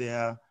developed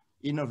their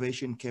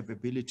innovation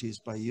capabilities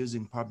by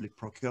using public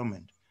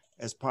procurement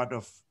as part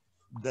of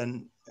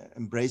then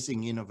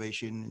embracing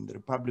innovation. In the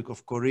Republic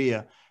of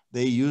Korea,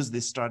 they use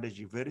this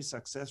strategy very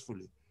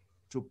successfully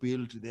to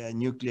build their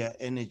nuclear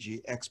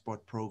energy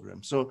export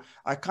program. So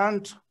I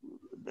can't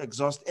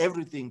exhaust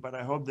everything, but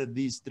I hope that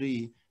these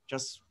three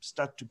just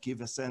start to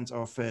give a sense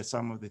of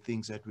some of the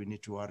things that we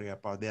need to worry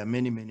about. There are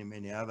many, many,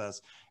 many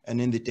others.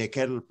 And in the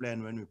decadal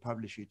plan, when we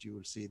publish it, you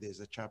will see there's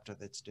a chapter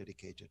that's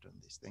dedicated on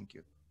this. Thank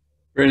you.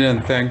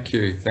 Brilliant. Thank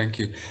you. Thank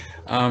you.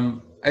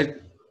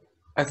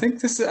 I think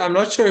this, I'm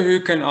not sure who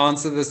can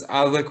answer this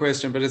other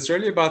question, but it's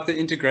really about the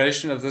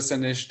integration of this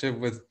initiative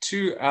with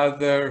two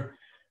other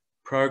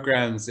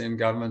programs in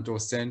government or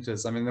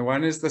centers. I mean, the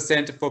one is the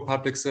Center for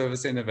Public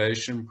Service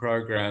Innovation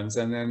Programs,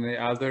 and then the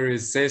other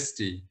is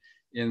CESTI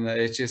in the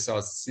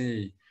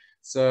HSRC.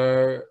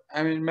 So,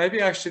 I mean,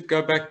 maybe I should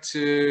go back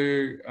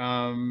to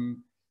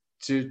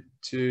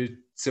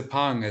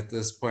Tsipang at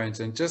this point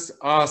and just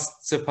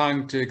ask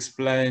Tsipang to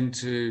explain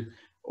to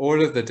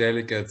all of the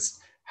delegates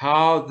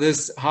how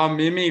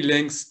MIMI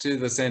links to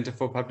the Center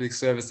for Public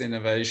Service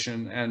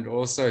Innovation and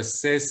also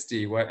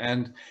CESTI,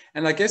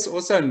 and I guess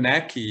also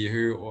NACI,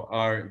 who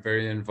are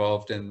very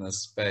involved in this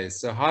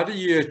space. So how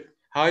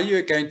are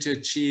you going to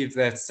achieve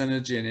that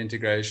synergy and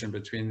integration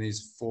between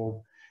these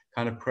four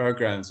kind of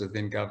programs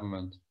within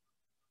government?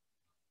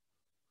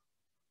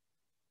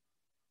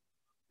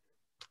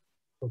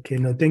 Okay,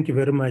 no, thank you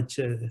very much,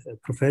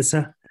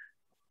 Professor.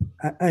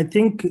 I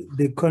think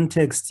the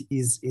context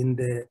is in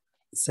the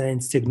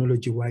Science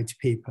Technology White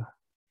Paper.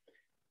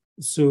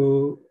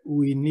 So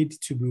we need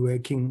to be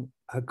working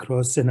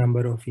across a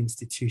number of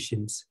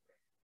institutions,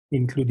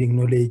 including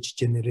knowledge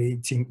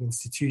generating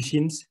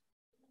institutions,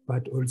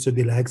 but also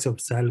the likes of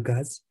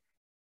SALGAs,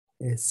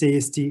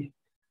 CST,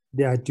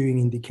 they are doing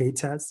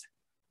indicators,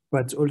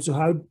 but also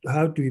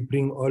how do we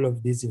bring all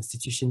of these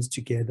institutions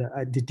together?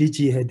 The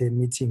DG had a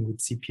meeting with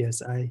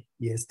CPSI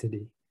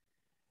yesterday,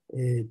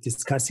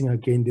 discussing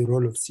again the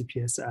role of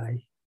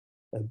CPSI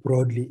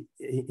broadly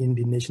in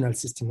the National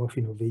System of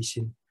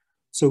Innovation.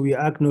 So we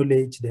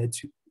acknowledge that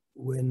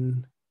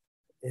when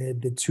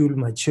the tool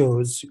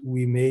matures,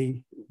 we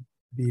may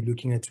be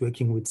looking at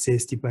working with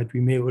CESTI, but we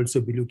may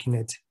also be looking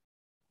at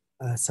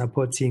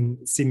supporting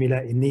similar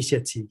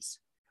initiatives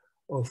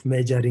of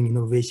measuring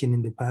innovation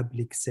in the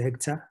public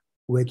sector,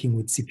 working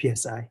with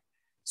CPSI.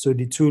 So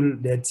the tool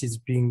that is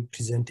being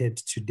presented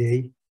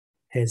today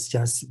has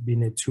just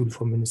been a tool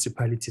for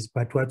municipalities,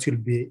 but what will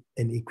be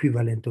an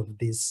equivalent of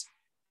this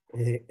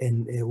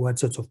and what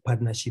sorts of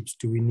partnerships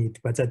do we need?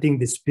 But I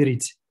think the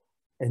spirit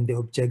and the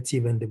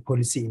objective and the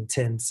policy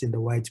intents in the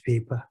white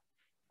paper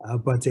are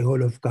about a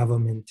whole of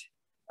government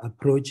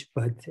approach,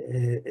 but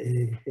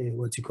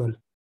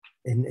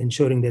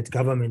ensuring that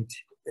government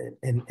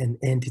and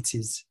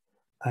entities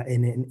are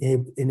an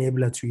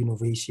enabler to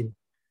innovation.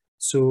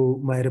 So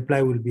my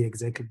reply will be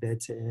exactly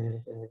that,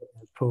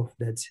 Prof,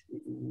 that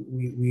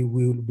we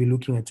will be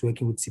looking at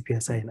working with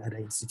CPSI and other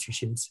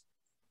institutions.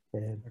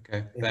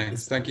 Okay,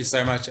 thanks. Thank you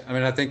so much. I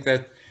mean, I think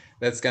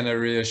that's going to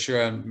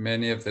reassure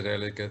many of the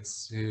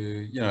delegates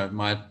who,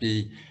 might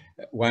be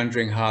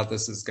wondering how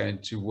this is going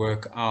to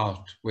work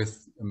out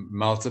with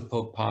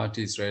multiple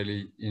parties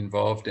really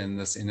involved in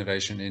this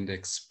innovation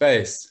index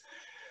space.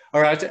 All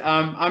right,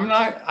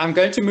 I'm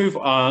going to move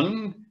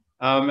on.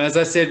 As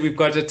I said, we've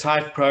got a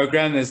tight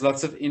program. There's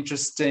lots of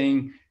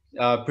interesting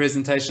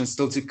presentations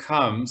still to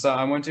come. So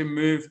I want to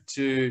move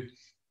to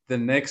the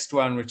next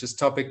one, which is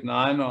topic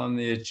 9 on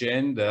the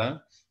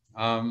agenda.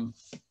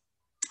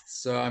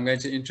 So I'm going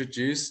to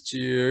introduce to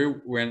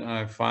you, when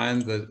I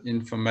find the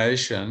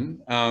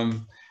information,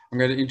 I'm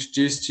going to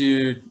introduce to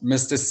you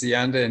Mr.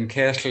 Siyanda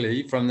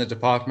Nkehli from the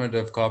Department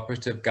of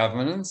Cooperative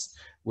Governance,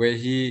 where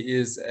he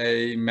is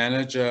a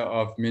manager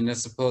of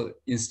municipal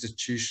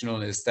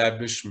institutional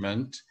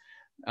establishment.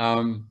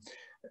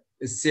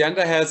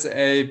 Siyanda has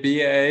a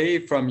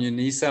BA from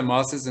UNISA,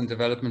 Masters in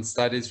Development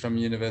Studies from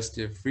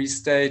University of Free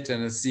State,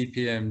 and a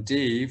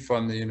CPMD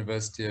from the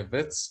University of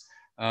Wits.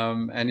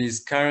 And he's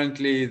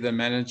currently the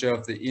manager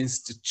of the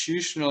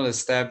institutional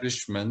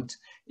establishment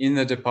in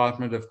the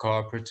Department of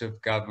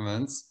Cooperative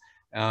Governance.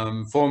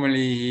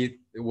 Formerly, he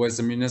was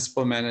a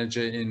municipal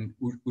manager in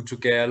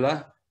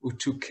Utukela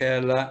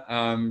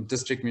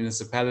district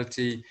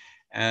municipality,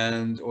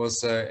 and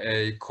also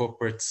a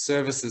corporate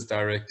services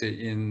director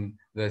in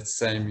that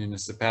same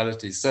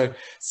municipality. So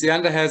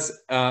Siyanda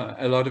has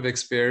a lot of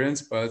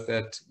experience both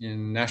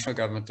in national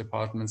government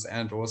departments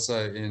and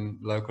also in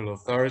local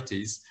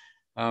authorities.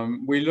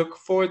 We look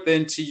forward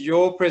then to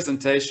your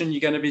presentation.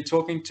 You're going to be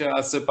talking to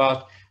us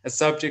about a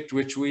subject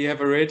which we have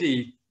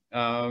already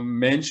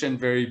mentioned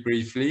very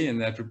briefly,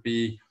 and that would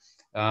be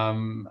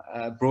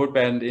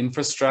broadband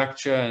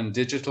infrastructure and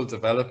digital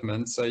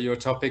development. So your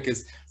topic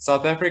is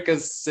South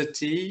Africa's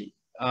city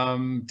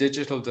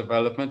digital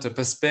development, a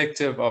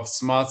perspective of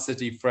smart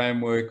city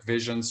framework,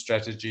 vision,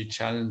 strategy,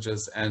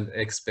 challenges, and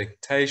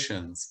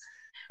expectations.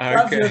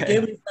 Okay. If you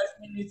gave me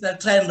 5 minutes, I'll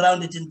try and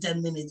round it in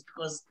 10 minutes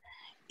because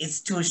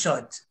it's too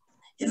short.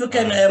 If you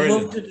can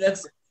move to the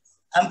next,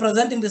 I'm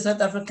presenting the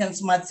South African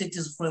Smart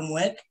Cities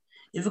Framework.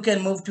 If you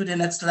can move to the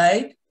next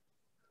slide.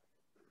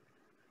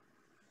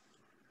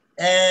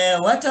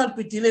 What I'll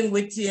be dealing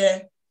with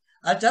here,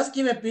 I'll just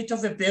give a bit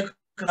of a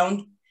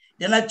background,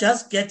 then I'll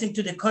just get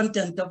into the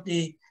content of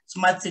the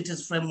Smart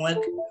Cities Framework,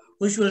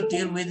 which will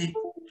deal with the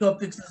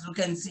topics as you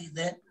can see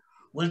there.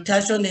 We'll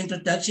touch on the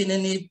introduction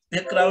and the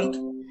background,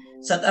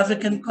 South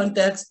African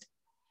context,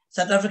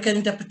 South African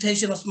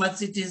interpretation of smart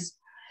cities,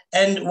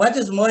 and what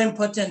is more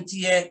important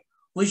here,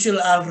 we should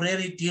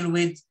already deal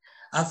with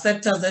are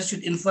factors that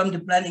should inform the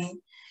planning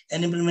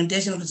and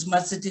implementation of the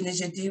smart city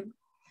initiative,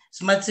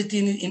 smart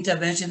city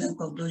intervention and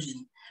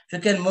conclusion. If you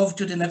can move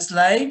to the next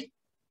slide.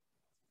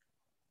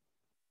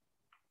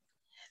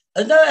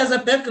 And now as a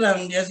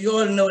background, as you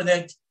all know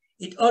that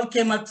it all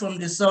came out from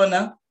the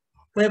SONA,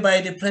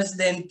 whereby the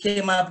president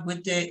came up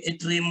with a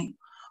dream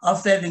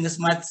of having a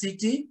smart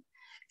city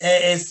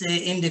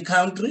in the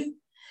country.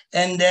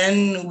 And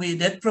then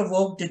that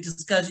provoked a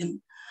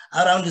discussion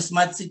around the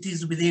smart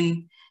cities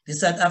within the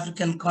South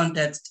African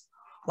context.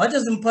 What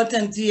is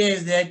important here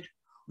is that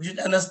we should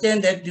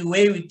understand that the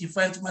way we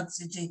define smart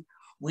city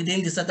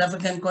within the South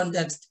African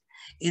context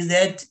is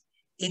that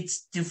it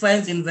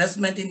defines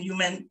investment in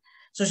human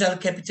social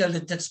capital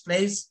that takes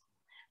place,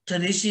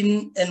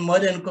 tradition and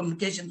modern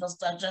communication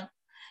infrastructure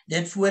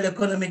that fuel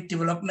economic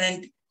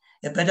development,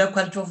 a better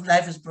quality of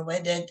life is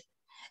provided,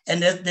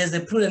 and there's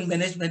a prudent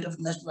management of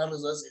national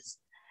resources.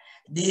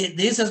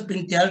 This has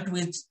been dealt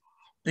with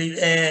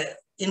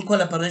in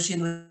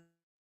collaboration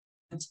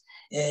with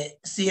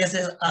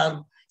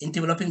CSSR in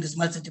developing the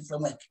smart city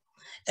framework.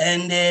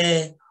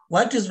 And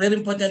what is very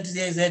important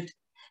here is that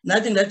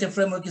nothing that the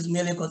framework is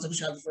merely a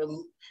conceptual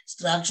framework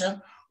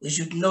structure. We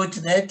should note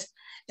that,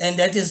 and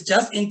that is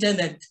just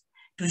intended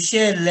to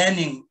share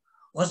learning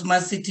of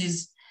smart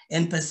cities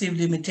and perceived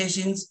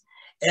limitations.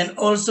 And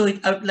also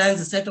it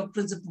outlines a set of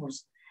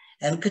principles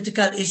and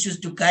critical issues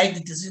to guide the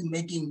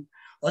decision-making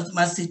of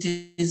smart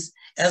cities,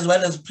 as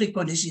well as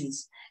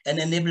preconditions and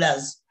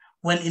enablers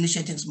when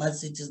initiating smart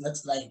cities.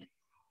 Next slide.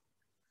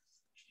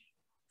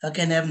 I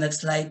can have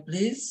next slide,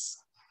 please.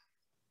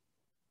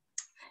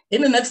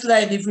 In the next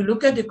slide, if you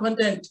look at the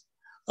content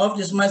of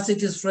the smart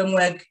cities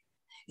framework,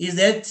 is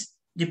that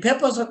the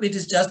purpose of it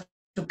is just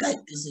to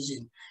guide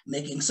decision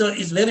making. So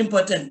it's very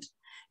important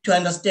to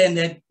understand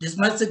that the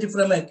smart city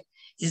framework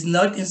is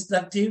not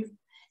instructive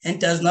and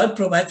does not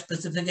provide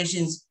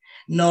specifications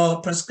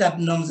nor prescribed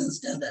norms and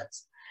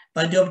standards.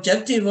 But the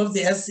objective of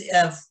the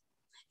SCF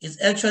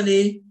is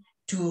actually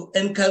to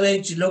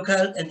encourage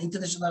local and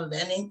international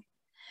learning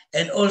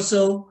and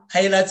also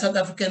highlight South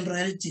African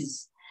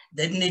realities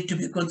that need to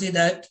be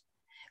considered.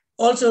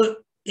 Also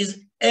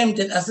is aimed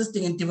at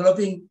assisting in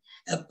developing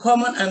a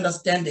common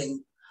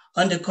understanding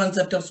on the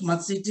concept of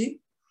smart city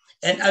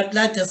and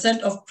outline a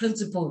set of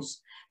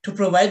principles to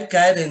provide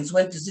guidance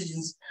when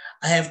decisions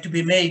have to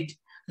be made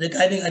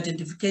regarding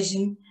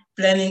identification,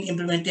 planning,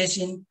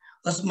 implementation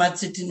of smart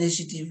city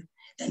initiative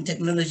and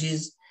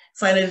technologies.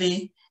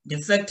 Finally, the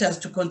factors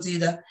to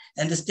consider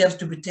and the steps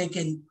to be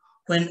taken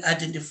when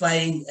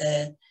identifying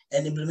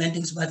and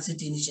implementing smart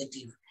city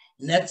initiative.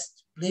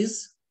 Next,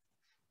 please.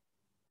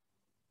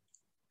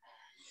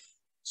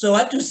 So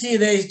what you see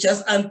there is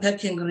just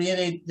unpacking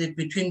really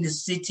between the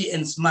city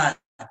and smart.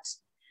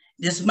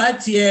 The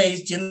smart here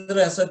is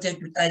generally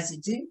associated with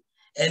ICT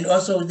and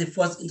also with the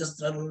fourth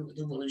industrial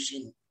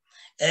revolution.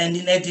 And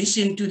in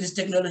addition to this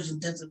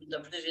technology-intensive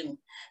interpretation,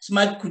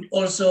 smart could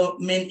also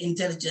mean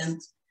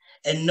intelligent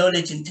and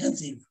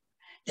knowledge-intensive.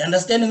 The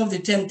understanding of the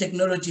term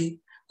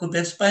technology could be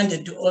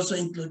expanded to also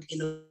include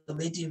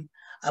innovative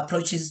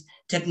approaches,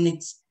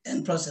 techniques,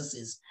 and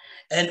processes.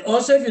 And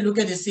also, if you look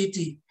at the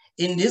city,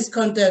 in this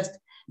context,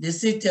 the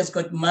city has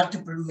got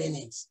multiple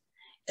meanings,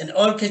 and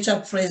all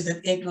catch-up phrase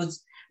that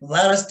includes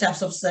various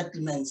types of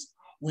settlements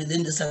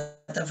within the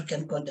South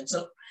African context.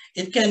 So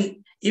it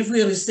can, if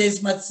we say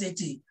smart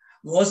city,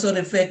 we also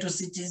refer to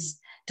cities,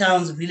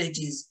 towns,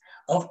 villages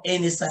of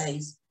any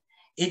size.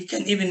 It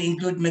can even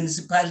include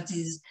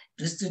municipalities,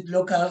 district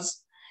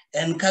locals,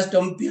 and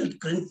custom-built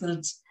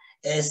greenfield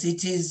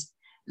cities,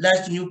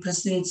 large new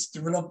precincts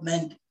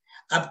development,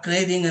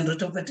 upgrading and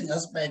retrofitting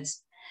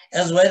aspects,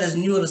 as well as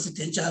new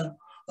residential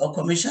or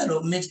commercial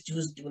or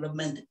mixed-use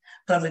development,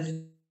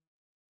 privately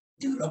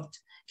developed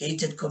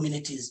gated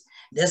communities.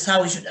 That's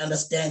how we should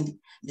understand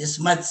the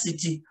smart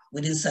city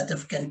within South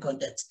African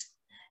context.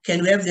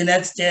 Can we have the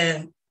next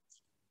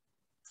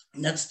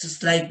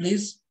slide,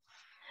 please?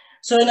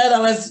 So in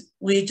other words,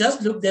 we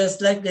just looked at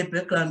slightly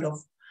background of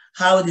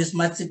how the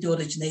smart city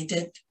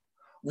originated.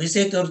 We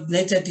said it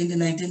originated in the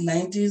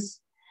 1990s,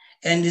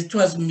 and it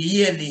was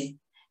merely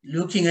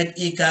looking at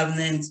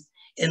e-governance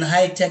and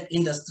high-tech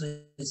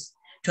industries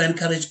to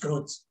encourage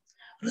growth.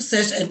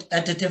 Research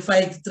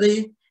identified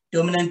three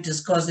dominant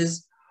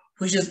discourses,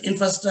 which is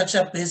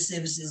infrastructure-based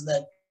services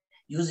like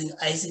using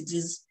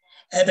ICTs,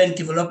 urban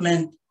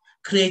development,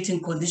 creating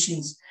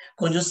conditions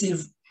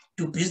conducive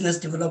to business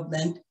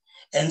development,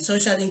 and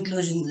social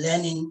inclusion,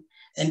 learning,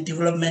 and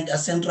development are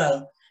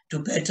central to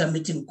better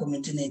meeting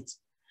community needs.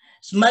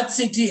 Smart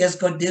city has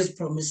got these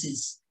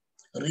promises,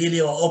 really,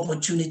 or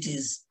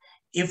opportunities,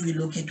 if we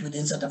look at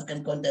within South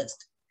African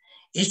context.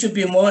 It should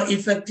be more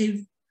effective,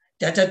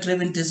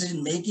 data-driven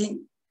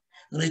decision-making,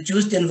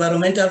 reduced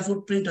environmental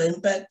footprint or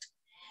impact,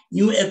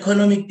 new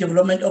economic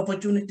development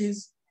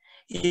opportunities,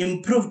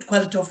 improved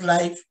quality of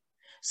life,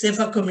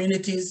 safer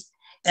communities,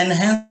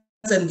 enhanced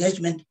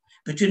engagement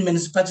between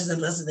municipalities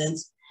and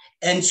residents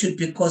and should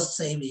be cost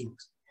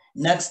savings.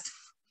 Next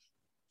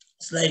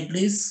slide,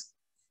 please.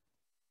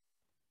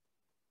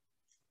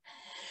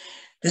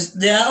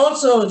 There are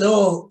also,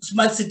 though,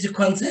 smart city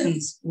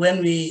concerns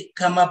when we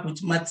come up with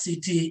smart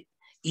city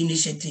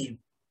initiative.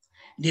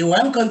 The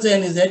one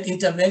concern is that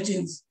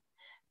interventions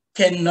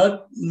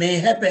may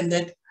happen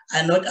that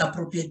are not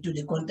appropriate to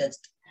the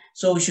context.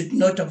 So we should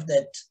note of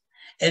that.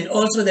 And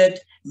also that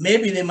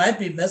maybe there might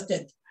be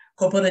vested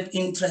corporate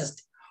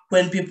interest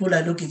when people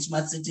are looking at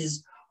smart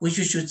cities, which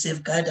we should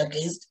safeguard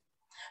against.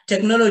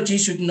 Technology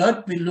should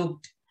not be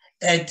looked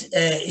at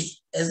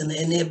as an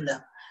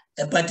enabler,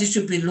 but it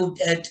should be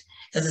looked at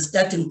as a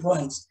starting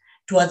point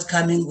towards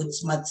coming with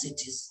smart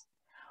cities.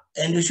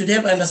 And we should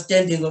have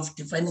understanding of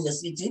defining a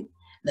city,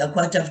 like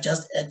what I've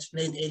just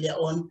explained earlier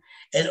on.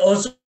 And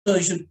also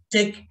we should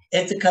take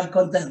ethical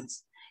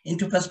concerns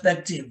into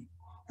perspective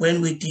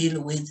when we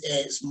deal with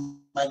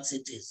smart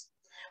cities.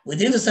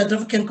 Within the South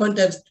African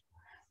context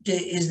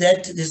is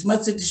that the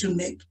smart city should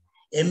make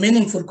a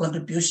meaningful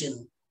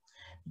contribution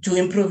to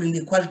improving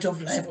the quality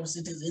of life of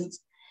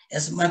citizens. A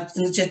smart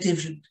initiative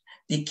should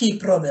be key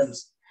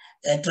problems,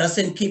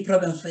 addressing key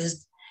problems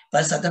faced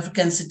by South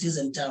African cities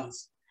and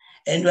towns.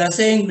 And we are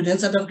saying within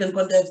South African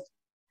context,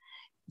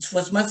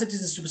 for smart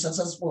cities to be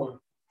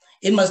successful,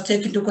 it must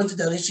take into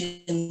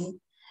consideration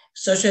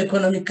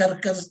socioeconomic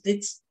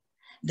characteristics,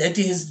 that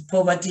is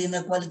poverty,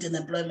 inequality, and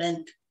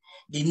employment,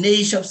 the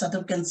niche of South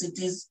African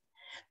cities,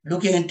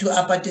 looking into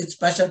apartheid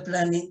spatial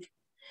planning,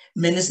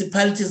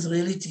 municipalities'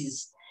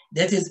 realities,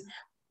 that is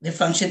the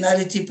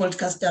functionality,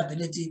 political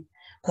stability,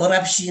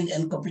 corruption,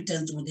 and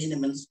competence within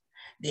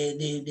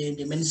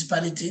the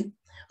municipality,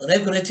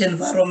 regulatory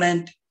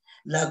environment,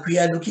 like we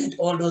are looking at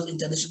all those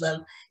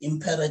international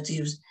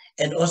imperatives,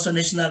 and also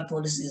national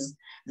policies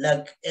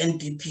like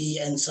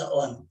NDP and so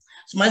on.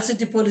 Smart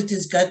city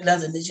policies,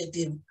 guidelines, and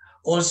initiative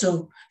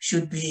also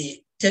should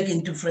be taken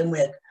into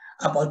framework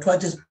about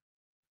what is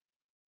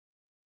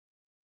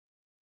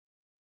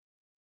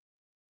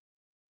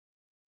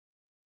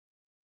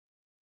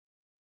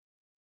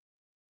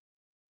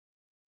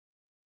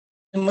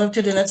move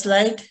to the next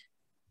slide.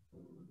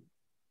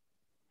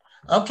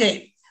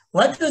 Okay,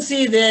 what you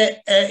see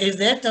there is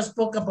the actor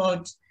spoke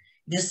about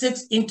the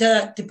 6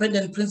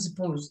 interdependent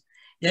principles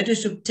that we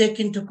should take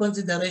into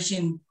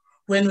consideration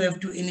when we have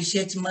to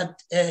initiate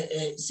smart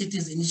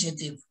cities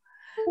initiative.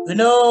 You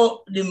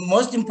know, the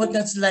most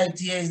important slide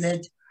here is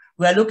that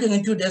we are looking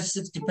into the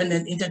 6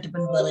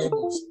 interdependent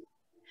variables.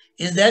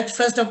 Is that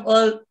first of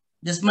all,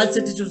 the smart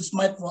city should be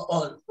smart for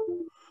all,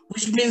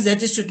 which means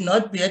that it should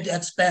not be at the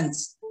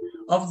expense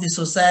of the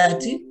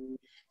society,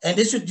 and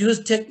it should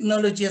use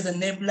technology as an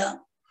enabler,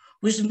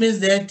 which means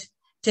that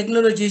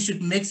technology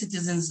should make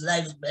citizens'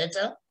 lives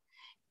better.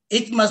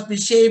 It must be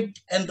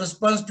shaped and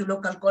respond to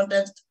local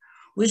context,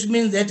 which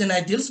means that an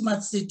ideal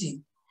smart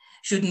city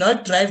should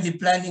not drive the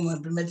planning or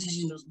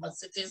implementation of smart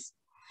cities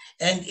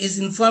and is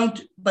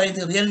informed by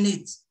the real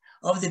needs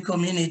of the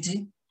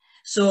community.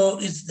 So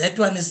that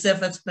one is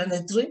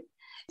self-explanatory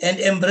and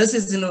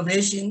embraces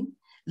innovation,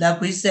 like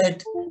we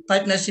said,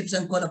 partnerships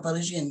and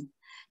collaboration,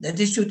 that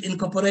it should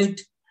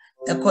incorporate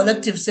a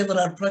collective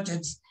several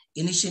projects,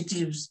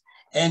 initiatives,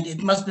 and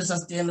it must be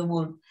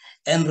sustainable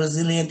and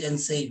resilient and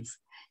safe.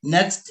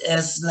 Next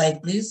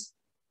slide, please.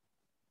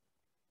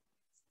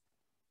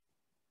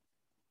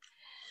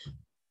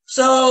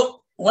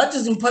 So what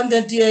is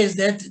important here is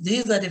that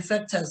these are the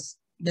factors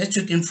that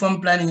should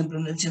inform planning and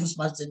implementation of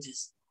smart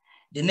cities.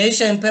 The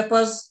nature and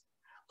purpose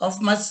of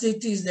smart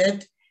cities is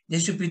that there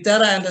should be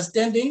thorough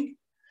understanding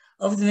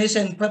of the nature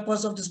and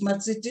purpose of the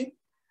smart city,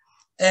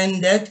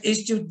 and that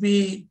it should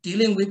be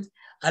dealing with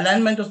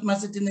alignment of smart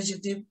city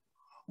initiative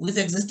with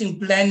existing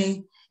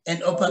planning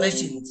and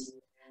operations.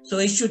 So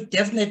it should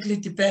definitely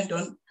depend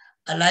on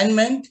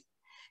alignment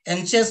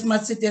and share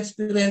smart city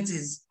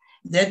experiences,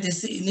 that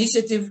this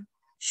initiative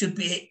should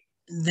be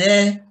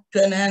there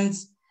to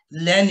enhance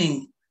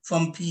learning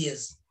from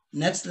peers.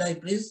 Next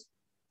slide, please.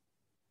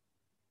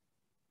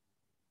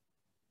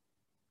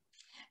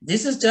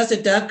 This is just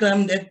a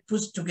diagram that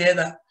puts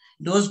together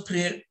those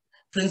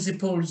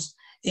principles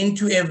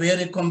into a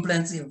very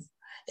comprehensive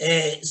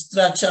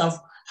structure of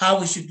how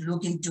we should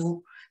look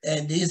into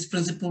these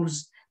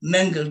principles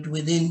mangled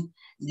within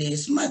the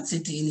Smart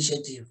City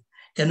Initiative.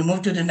 Can we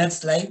move to the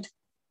next slide?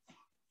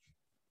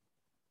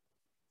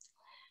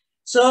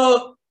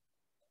 So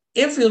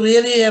if we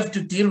really have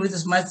to deal with the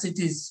smart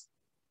cities,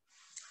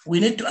 we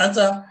need to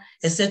answer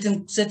a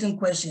certain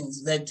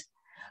questions that,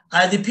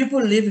 are the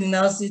people living in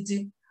our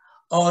city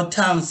or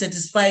town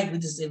satisfied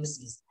with the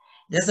services?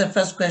 That's the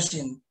first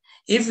question.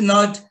 If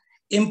not,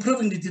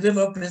 improving the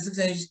delivery of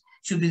basic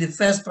should be the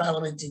first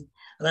priority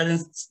rather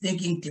than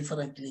thinking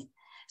differently.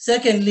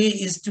 Secondly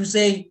is to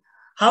say,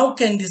 how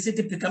can the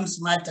city become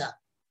smarter?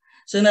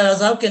 So in other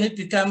words, how can it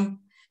become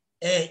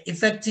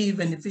effective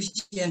and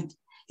efficient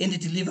in the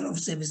delivery of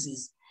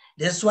services?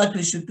 That's what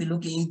we should be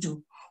looking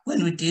into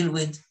when we deal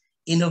with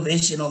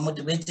innovation or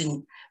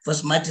motivating for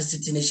Smart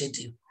City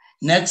Initiative.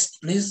 Next,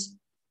 please.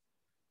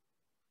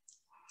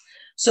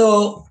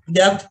 So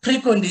there are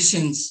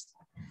preconditions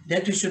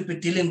that we should be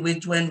dealing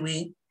with when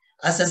we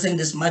assessing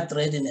the smart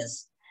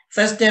readiness.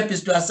 First step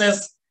is to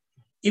assess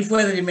if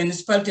whether the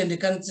municipality and the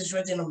current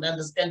situation of the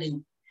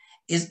understanding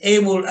is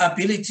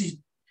ability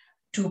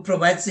to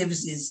provide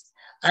services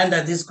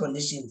under these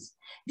conditions.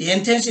 The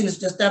intention is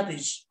to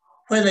establish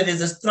whether there's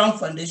a strong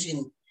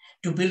foundation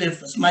to build a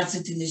smart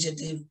city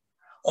initiative,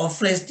 or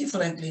phrased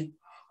differently,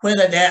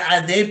 whether there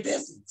are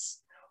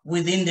basics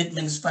within that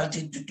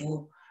municipality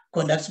to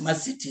conduct smart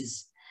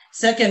cities.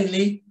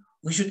 Secondly,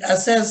 we should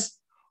assess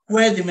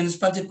where the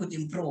municipality could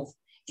improve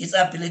its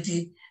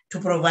ability to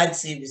provide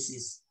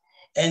services.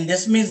 And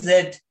this means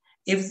that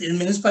if the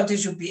municipality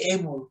should be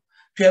able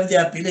to have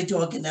the ability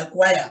or can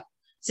acquire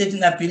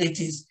certain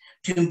abilities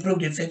to improve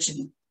the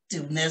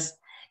effectiveness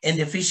and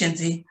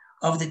efficiency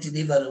of the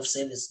delivery of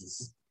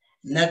services.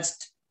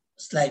 Next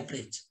slide,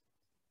 please.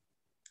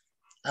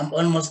 I'm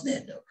almost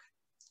there, Doc.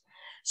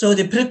 So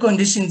the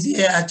preconditions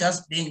here are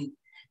just being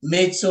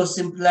made so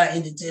simpler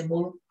in the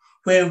table,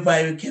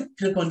 whereby we have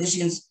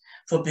preconditions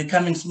for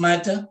becoming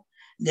smarter.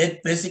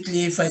 That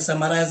basically, if I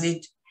summarize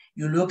it,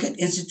 you look at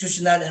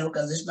institutional and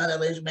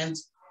organizational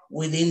arrangements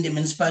within the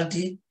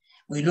municipality.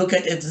 We look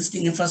at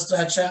existing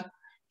infrastructure,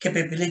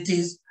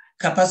 capabilities,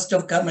 capacity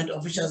of government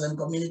officials and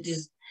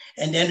communities,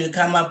 and then we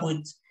come up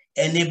with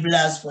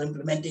enablers for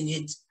implementing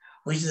it,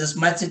 which is a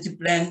smart city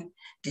plan,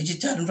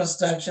 digital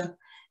infrastructure,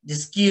 the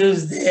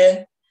skills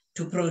there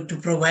to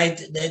provide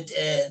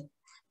that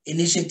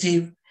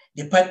initiative,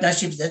 the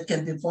partnerships that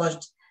can be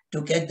forged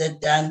to get that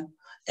done,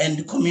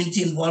 and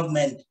community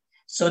involvement,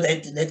 so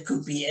that that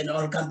could be an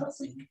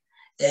all-encompassing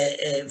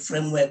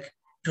framework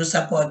to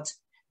support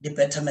the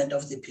betterment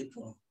of the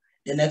people.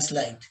 The next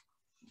slide.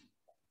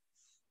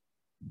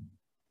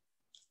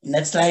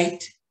 Next slide.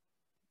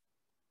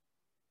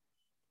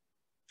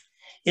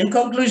 In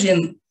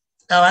conclusion,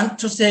 I want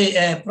to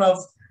say, Prof,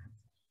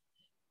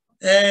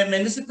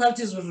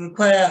 municipalities will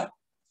require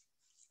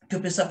to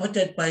be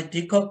supported by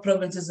DCOP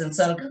provinces and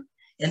SALGA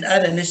and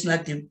other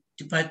national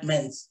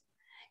departments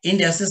in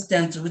the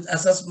assistance with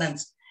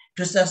assessments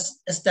to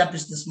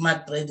establish the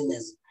smart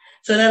readiness.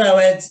 So in other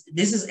words,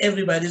 this is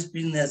everybody's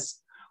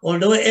business.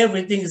 Although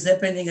everything is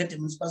happening at the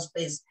municipal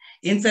space,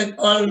 in fact,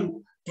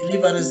 all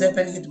delivery is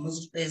happening at the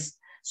municipal space.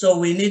 So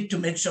we need to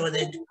make sure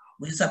that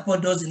we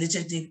support those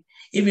initiatives,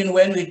 even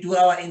when we do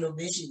our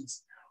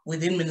innovations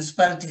within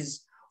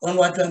municipalities on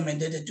what we're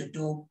mandated to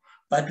do,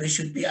 but we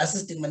should be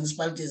assisting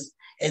municipalities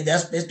at their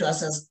space to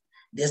assess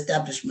the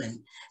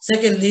establishment.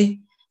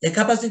 Secondly, the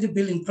capacity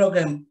building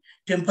program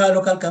to empower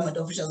local government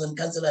officials and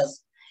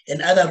councillors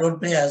and other role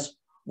players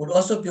would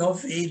also be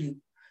of value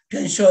to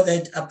ensure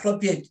that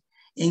appropriate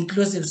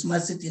inclusive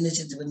smart city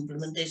initiative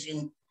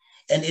implementation,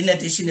 and in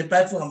addition, a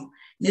platform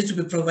needs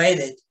to be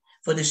provided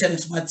for the sharing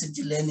smart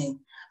city learning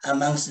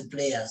amongst the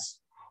players.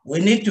 We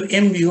need to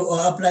imbue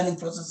our planning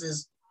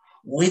processes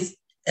with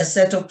a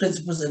set of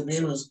principles and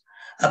values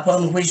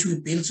upon which we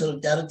build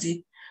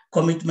solidarity,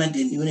 commitment,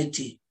 and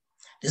unity.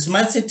 The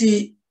smart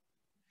city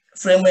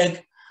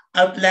framework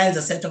outlines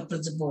a set of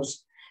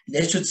principles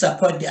that should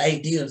support the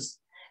ideals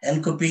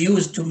and could be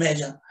used to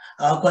measure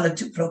our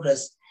collective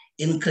progress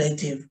in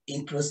creative,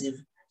 inclusive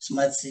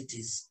smart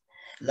cities.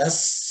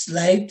 Last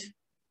slide,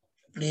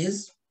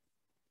 please.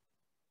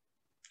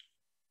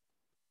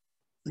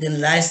 The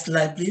last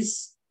slide,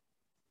 please.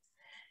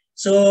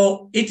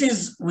 So it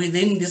is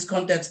within this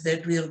context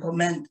that we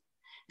recommend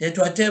that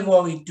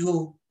whatever we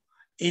do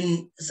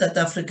in South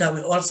Africa,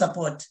 we all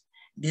support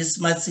this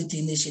smart city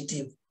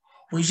initiative,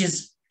 which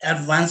is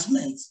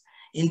advancements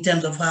in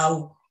terms of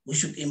how we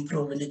should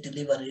improve in the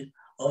delivery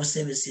of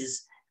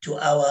services to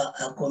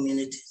our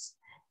communities.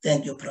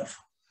 Thank you, Prof.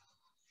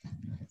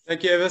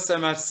 Thank you ever so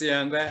much,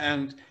 Sianda.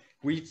 And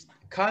we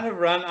kind of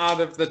run out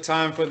of the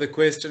time for the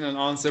question and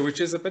answer, which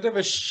is a bit of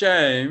a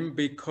shame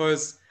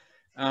because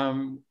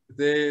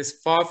there's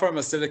far from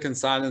a silicon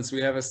silence.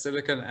 We have a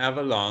silicon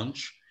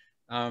avalanche.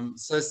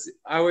 So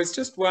I was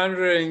just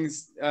wondering,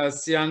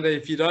 Sianda,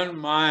 if you don't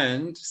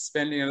mind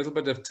spending a little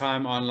bit of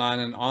time online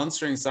and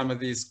answering some of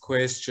these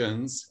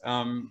questions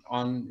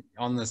on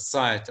the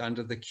site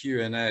under the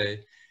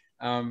Q&A.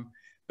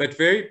 But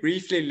very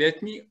briefly,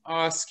 let me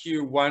ask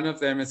you one of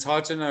them. It's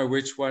hard to know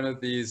which one of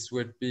these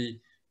would be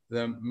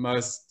the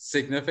most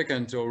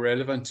significant or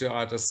relevant to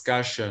our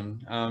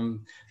discussion.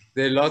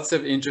 There are lots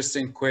of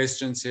interesting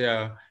questions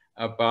here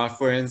about,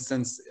 for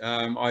instance,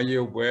 are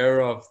you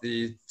aware of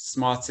the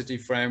Smart City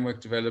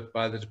Framework developed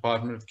by the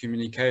Department of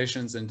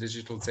Communications and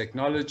Digital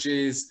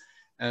Technologies?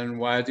 And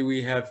why do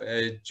we have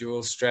a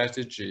dual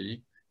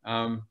strategy?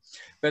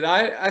 But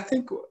I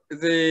think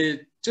there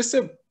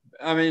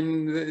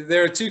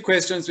are two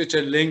questions which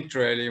are linked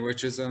really,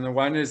 which is, and the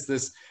one is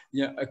this,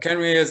 can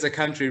we as a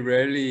country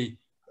really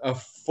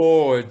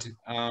afford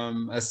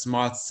a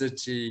smart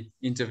city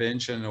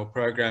intervention or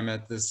program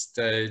at this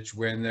stage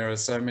when there are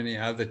so many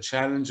other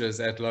challenges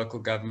at local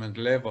government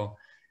level?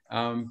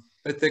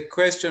 But the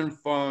question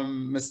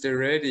from Mr.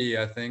 Reddy,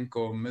 I think,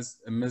 or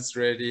Ms.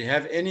 Reddy,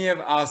 have any of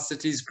our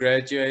cities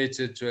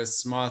graduated to a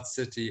smart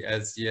city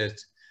as yet?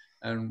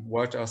 and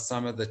what are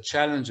some of the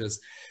challenges.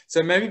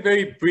 So maybe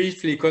very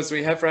briefly, because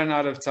we have run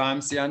out of time,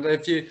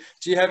 Siyanda, do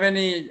you have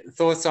any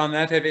thoughts on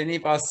that? Have any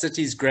of our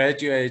cities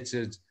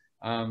graduated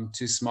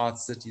to smart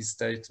city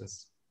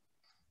status?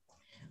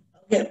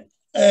 Okay,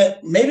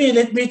 maybe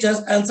let me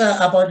just answer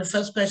about the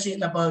first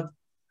question about,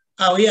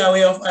 are we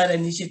aware of our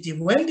initiative?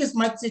 When the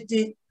smart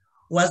city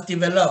was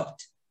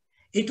developed,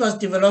 it was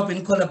developed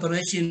in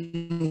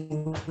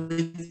collaboration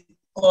with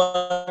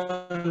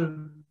all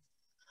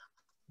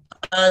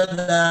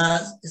other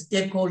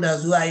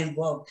stakeholders who are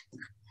involved,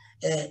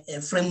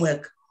 a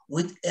framework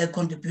with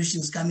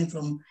contributions coming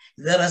from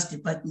various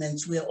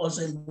departments. We are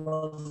also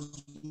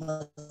involved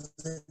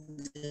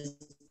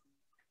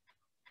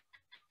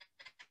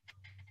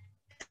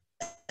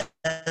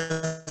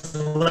as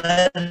well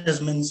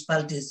as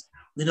municipalities.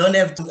 We don't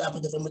have to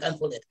put the framework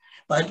unfolded.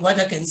 But what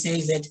I can say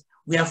is that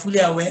we are fully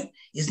aware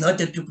it's not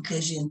a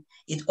duplication.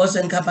 It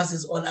also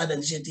encompasses all other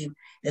initiatives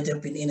that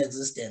have been in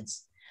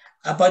existence.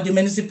 About the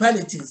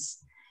municipalities,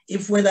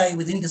 if whether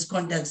within this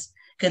context,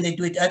 can they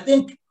do it? I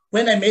think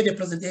when I made a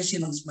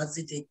presentation on smart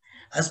city,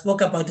 I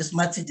spoke about the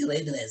smart city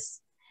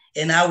readiness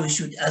and how we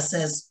should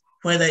assess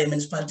whether a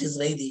municipality is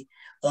ready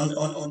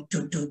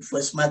for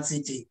a smart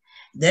city.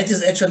 That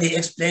is actually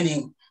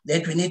explaining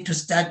that we need to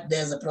start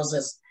there as a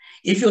process.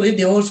 If you read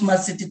the whole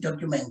smart city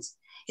documents,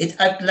 it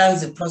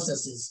outlines the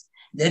processes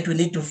that we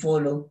need to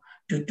follow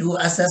to do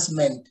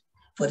assessment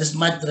for the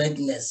smart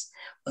readiness.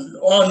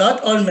 Or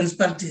not all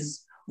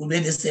municipalities will be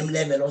the same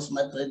level of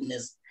smart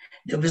readiness.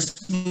 They'll be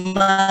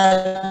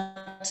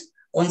smart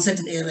on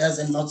certain areas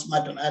and not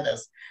smart on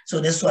others. So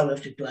that's why we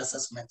have to do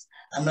assessments.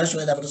 I'm not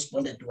sure whether I've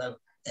responded well,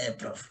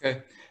 Prof.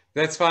 Okay,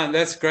 that's fine.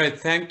 That's great.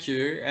 Thank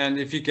you. And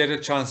if you get a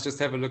chance, just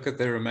have a look at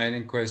the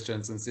remaining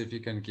questions and see if you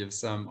can give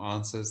some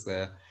answers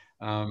there.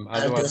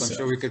 Otherwise, I'm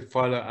sure we could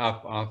follow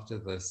up after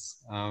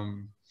this. So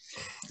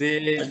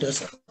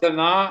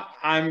now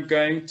I'm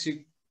going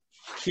to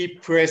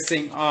keep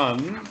pressing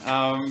on.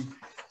 I'm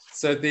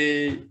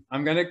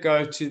going to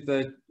go to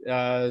the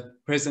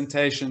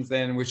presentations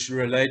then, which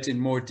relate in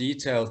more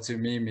detail to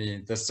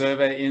MIMI, the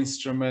survey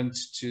instrument,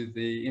 to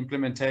the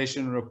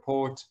implementation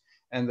report,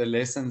 and the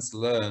lessons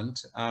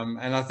learned.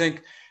 And I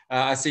think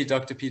I see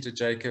Dr. Peter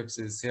Jacobs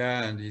is here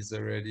and he's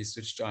already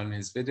switched on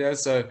his video.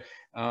 So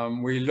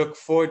we look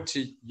forward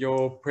to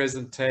your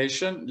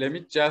presentation. Let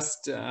me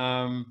just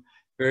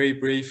very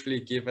briefly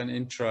give an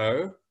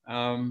intro.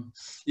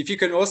 If you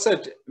can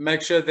also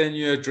make sure then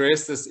you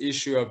address this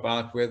issue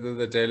about whether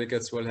the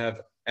delegates will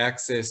have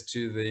access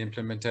to the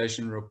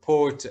implementation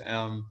report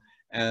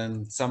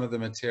and some of the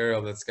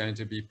material that's going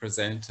to be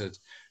presented,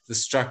 the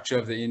structure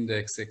of the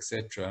index,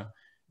 etc.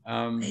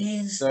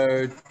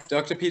 So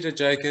Dr. Peter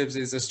Jacobs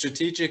is a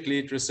strategic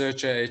lead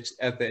researcher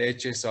at the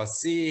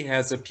HSRC,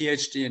 has a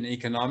PhD in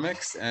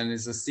economics and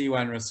is a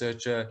C1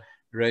 researcher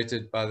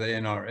rated by the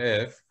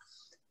NRF.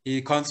 He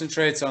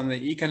concentrates on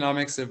the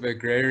economics of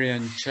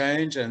agrarian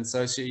change and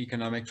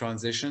socio-economic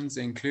transitions,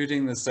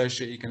 including the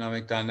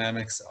socio-economic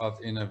dynamics of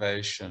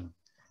innovation.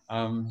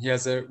 He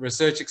has a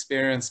research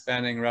experience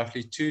spanning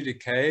roughly 2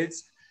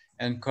 decades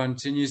and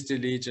continues to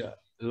lead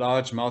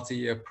large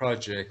multi-year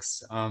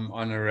projects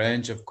on a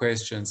range of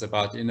questions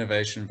about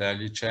innovation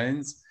value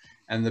chains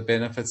and the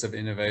benefits of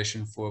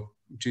innovation for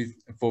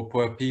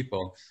poor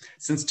people.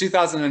 Since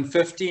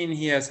 2015,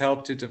 he has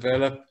helped to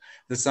develop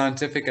the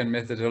scientific and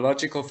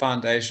methodological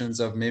foundations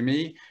of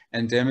MIMI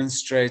and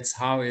demonstrates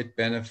how it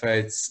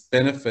benefits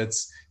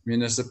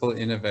municipal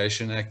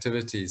innovation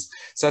activities.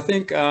 So I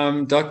think,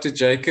 Dr.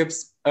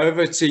 Jacobs,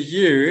 over to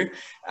you.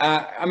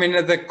 I mean,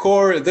 at the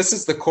core, this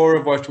is the core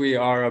of what we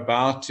are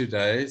about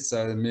today.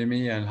 So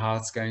MIMI and how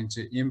it's going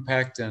to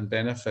impact and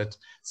benefit.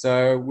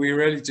 So we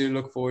really do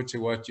look forward to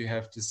what you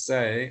have to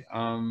say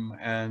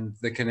and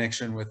the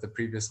connection with the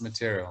previous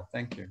material.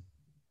 Thank you.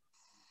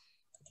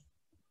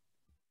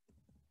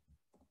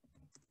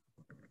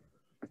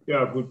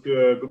 Yeah,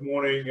 good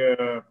morning,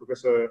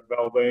 Professor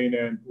Balvain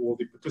and all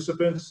the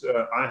participants.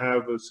 I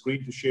have a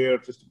screen to share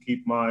just to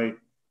keep my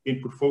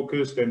input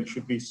focused, and it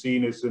should be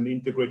seen as an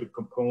integrated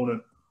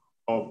component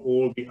of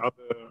all the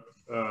other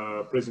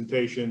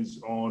presentations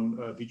on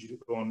the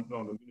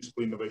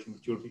Municipal Innovation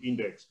Maturity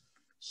Index.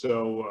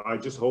 So I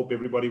just hope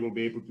everybody will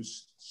be able to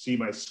see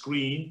my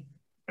screen,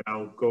 and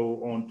I'll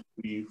go on to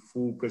the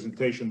full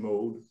presentation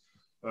mode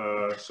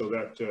so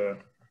that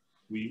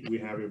we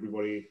have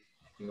everybody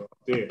up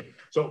there.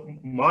 So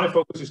my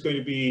focus is going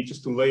to be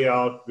just to lay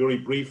out very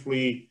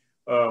briefly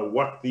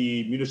what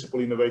the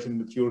Municipal Innovation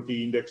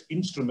Maturity Index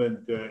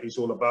instrument is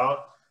all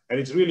about. And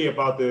it's really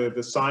about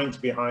the science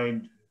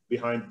behind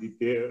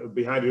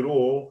it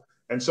all.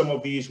 And some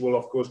of these will,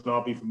 of course,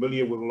 now be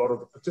familiar with a lot of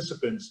the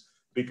participants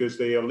because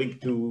they are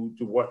linked to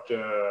what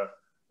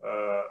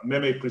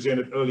Mehmet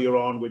presented earlier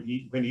on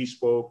when he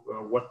spoke,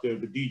 what the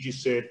DG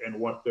said, and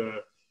what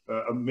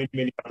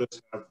many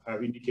others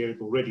have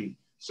indicated already.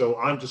 So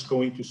I'm just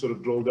going to sort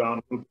of drill down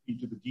a little bit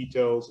into the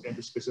details and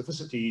the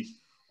specificities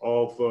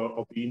of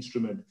the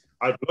instrument.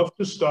 I'd love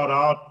to start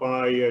out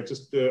by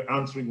just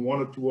answering one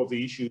or two of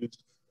the issues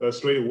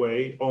straight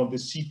away on the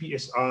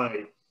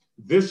CPSI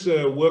This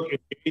work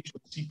engaged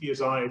with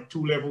CPSI at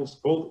 2 levels,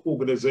 both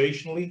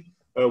organizationally,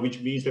 which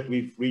means that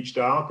we've reached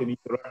out and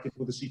interacted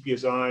with the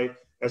CPSI,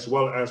 as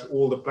well as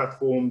all the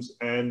platforms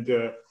and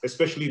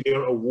especially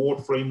their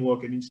award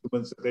framework and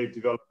instruments that they've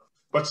developed.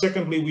 But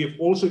secondly, we have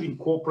also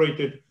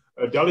incorporated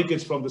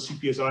delegates from the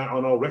CPSI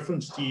on our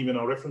reference team and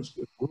our reference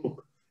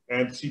group,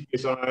 and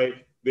CPSI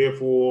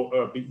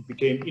therefore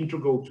became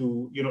integral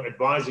to, you know,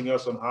 advising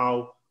us on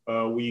how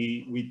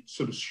we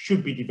sort of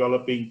should be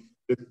developing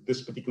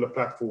this particular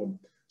platform.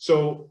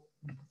 So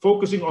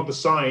focusing on the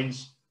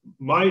science,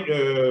 my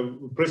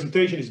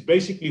presentation is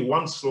basically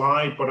one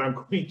slide, but I'm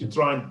going to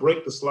try and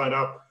break the slide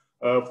up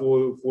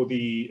for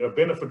the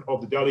benefit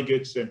of the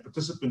delegates and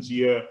participants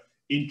here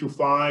into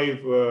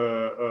 5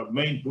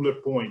 main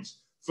bullet points.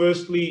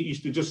 Firstly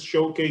is to just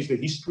showcase the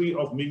history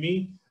of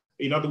MIMI,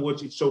 in other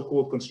words, its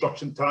so-called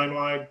construction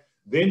timeline,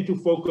 then to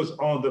focus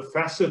on the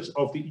facets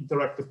of the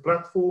interactive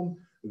platform,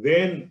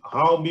 then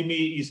how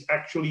MIMI is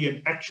actually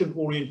an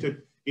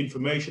action-oriented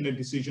information and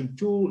decision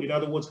tool. In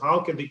other words, how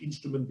can the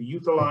instrument be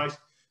utilized?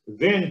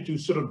 Then to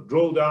sort of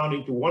drill down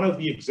into one of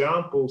the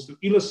examples to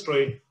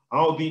illustrate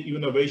how the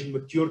Innovation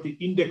Maturity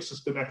Index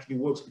system actually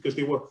works, because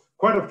there were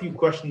quite a few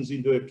questions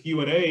in the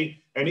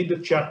Q&A and in the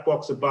chat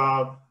box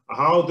about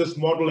how this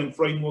model and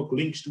framework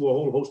links to a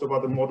whole host of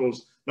other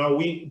models. Now,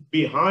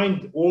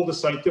 behind all the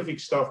scientific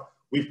stuff,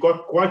 we've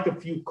got quite a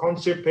few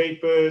concept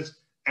papers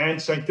and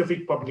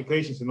scientific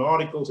publications and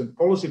articles and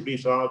policy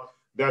briefs out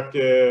that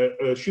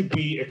should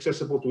be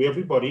accessible to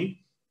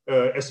everybody,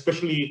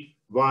 especially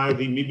via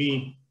the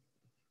MIMI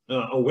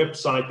a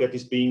website that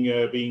is being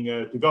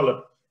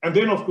developed. And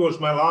then, of course,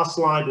 my last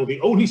slide, or the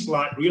only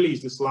slide really,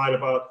 is the slide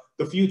about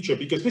the future,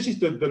 because this is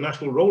the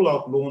national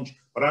rollout launch,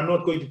 but I'm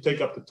not going to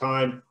take up the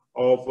time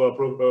of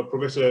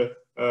Professor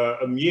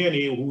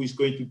Mjwara, who is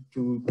going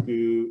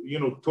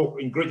to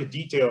talk in greater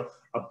detail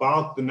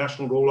about the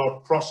national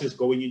rollout process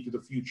going into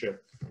the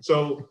future.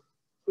 So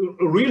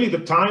really the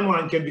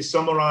timeline can be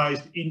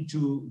summarized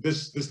into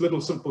this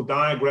little simple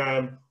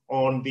diagram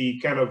on the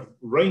kind of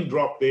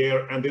raindrop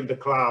there and then the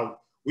cloud.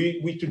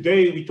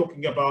 Today we're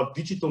talking about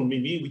digital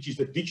MIMI, which is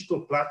the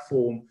digital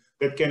platform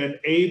that can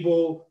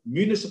enable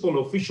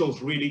municipal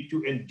officials really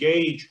to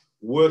engage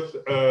with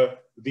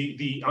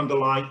the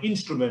underlying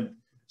instrument.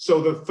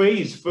 So the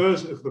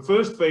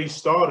first phase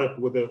started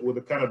with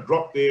a kind of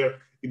drop there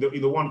in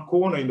the one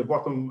corner, in the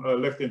bottom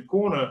left-hand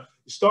corner.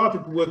 It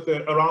started with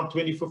around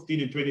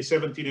 2015 and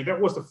 2017, and that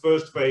was the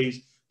first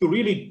phase to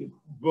really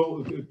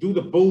do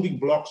the building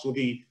blocks or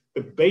the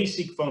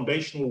basic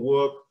foundational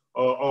work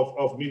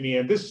of MIMI.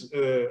 And this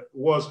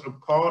was a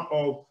part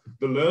of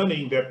the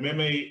learning that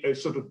Meme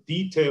sort of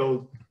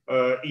detailed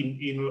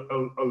in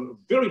a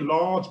very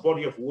large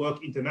body of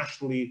work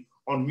internationally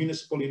on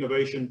municipal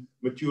innovation,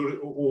 maturity,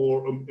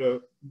 or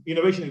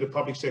innovation in the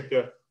public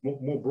sector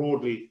more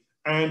broadly.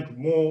 And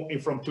more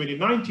from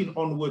 2019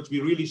 onwards, we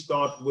really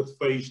start with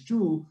phase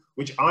 2,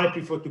 which I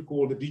prefer to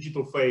call the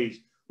digital phase,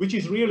 which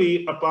is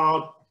really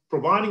about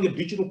providing a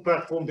digital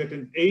platform that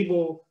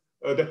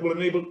will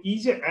enable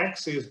easier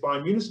access by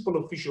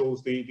municipal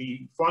officials,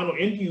 the final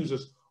end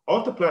users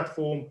of the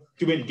platform,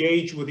 to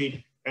engage with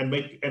it and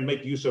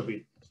make use of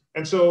it.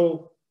 And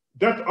so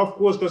that, of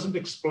course, doesn't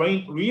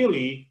explain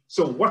really,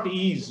 so what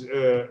is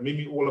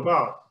MIMI all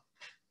about?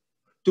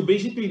 To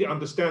basically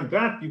understand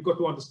that, you've got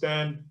to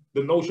understand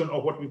the notion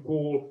of what we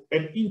call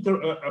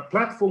a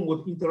platform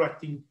with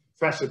interacting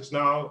facets.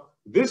 Now,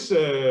 this,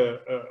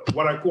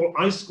 what I call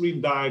ice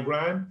cream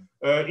diagram,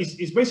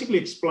 is basically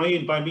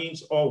explained by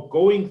means of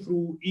going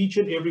through each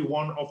and every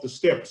one of the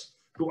steps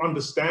to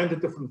understand the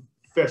different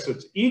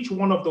facets. Each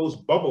one of those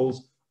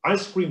bubbles,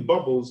 ice cream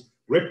bubbles,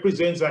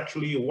 represents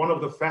actually one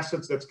of the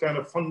facets that's kind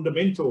of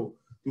fundamental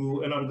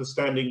to an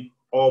understanding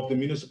of the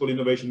Municipal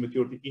Innovation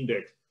Maturity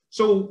Index.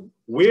 So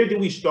where do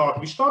we start?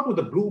 We start with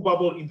the blue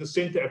bubble in the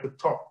center at the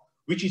top,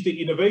 which is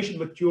the Innovation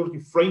Maturity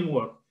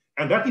Framework.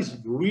 And that is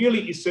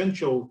really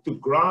essential to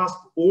grasp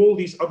all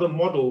these other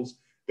models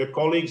that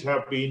colleagues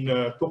have been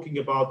talking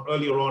about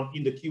earlier on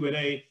in the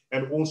Q&A,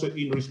 and also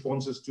in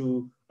responses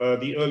to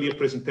the earlier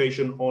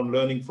presentation on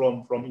learning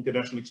from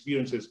international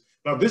experiences.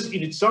 Now, this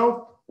in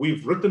itself,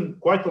 we've written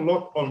quite a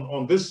lot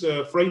on this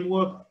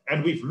framework,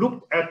 and we've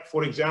looked at,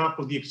 for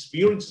example, the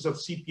experiences of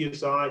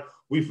CPSI.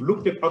 We've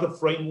looked at other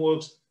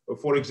frameworks.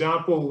 For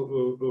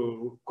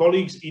example,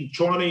 colleagues in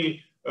Tshwane,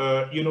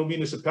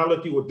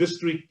 municipality or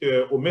district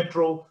or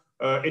metro,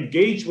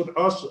 engage with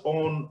us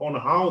on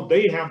how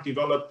they have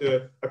developed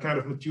a kind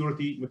of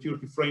maturity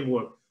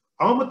framework.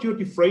 Our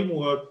maturity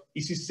framework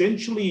is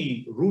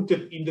essentially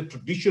rooted in the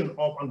tradition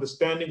of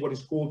understanding what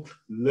is called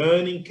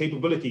learning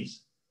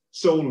capabilities.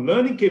 So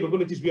learning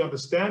capabilities, we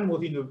understand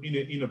within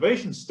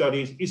innovation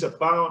studies, is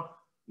about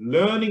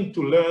learning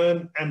to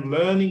learn and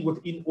learning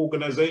within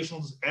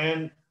organizations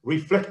and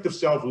reflective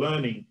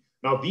self-learning.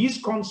 Now,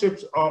 these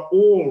concepts are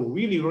all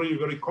really, really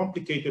very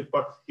complicated,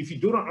 but if you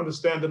do not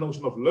understand the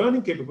notion of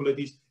learning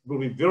capabilities, it will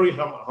be very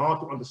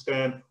hard to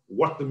understand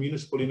what the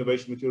Municipal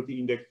Innovation Maturity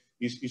Index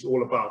is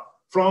all about.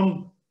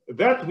 From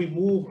that we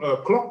move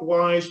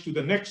clockwise to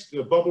the next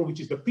bubble, which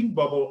is the pink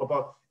bubble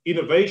about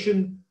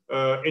innovation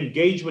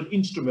engagement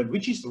instrument,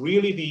 which is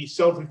really the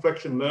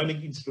self-reflection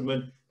learning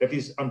instrument that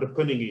is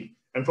underpinning it.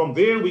 And from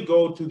there, we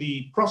go to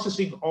the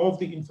processing of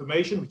the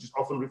information, which is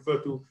often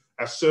referred to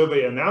as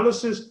survey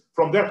analysis.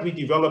 From that, we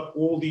develop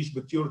all these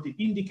maturity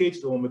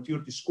indicators or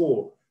maturity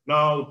score.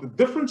 Now, the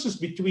differences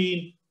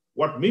between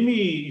what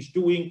MIMI is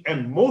doing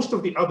and most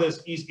of the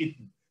others is it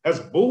has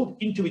built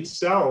into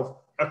itself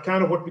a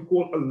kind of what we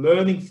call a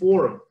learning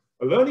forum.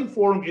 A learning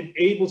forum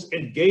enables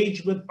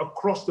engagement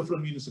across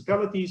different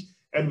municipalities,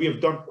 and we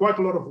have done quite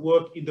a lot of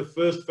work in the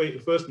first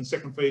and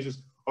second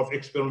phases of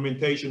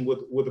experimentation with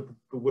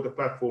the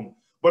platform.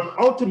 But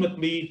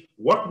ultimately,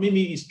 what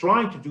MIMI is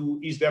trying to do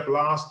is that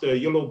last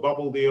yellow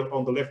bubble there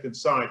on the left-hand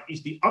side,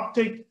 is the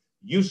uptake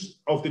use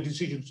of the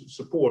decision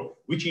support,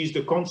 which is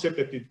the concept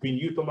that has been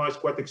utilized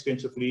quite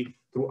extensively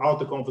throughout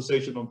the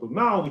conversation until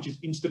now, which is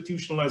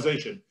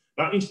institutionalization.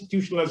 Now,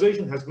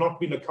 institutionalization has not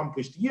been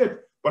accomplished yet,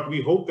 but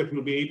we hope that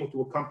we'll be able to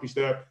accomplish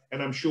that.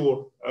 And I'm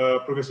sure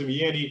Professor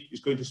Mjwara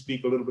is going to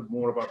speak a little bit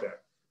more about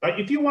that. Now,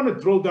 if you want to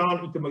drill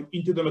down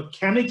into the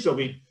mechanics of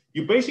it,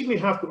 you basically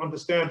have to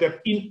understand that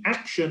in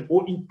action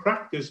or in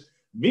practice,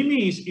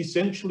 MIMI is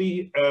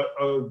essentially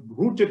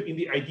rooted in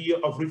the idea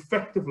of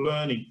reflective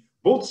learning,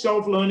 both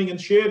self-learning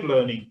and shared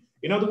learning.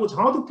 In other words,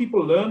 how do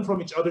people learn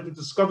from each other to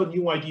discover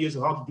new ideas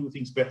of how to do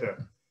things better?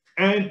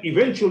 And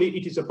eventually,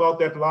 it is about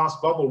that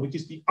last bubble, which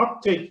is the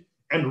uptake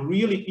and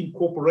really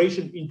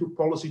incorporation into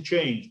policy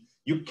change.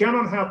 You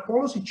cannot have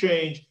policy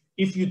change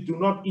if you do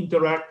not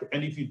interact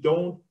and if you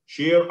don't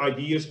share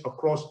ideas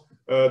across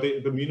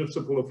the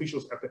municipal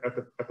officials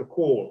at the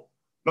core.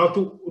 Now,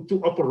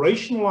 to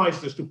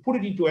operationalize this, to put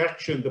it into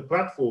action, the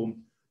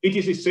platform, it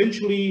is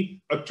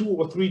essentially a 2-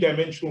 or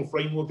 3-dimensional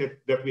framework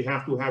that we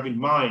have to have in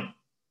mind.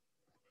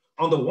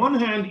 On the one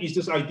hand is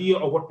this idea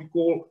of what we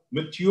call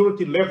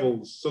maturity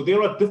levels. So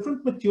there are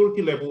different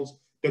maturity levels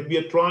that we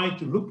are trying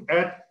to look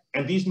at,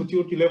 and these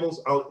maturity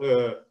levels, I'll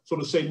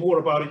sort of say more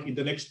about it in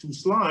the next 2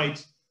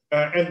 slides.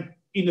 And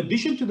in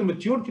addition to the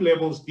maturity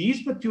levels,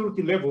 these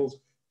maturity levels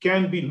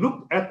can be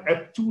looked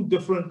at 2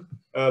 different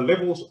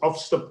levels of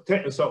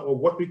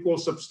what we call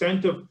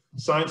substantive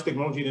science,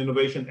 technology, and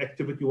innovation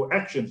activity or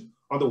actions.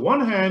 On the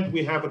one hand,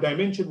 we have a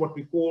dimension, what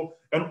we call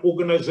an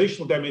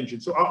organizational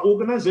dimension. So our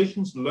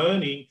organization's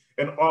learning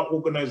and our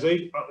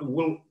organization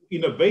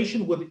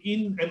innovation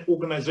within an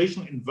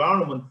organizational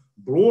environment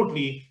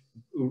broadly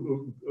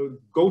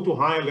go to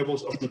higher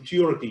levels of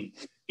maturity.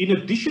 In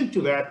addition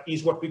to that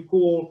is what we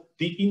call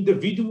the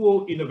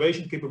individual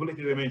innovation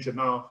capability dimension.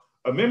 Now,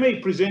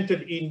 Mehmet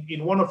presented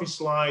in one of his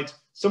slides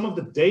some of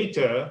the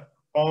data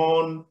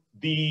on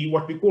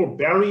what we call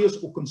barriers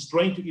or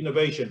constraint to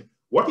innovation.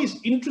 What is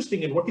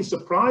interesting and what is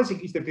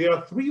surprising is that there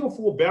are 3 or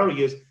 4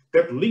 barriers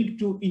that link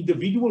to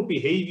individual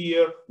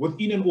behavior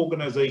within an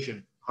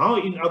organization. How,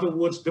 in other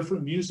words,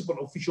 different municipal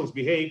officials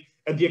behave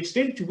and the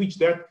extent to which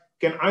that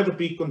can either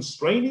be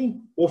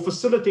constraining or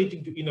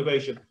facilitating to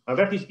innovation. Now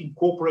that is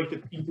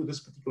incorporated into this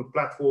particular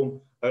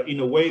platform in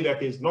a way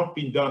that has not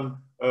been done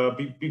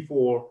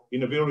before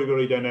in a very,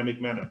 very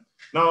dynamic manner.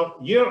 Now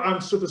here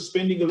I'm sort of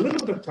spending a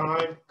little bit of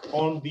time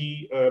on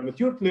the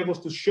maturity levels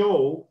to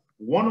show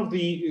one of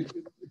the,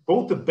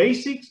 both the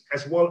basics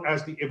as well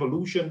as the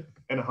evolution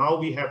and how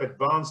we have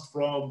advanced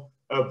from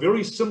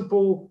very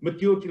simple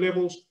maturity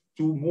levels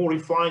to more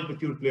refined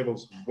maturity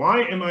levels.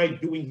 Why am I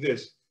doing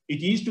this?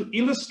 It is to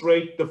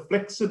illustrate the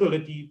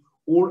flexibility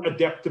or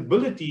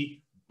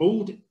adaptability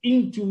built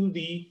into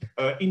the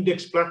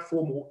index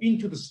platform or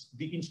into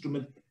the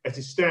instrument as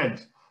it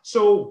stands.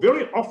 So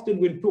very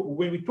often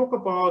when we talk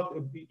about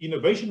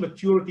innovation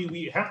maturity,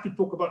 we have to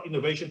talk about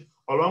innovation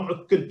along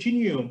a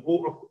continuum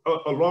or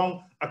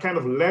along a kind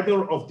of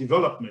ladder of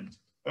development,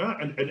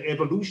 an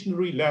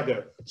evolutionary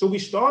ladder. So we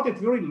start at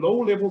very low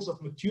levels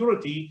of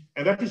maturity,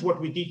 and that is what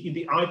we did in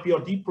the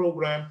IPRD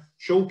program,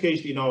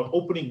 showcased in our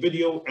opening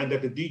video, and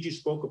that the DG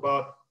spoke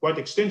about quite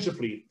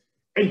extensively.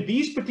 In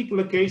these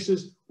particular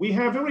cases, we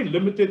have very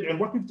limited, and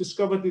what we've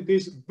discovered is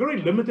there's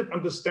very limited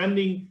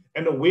understanding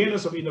and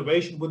awareness of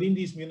innovation within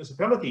these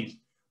municipalities.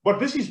 But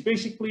this is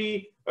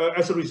basically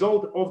as a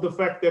result of the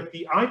fact that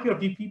the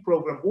IPRDP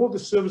program, all the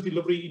service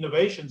delivery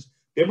innovations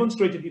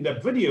demonstrated in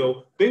that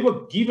video, they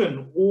were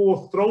given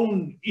or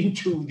thrown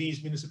into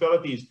these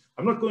municipalities.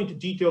 I'm not going to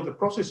detail the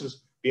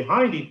processes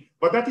behind it,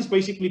 but that is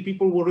basically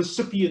people were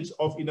recipients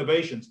of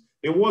innovations.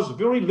 There was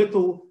very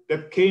little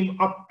that came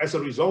up as a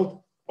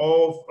result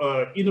of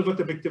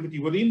innovative activity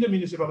within the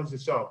municipalities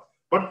itself.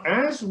 But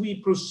as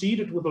we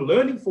proceeded with the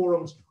learning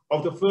forums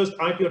of the first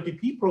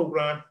IPRDP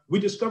program, we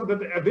discovered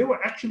that there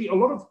were actually a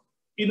lot of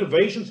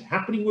innovations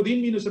happening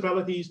within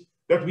municipalities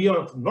that we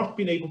have not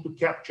been able to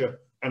capture.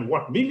 And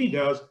what MIMI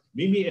does,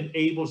 MIMI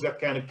enables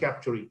that kind of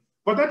capturing.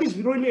 But that is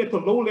really at the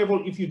low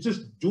level if you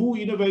just do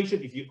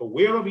innovation, if you're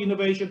aware of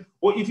innovation,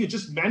 or if you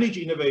just manage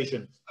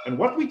innovation. And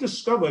what we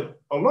discovered,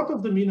 a lot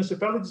of the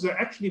municipalities are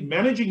actually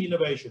managing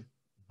innovation,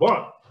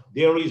 but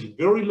there is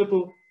very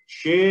little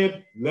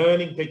shared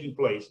learning taking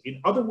place.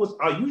 In other words,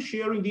 are you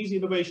sharing these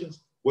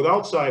innovations with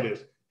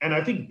outsiders? And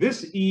I think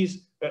this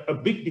is a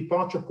big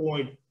departure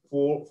point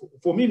for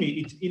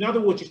Mimi. It's, in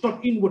other words, it's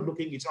not inward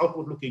looking, it's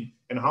outward looking,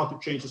 and how to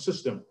change the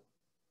system.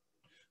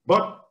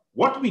 But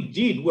what we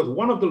did with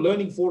one of the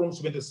learning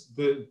forums when this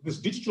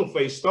digital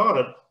phase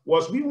started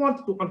was we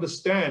wanted to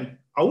understand,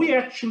 are we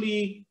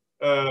actually,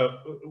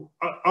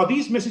 are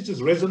these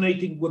messages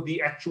resonating with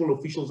the actual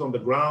officials on the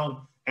ground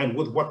and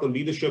with what the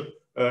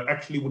leadership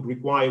actually would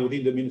require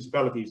within the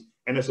municipalities?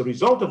 And as a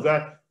result of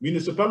that,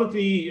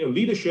 municipality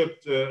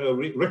leadership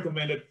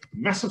recommended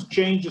massive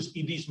changes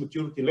in these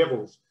maturity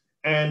levels.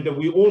 And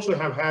we also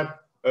have had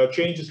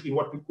changes in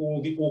what we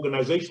call the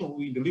organizational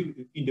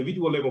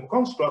individual level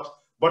constructs,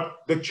 but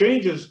the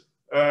changes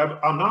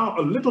are now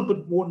a little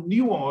bit more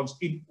nuanced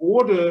in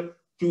order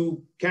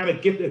to kind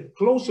of get a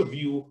closer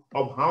view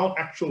of how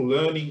actual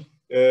learning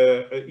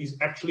is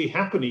actually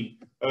happening.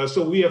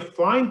 So we have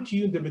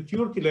fine-tuned the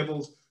maturity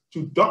levels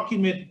to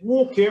document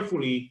more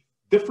carefully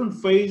different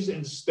phases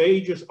and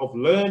stages of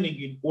learning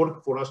in order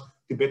for us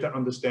to better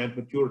understand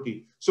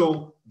maturity.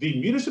 So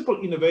the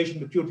Municipal Innovation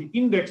Maturity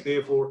Index,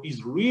 therefore,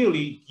 is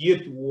really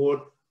geared toward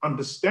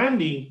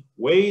understanding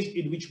ways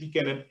in which we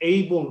can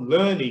enable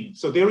learning.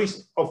 So there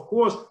is, of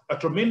course, a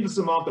tremendous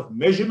amount of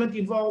measurement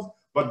involved,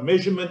 but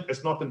measurement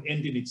is not an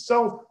end in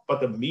itself,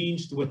 but a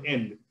means to an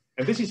end.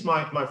 And this is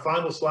my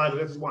final slide.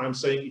 That is why I'm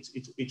saying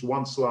it's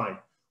one slide.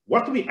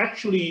 What do we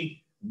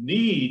actually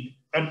need,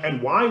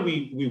 and why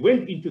we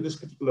went into this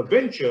particular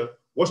venture,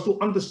 was to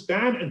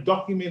understand and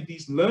document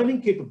these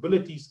learning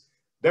capabilities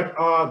that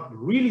are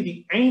really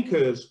the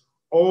anchors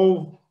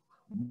of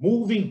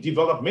moving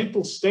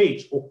developmental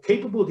states or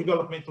capable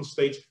developmental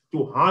states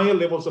to higher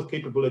levels of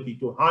capability,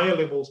 to higher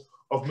levels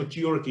of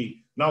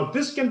maturity. Now,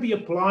 this can be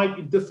applied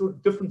in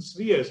different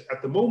spheres.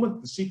 At the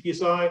moment, the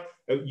CPSI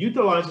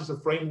utilizes a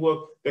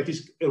framework that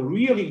is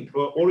really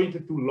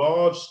oriented to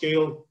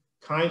large-scale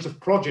kinds of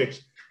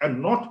projects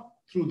and not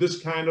through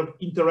this kind of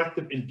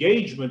interactive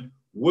engagement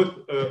with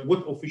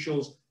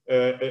officials,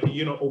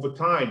 over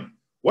time.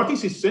 What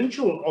is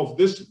essential of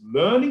this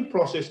learning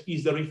process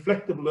is the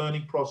reflective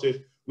learning process,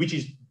 which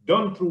is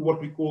done through what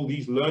we call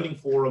these learning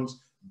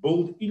forums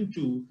built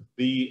into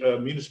the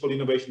Municipal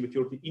Innovation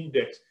Maturity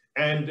Index.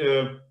 And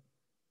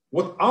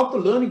without the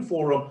learning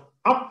forum,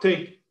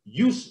 uptake,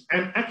 use,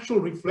 and actual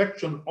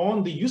reflection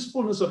on the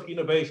usefulness of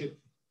innovation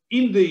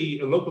in the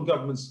local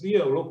government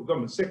sphere or local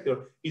government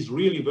sector is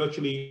really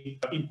virtually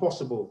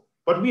impossible.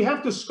 But we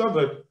have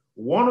discovered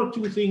one or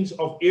two things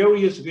of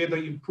areas where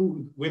they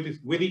improve, where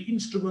the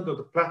instrument or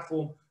the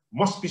platform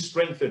must be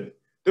strengthened.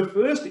 The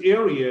first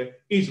area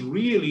is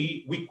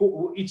really,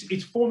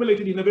 it's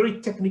formulated in a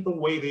very technical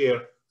way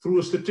there through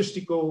a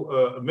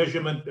statistical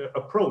measurement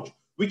approach,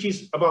 which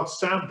is about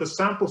the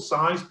sample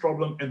size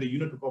problem and the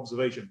unit of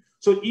observation.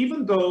 So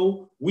even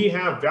though we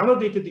have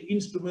validated the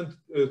instrument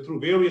through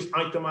various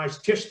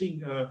itemized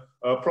testing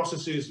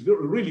processes,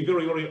 really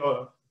very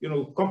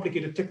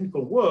complicated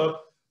technical work,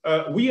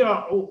 we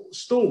are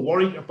still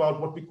worried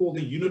about what we call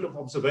the unit of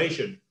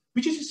observation,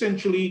 which is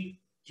essentially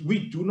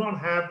we do not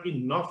have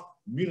enough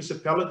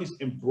municipalities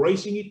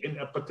embracing it and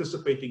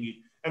participating in it.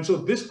 And so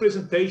this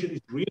presentation is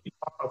really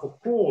part of a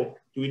call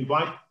to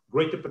invite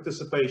greater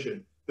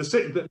participation. The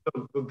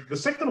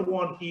second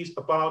one is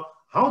about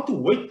how to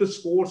weight the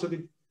score so that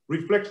it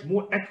reflects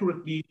more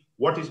accurately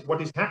what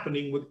is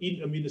happening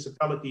within a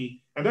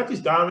municipality. And that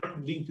is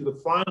directly linked to the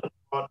final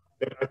part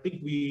that I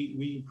think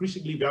we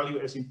increasingly value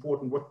as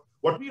important.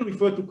 What we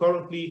refer to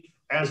currently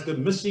as the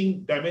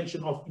missing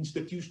dimension of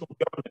institutional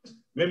governance.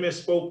 Mehmet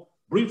spoke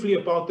briefly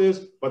about this,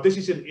 but this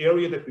is an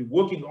area that we're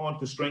working on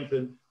to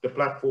strengthen the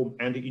platform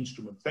and the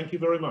instrument. Thank you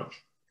very much.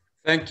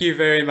 Thank you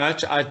very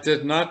much. I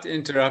did not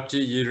interrupt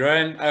you. You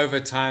ran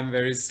over time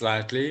very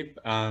slightly,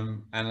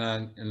 and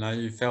I know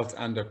you felt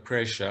under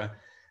pressure.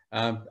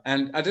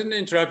 And I didn't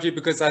interrupt you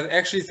because I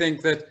actually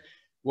think that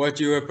what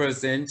you were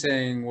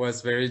presenting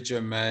was very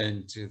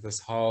germane to this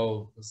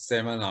whole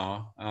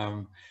seminar,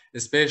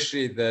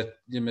 especially that,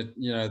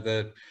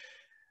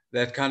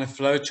 that kind of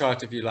flow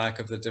chart, if you like,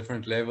 of the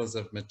different levels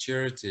of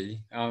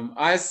maturity.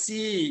 I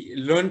see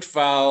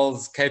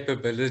Lundvall's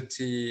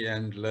capability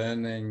and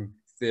learning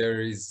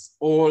theories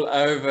all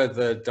over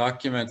the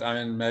document.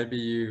 I mean, maybe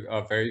you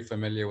are very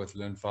familiar with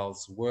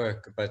Lundvall's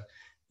work, but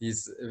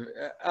he's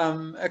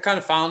a kind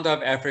of founder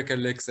of Africa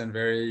Licks and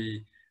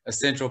a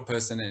central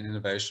person in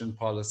innovation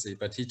policy,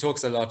 but he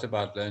talks a lot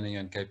about learning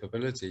and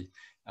capability.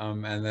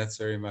 And that's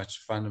very much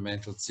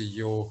fundamental to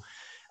your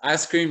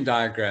ice cream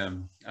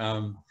diagram.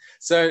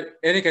 So in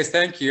any case,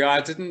 thank you.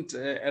 I didn't,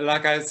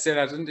 like I said,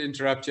 I didn't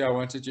interrupt you. I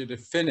wanted you to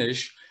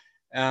finish.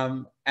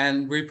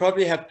 And we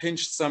probably have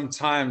pinched some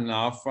time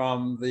now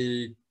from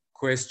the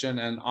question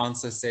and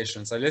answer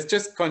session. So let's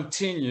just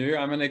continue.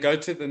 I'm going to go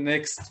to the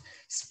next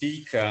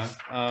speaker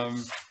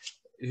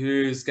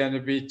who's going to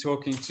be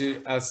talking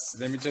to us.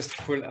 Let me just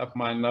pull up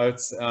my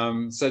notes.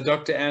 So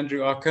Dr.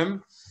 Andrew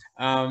Ockham,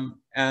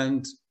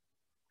 and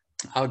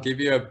I'll give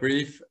you a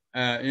brief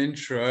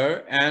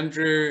intro.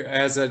 Andrew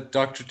has a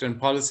doctorate in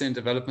policy and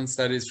development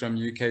studies from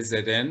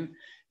UKZN.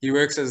 He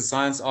works as a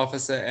science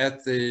officer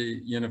at the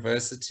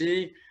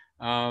university.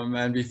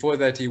 And before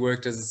that, he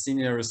worked as a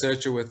senior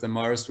researcher with the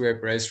Morris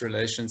Webb Race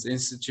Relations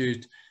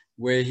Institute,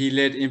 where he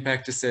led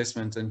impact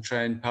assessment and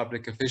trained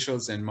public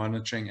officials in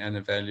monitoring and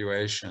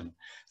evaluation.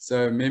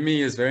 So MIMI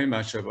is very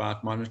much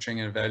about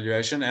monitoring and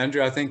evaluation.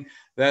 Andrew, I think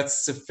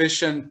that's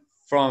sufficient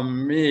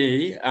from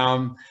me.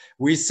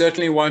 We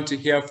certainly want to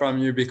hear from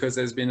you because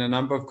there's been a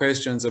number of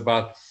questions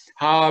about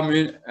how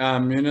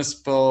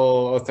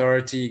municipal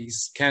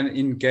authorities can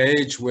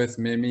engage with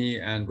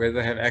MIMI and whether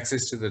they have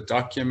access to the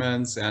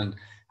documents and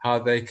how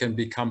they can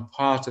become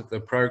part of the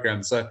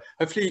program. So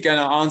hopefully you're going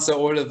to answer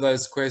all of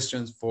those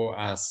questions for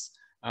us.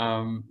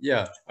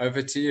 Yeah,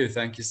 over to you.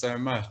 Thank you so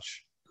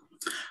much.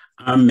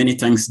 Many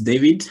thanks,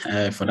 David,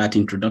 for that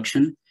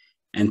introduction.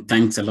 And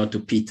thanks a lot to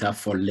Peter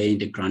for laying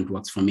the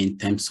groundwork for me in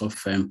terms of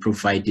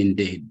providing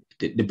the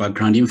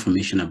background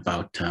information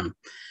about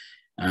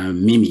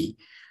MIMI.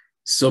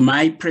 So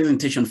my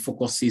presentation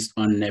focuses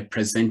on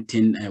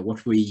presenting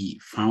what we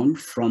found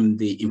from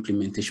the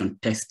implementation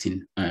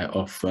testing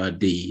of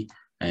the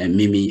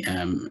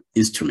MIMI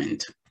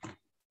instrument.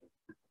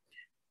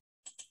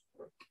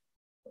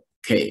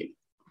 Okay,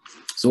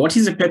 so what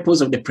is the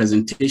purpose of the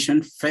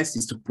presentation? First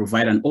is to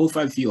provide an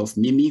overview of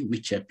MIMI,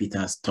 which Peter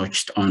has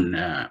touched on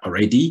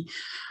already.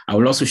 I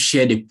will also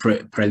share the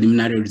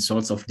preliminary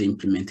results of the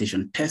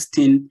implementation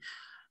testing,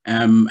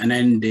 and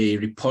then the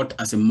report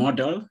as a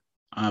model.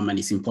 And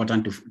it's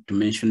important to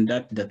mention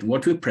that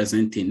what we're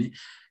presenting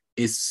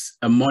is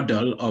a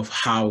model of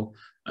how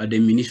the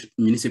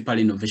Municipal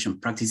Innovation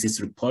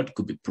Practices report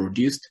could be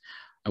produced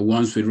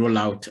once we roll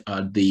out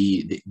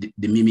the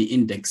MIMI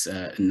index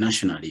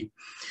nationally.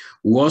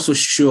 We also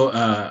show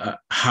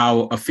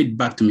how a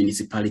feedback to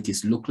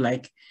municipalities look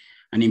like.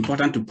 And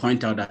important to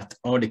point out that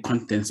all the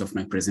contents of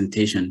my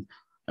presentation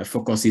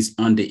focuses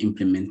on the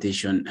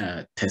implementation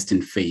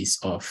testing phase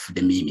of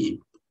the MIMI.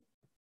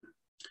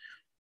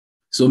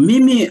 So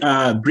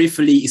MIMI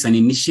briefly is an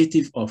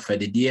initiative of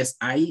the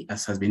DSI,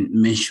 as has been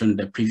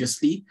mentioned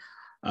previously.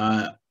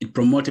 It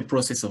promotes a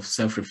process of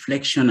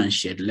self-reflection and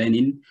shared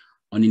learning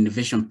on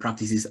innovation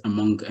practices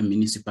among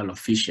municipal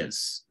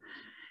officials.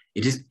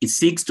 It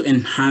seeks to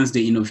enhance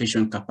the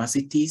innovation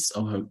capacities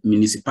of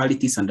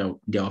municipalities and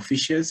their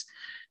officials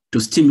to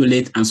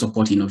stimulate and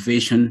support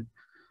innovation.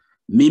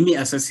 MIMI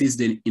assesses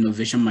the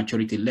innovation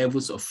maturity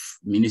levels of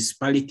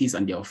municipalities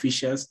and their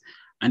officials,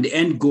 and the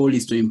end goal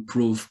is to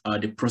improve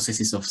the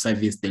processes of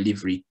service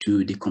delivery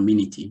to the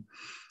community.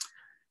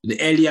 The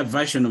earlier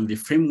version of the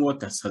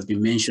framework, as has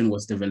been mentioned,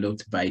 was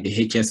developed by the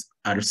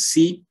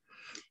HSRC.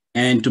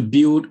 And to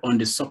build on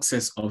the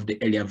success of the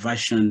earlier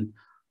version,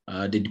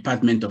 the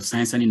Department of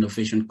Science and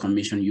Innovation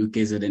Commission,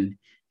 UKZN,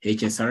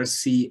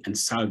 HSRC, and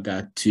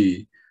SALGA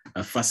to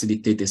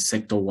facilitate a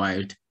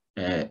sector-wide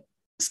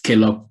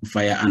scale-up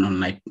via an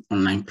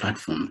online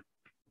platform.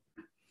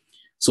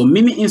 So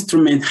MIMI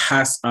instrument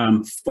has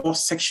 4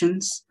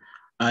 sections.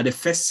 The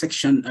first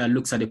section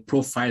looks at the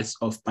profiles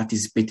of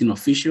participating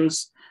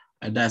officials.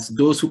 That's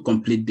those who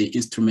complete the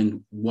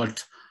instrument,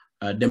 what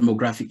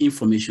demographic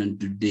information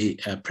do they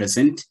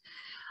present.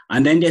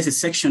 And then there's a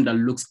section that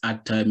looks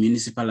at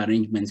municipal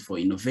arrangements for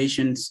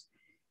innovations.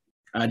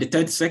 The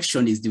third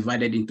section is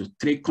divided into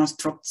 3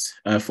 constructs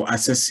for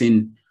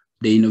assessing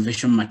the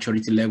innovation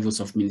maturity levels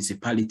of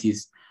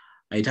municipalities.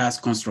 It has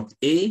construct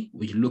A,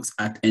 which looks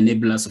at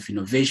enablers of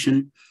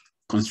innovation.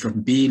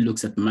 Construct B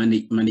looks at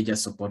manager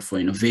support for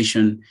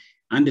innovation.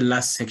 And the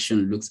last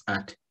section looks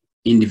at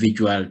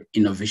individual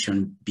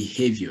innovation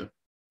behavior.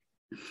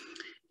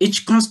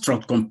 Each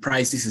construct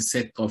comprises a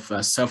set of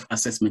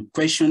self-assessment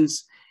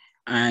questions.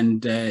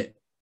 And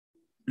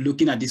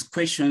looking at these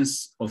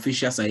questions,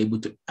 officials are able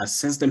to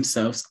assess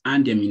themselves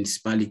and their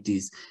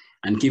municipalities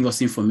and give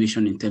us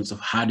information in terms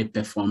of how they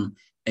perform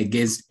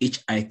against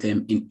each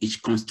item in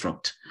each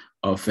construct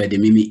of the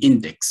MIMI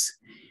index.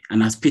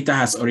 And as Peter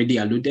has already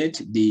alluded,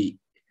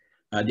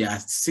 there are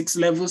 6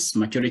 levels,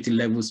 maturity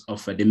levels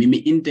of the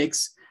MIMI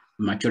index,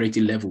 maturity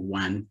level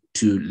 1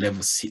 to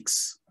level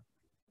 6.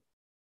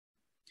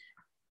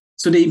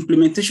 So the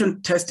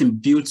implementation testing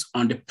builds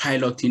on the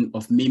piloting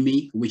of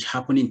MIMI, which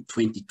happened in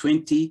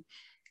 2020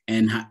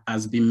 and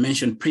has been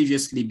mentioned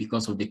previously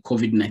because of the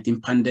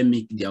COVID-19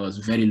 pandemic, there was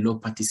very low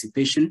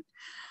participation.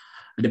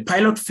 The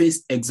pilot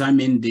phase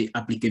examined the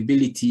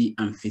applicability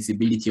and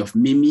feasibility of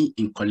MIMI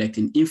in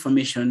collecting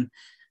information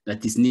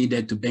that is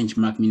needed to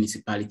benchmark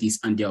municipalities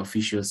and their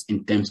officials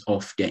in terms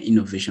of their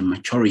innovation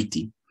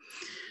maturity.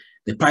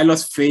 The pilot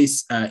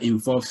phase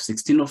involves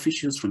 16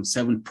 officials from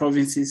 7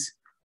 provinces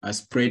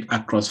spread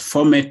across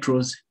 4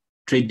 metros,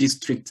 3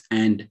 districts,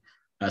 and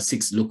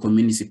 6 local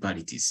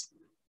municipalities.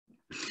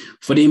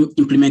 For the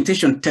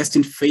implementation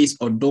testing phase,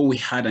 although we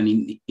had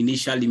an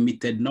initial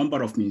limited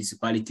number of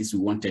municipalities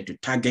we wanted to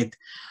target,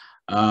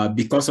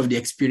 because of the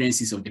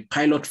experiences of the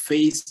pilot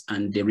phase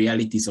and the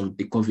realities of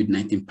the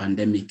COVID-19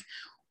 pandemic,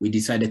 we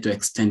decided to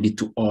extend it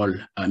to all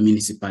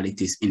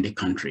municipalities in the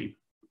country.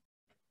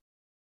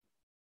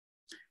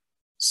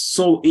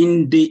 So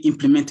in the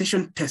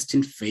implementation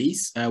testing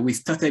phase, we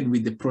started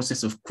with the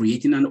process of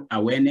creating an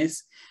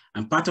awareness,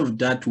 and part of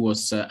that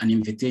was an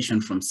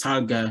invitation from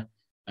SALGA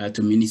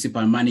to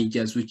municipal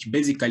managers, which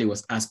basically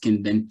was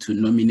asking them to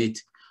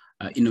nominate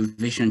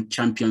innovation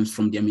champions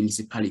from their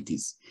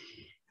municipalities.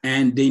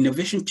 And the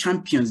innovation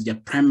champions, their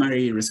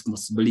primary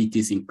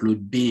responsibilities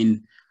include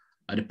being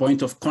the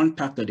point of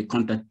contact or the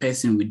contact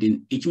person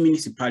within each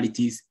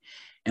municipalities,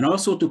 and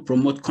also to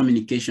promote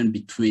communication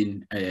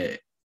between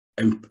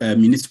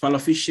municipal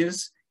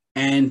officials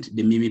and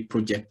the MIMI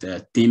project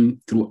team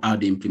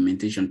throughout the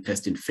implementation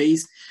testing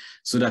phase,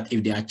 so that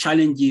if there are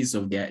challenges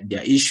or there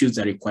are issues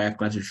that require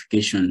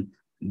clarification,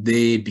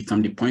 they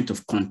become the point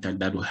of contact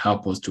that will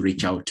help us to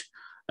reach out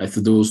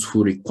to those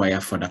who require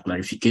further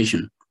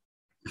clarification.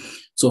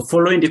 So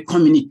following the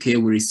communique,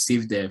 we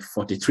received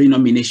 43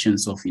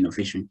 nominations of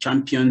innovation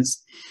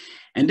champions.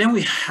 And then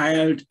we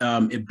held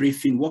a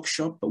briefing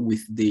workshop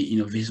with the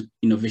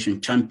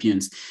innovation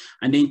champions.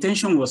 And the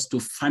intention was to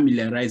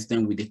familiarize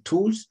them with the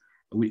tools,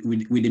 with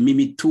the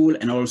MIMI tool,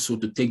 and also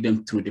to take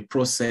them through the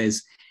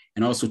process,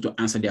 and also to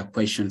answer their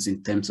questions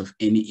in terms of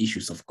any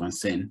issues of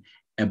concern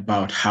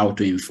about how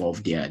to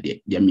involve their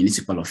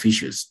municipal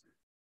officials.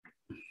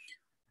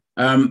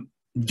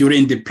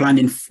 During the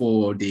planning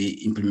for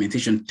the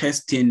implementation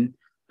testing,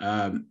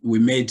 we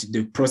made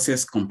the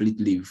process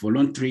completely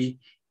voluntary,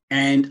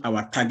 and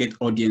our target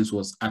audience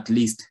was at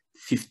least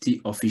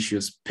 50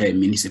 officials per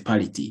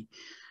municipality.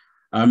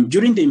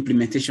 During the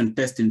implementation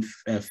testing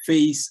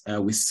phase,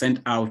 we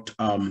sent out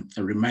a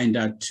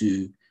reminder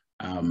to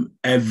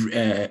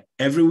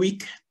every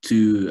week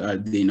to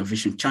the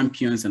innovation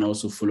champions, and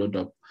also followed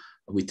up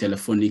with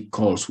telephonic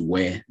calls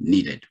where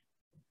needed.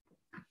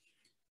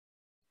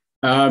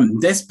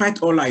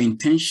 Despite all our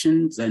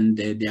intentions and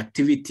the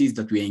activities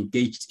that we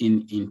engaged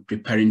in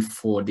preparing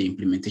for the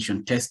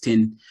implementation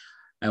testing,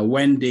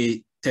 when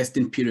the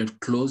testing period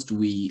closed,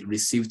 we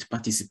received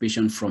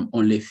participation from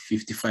only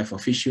 55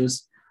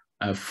 officials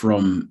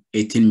from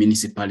 18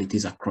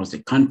 municipalities across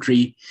the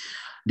country.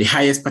 The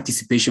highest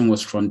participation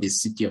was from the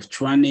city of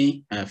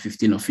Tshwane,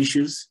 15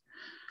 officials.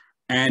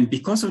 And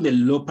because of the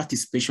low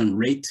participation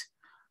rate,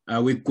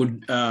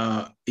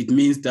 it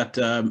means that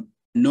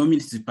no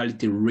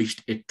municipality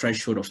reached a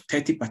threshold of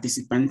 30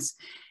 participants.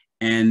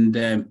 And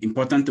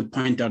important to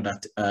point out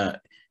that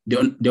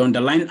the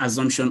underlying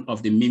assumption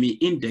of the MIMI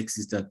index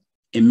is that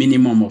a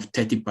minimum of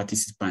 30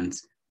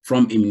 participants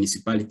from a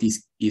municipality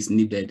is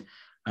needed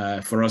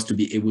for us to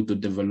be able to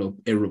develop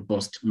a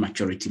robust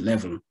maturity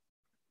level.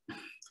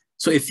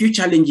 So a few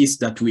challenges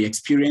that we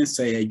experienced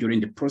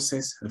during the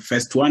process. The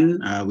first one,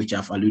 which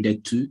I've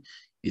alluded to,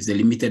 is a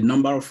limited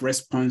number of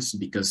response,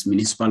 because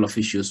municipal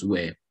officials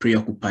were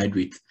preoccupied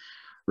with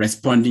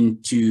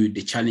responding to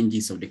the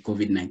challenges of the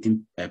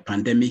COVID-19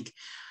 pandemic.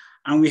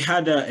 And we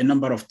had a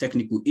number of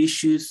technical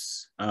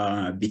issues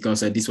because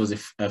this was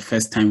the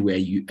first time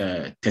we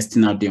were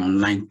testing out the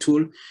online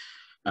tool.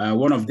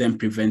 One of them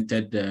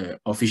prevented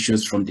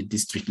officials from the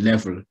district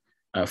level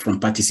from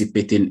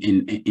participating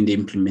in the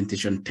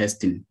implementation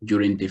testing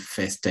during the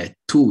first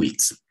 2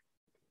 weeks.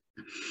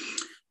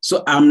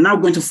 So I'm now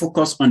going to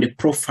focus on the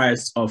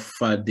profiles of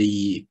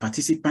the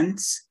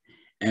participants.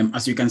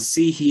 As you can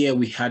see here,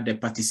 we had the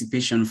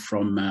participation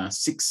from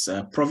 6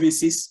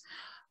 provinces,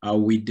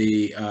 with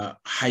the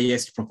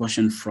highest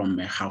proportion from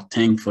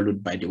Gauteng,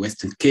 followed by the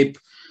Western Cape.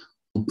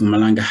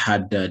 Mpumalanga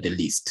had the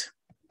least.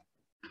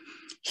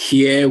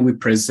 Here we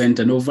present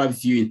an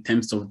overview in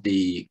terms of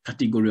the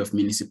category of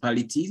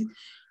municipalities.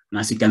 And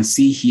as you can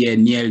see here,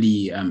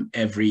 nearly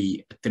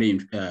every 3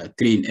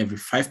 in every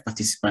 5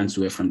 participants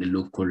were from the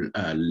local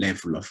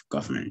level of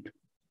government.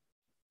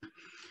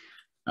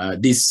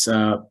 This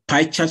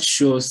pie chart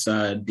shows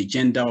the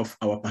gender of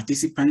our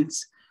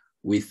participants,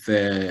 with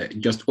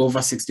just over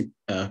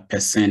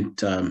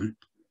 60%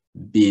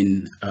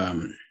 being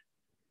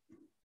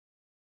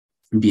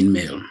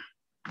male.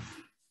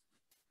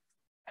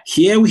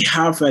 Here we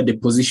have the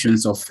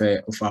positions of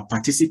our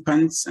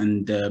participants,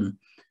 and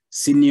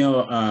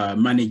senior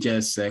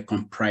managers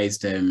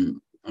comprised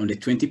only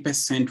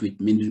 20%, with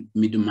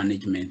middle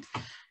management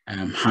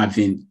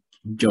having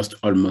just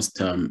almost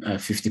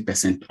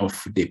 50%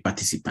 of the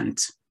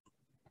participants.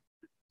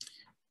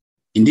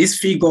 In this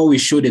figure, we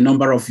show the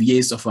number of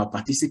years of our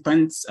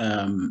participants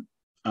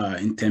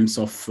in terms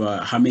of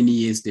how many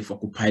years they've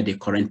occupied the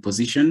current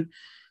position.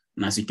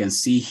 And as you can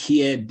see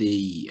here,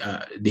 the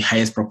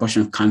highest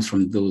proportion comes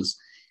from those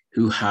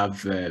who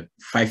have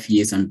 5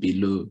 years and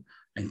below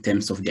in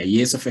terms of their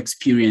years of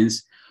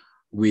experience,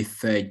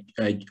 with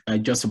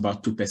just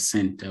about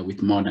 2%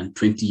 with more than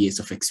 20 years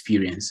of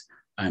experience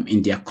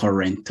in their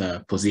current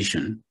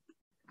position.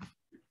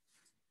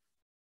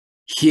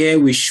 Here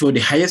we show the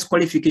highest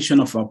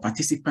qualification of our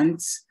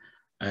participants,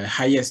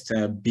 highest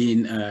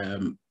being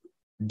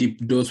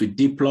those with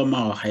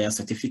diploma or higher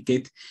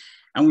certificate.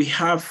 And we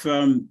have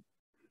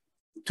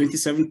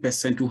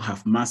 27% who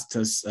have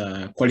master's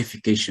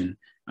qualification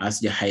as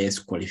their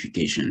highest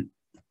qualification.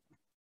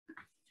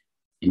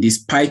 In this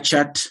pie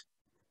chart,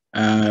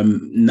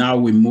 now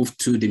we move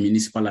to the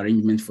municipal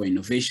arrangement for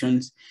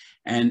innovations.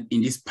 And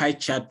in this pie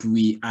chart,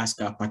 we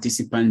ask our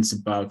participants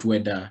about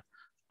whether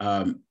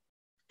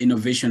a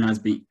innovation has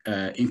been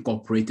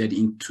incorporated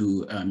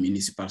into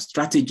municipal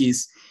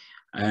strategies.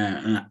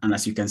 And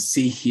as you can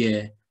see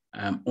here,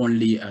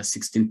 only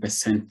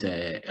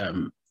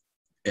 16%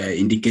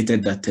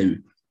 indicated that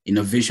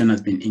innovation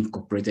has been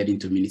incorporated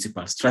into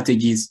municipal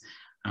strategies,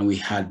 and we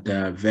had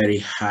very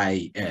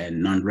high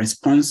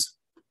non-response.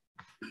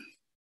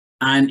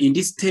 And in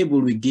this table,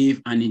 we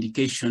give an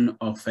indication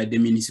of the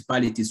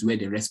municipalities where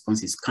the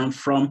responses come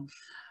from.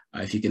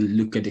 If you can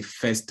look at the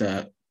first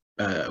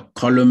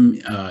column,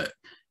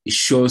 it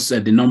shows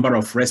the number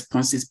of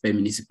responses per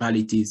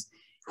municipalities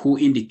who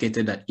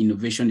indicated that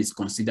innovation is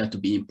considered to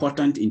be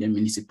important in the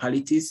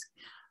municipalities.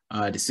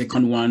 The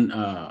second one,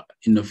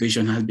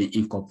 innovation has been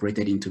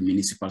incorporated into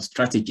municipal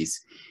strategies.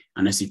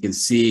 And as you can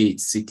see,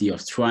 it's City of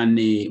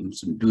Tshwane,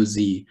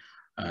 Msunduzi,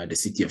 the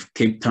City of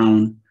Cape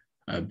Town,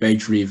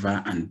 Badge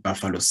River, and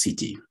Buffalo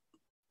City.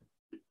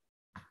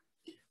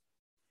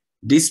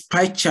 This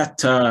pie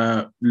chart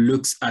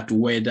looks at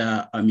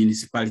whether a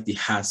municipality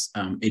has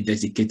a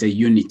dedicated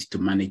unit to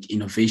manage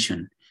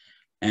innovation.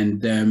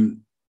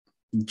 And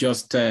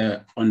just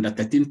under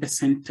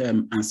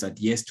 13% answered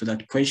yes to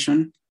that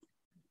question.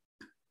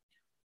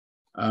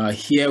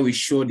 Here we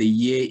show the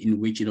year in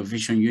which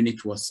innovation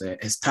unit was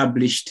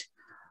established,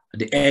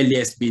 the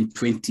earliest being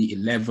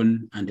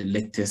 2011 and the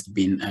latest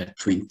being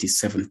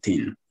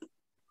 2017.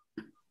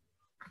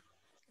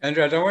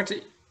 Andrew, I don't want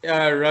to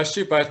rush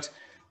you, but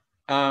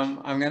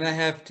I'm going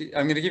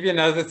to give you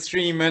another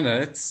 3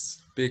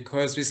 minutes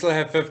because we still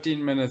have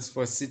 15 minutes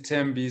for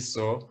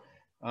Sitembiso,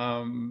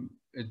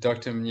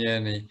 Dr.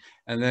 Mnyeni,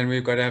 and then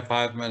we've got to have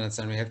 5 minutes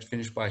and we have to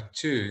finish by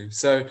 2.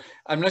 So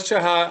I'm not sure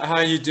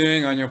how you're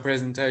doing on your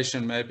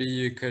presentation. Maybe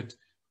you could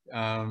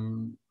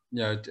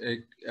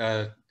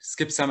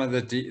skip some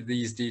of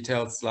these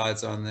detailed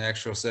slides on the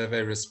actual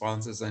survey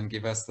responses and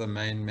give us the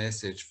main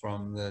message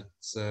from the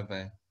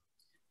survey.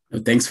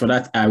 Thanks for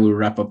that. I will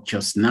wrap up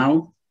just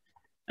now.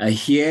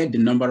 Here, the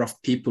number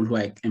of people who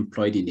are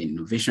employed in the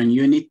innovation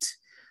unit.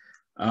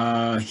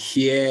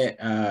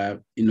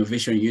 Here,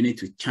 innovation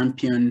unit with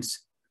champions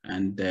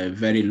and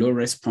very low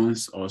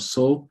response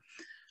also.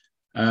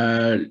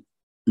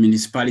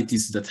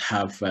 Municipalities that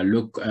have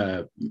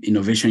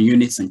innovation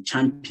units and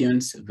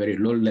champions, very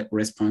low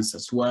response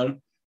as well.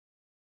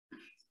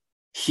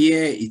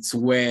 Here, it's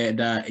where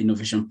the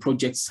innovation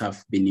projects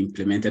have been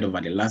implemented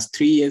over the last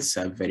 3 years,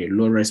 a very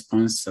low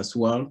response as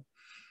well.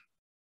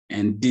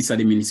 And these are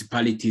the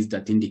municipalities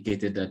that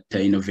indicated that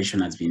innovation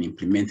has been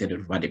implemented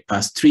over the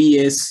past 3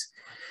 years.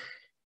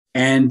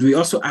 And we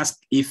also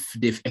asked if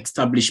they've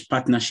established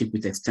partnership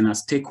with external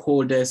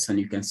stakeholders, and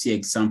you can see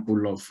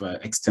example of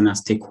external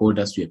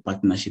stakeholders where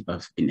partnership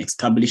have been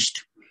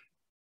established.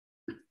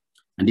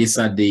 And these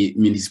are the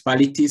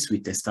municipalities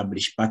with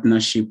established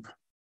partnership.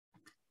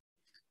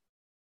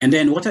 And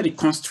then what are the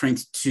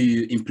constraints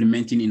to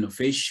implementing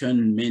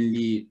innovation?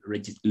 Mainly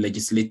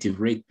legislative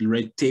red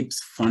tapes,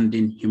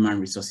 funding, human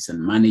resources,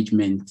 and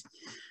management.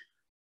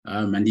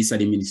 And these are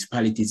the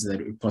municipalities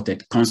that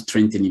reported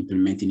constraints in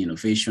implementing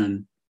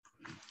innovation.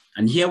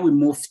 And here we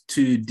move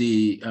to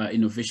the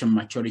innovation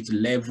maturity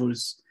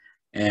levels.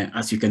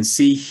 As you can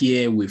see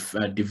here, we've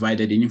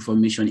divided the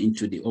information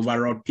into the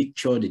overall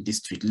picture, the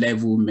district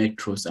level,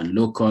 metros, and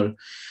local.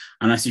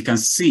 And as you can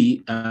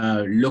see,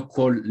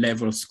 local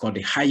levels score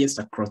the highest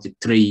across the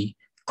 3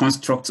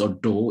 constructs,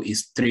 although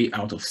is 3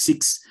 out of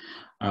 6,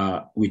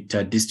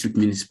 with district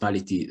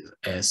municipality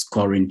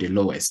scoring the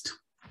lowest.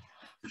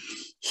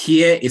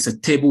 Here is a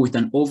table with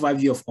an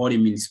overview of all the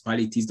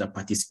municipalities that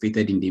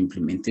participated in the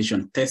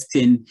implementation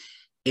testing.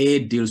 A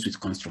deals with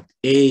construct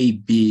A,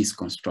 B is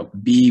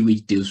construct B,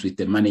 which deals with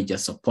the manager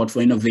support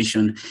for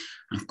innovation,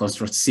 and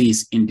construct C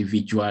is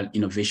individual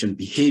innovation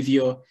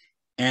behavior.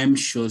 M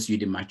shows you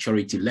the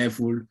maturity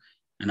level.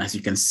 And as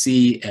you can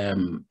see,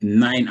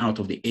 9 out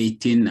of the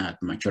 18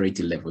 at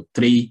maturity level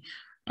 3,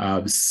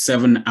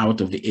 7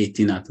 out of the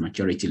 18 at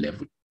maturity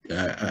level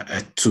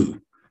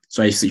 2.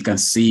 So as you can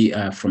see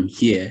from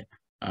here,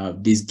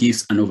 this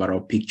gives an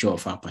overall picture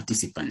of our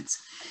participants.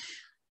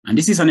 And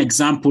this is an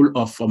example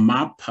of a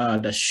map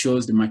that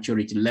shows the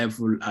maturity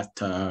level at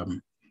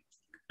the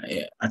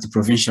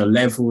provincial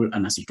level.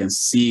 And as you can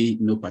see,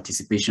 no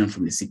participation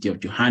from the city of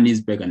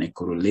Johannesburg and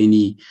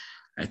Ekurhuleni,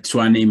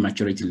 Tshwane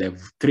maturity level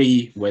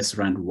 3, West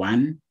Rand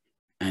 1,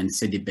 and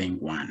Sedibeng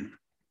 1.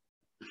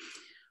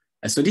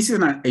 So this is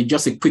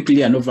just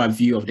quickly an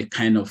overview of the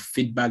kind of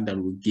feedback that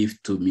we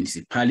give to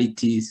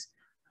municipalities.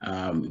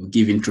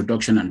 Give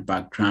introduction and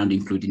background,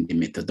 including the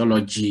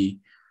methodology,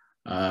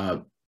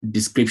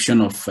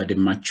 description of the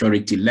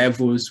maturity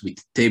levels with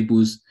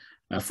tables,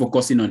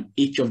 focusing on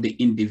each of the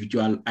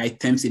individual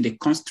items in the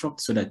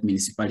construct so that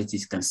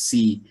municipalities can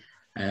see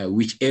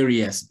which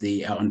areas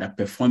they are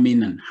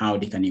underperforming and how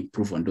they can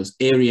improve on those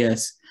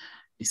areas.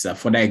 These are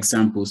further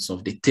examples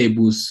of the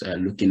tables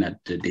looking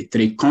at the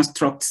 3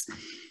 constructs.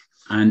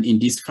 And in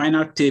this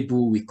final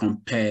table, we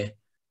compare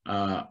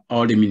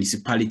all the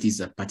municipalities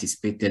that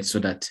participated so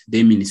that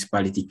the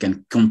municipality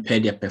can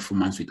compare their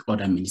performance with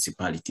other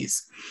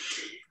municipalities.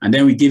 And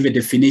then we give a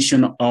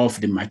definition of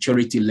the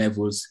maturity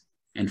levels,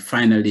 and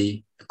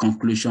finally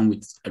conclusion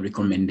with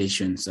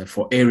recommendations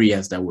for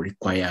areas that will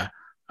require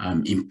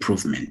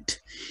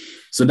improvement.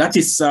 So that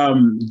is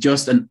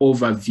just an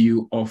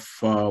overview of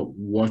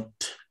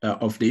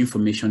of the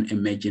information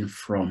emerging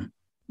from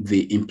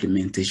the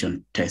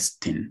implementation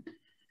testing.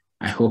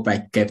 I hope I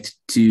kept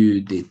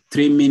to the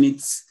 3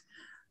 minutes.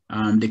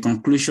 The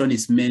conclusion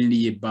is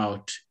mainly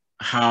about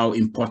how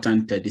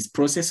important this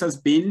process has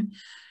been.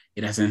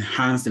 It has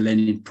enhanced the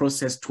learning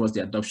process towards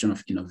the adoption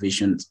of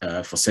innovations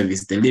for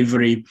service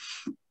delivery.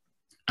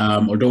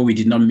 Although we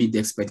did not meet the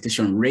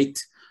expectation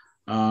rate,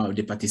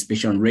 the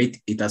participation rate,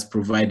 it has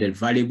provided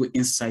valuable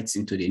insights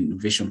into the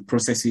innovation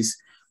processes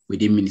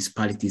within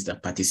municipalities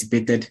that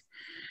participated.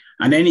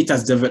 And then it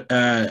has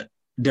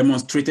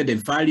demonstrated the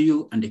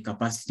value and the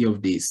capacity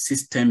of the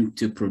system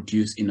to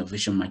produce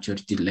innovation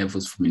maturity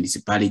levels for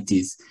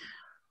municipalities.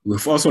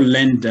 We've also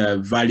learned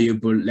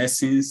valuable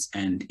lessons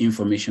and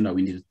information that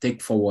we need to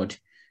take forward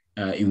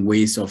in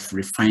ways of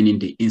refining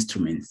the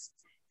instruments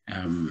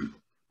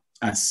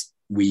as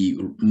we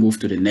move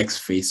to the next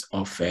phase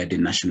of the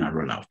national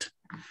rollout.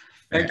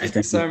 Thank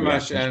you so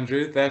much,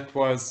 Andrew. That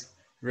was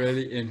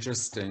really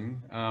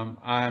interesting.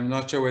 I'm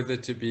not sure whether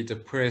to be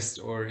depressed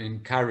or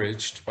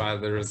encouraged by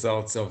the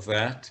results of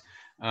that.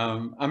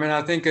 I mean,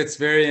 I think it's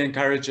very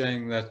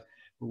encouraging that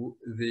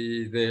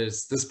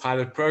there's this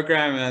pilot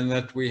program and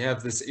that we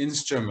have this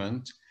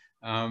instrument.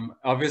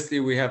 Obviously,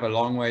 we have a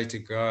long way to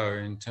go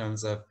in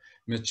terms of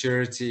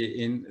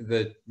maturity in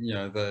the,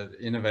 the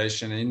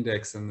innovation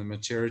index and the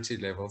maturity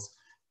levels.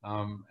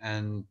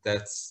 And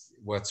that's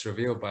what's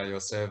revealed by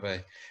your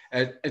survey.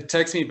 It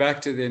takes me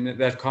back to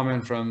that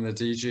comment from the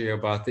DG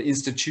about the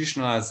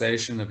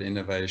institutionalization of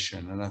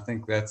innovation. And I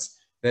think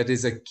that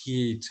is a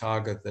key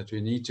target that we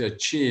need to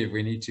achieve.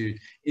 We need to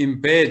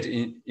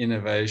embed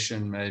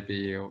innovation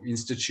maybe, or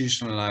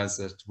institutionalize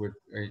it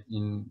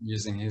in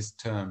using his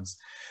terms.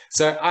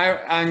 So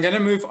I'm going to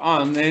move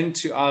on then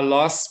to our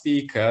last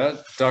speaker,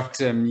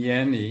 Dr.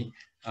 Mjwara,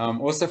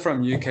 also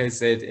from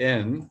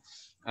UKZN.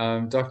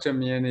 Dr.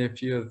 Mjwara,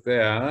 if you're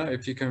there,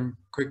 if you can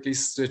quickly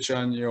switch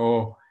on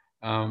your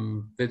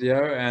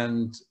video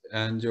and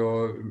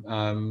your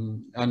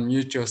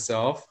unmute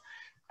yourself.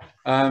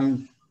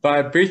 By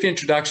a brief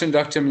introduction,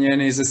 Dr.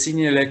 Mjwara is a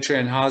senior lecturer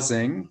in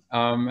housing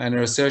and a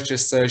research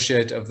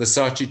associate of the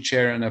Saatchi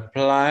Chair in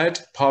Applied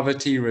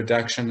Poverty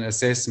Reduction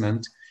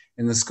Assessment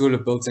in the School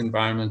of Built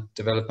Environment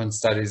Development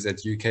Studies at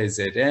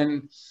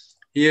UKZN.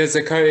 He is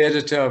a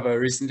co-editor of a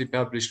recently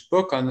published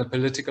book on the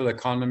political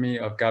economy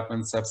of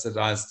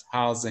government-subsidized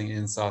housing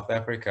in South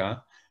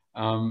Africa.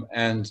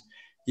 And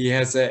he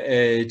has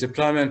a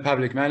diploma in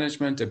public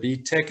management, a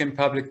BTech in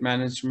public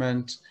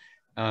management,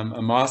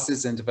 a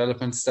master's in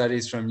development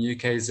studies from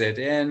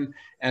UKZN,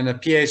 and a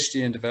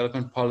PhD in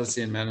development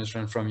policy and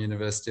management from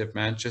University of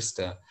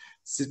Manchester.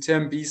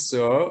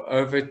 Sithembiso,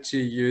 over to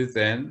you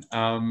then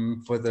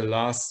for the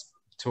last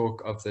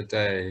talk of the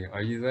day.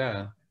 Are you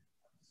there?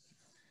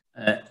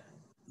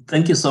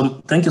 Thank you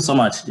so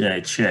much,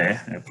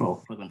 Chair,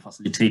 Program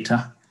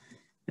Facilitator.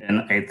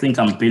 And I think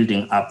I'm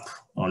building up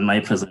on my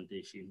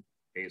presentation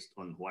based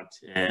on what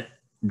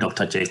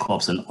Dr.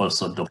 Jacobs and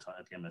also Dr.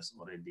 Akem has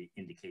already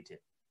indicated.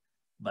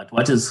 But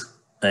what is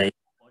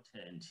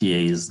important here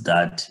is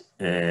that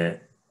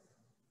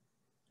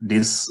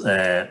this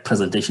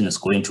presentation is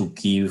going to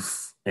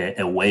give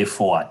a way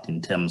forward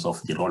in terms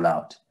of the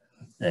rollout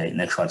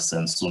in actual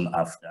sense soon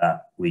after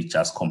we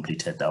just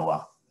completed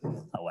our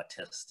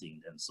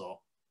testing. And so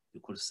you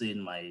could see in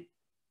my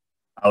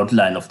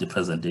outline of the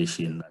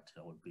presentation that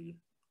I will be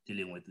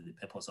dealing with the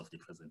purpose of the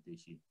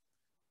presentation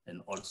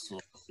and also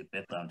the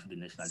background to the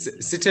national.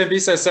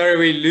 Sithembiso, sorry,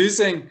 we're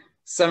losing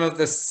some of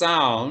the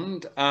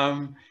sound.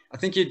 I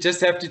think you just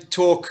have to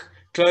talk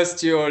close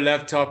to your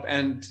laptop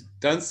and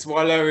don't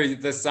swallow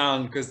the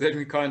sound because then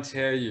we can't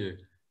hear you.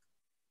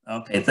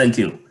 Okay, thank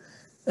you.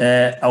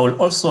 I will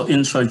also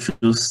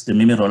introduce the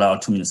MIMI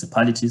rollout to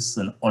municipalities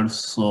and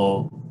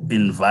also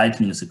invite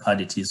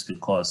municipalities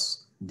because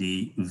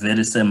the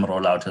very same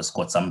rollout has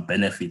got some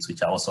benefits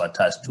which are also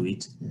attached to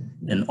it,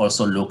 and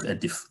also look at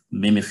the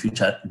MIMI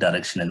future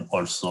direction, and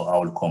also I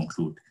will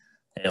conclude.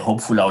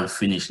 Hopefully I will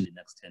finish in the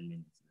next 10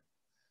 minutes.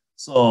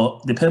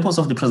 So the purpose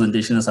of the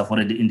presentation, as I've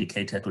already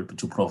indicated, will be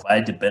to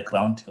provide the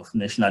background of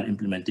national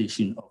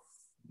implementation of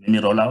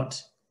MIMI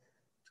rollout,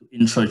 to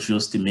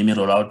introduce the MIMI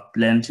rollout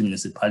plan to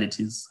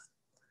municipalities,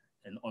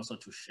 and also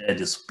to share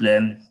this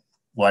plan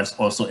whilst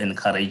also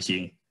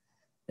encouraging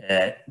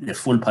the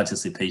full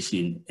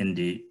participation in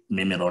the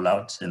MIMI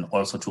rollout, and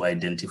also to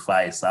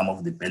identify some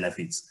of the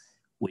benefits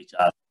which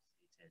are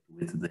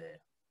associated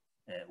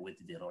with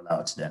the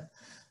rollout then.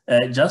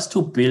 Just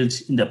to build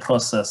in the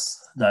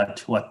process that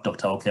what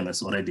Dr. Okem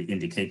has already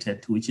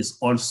indicated, which is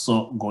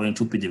also going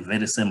to be the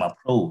very same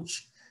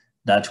approach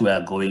that we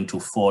are going to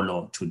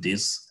follow to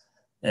this.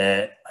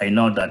 I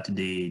know that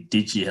the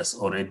DG has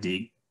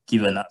already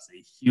given us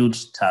a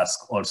huge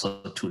task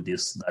also to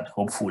this, that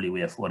hopefully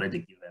we have already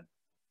given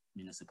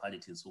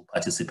municipalities who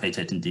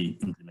participated in the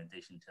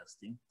implementation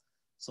testing.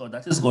 So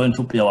that is going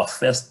to be our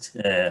first,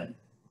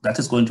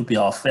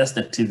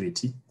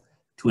 activity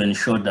to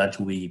ensure that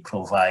we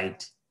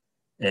provide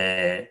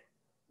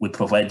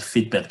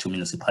feedback to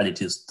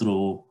municipalities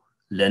through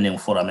learning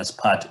forum as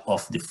part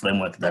of the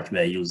framework that we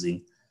are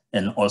using,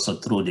 and also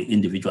through the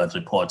individual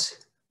report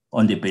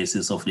on the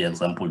basis of the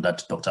example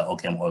that Dr.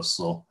 Okem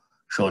also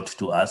showed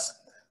to us.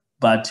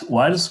 But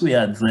whilst we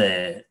are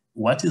there,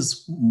 what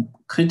is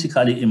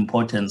critically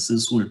important,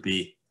 since we'll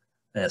be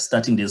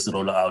starting this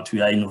rollout,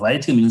 we are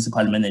inviting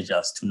municipal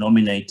managers to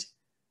nominate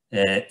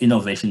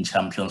innovation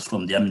champions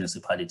from their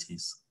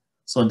municipalities,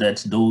 so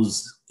that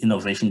those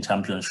innovation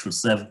champions should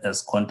serve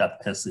as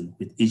contact person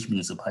with each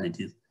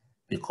municipality,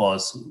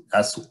 because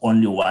that's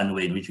only one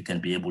way in which we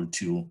can be able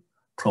to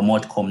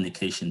promote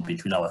communication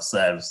between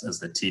ourselves as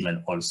the team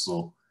and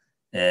also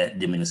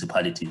the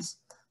municipalities.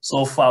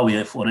 So far, we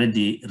have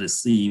already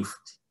received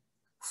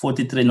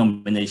 43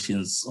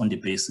 nominations on the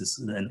basis,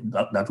 and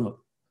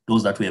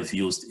those that we have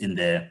used in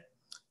the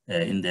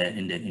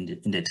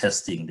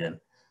testing then.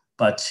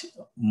 But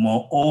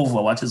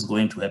moreover, what is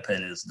going to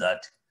happen is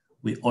that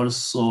we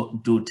also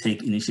do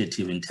take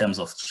initiative in terms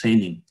of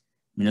training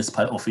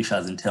municipal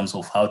officials in terms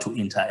of how to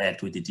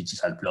interact with the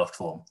digital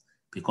platform,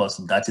 because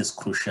that is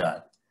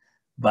crucial.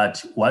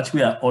 But what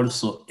we are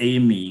also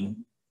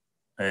aiming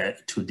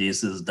to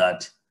this is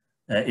that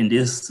in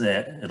this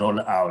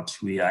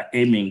rollout, we are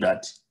aiming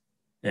that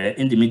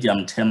in the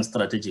medium-term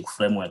strategic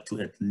framework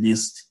to at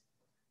least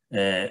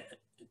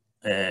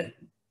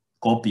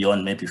go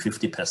beyond maybe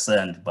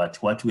 50%, but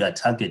what we are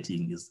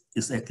targeting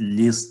is at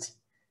least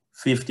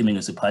 50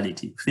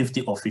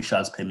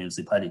 officials per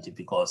municipality,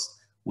 because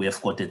we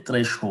have got a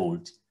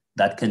threshold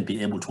that can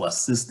be able to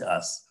assist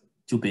us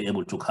to be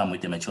able to come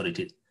with a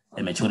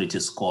maturity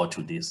score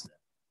to this.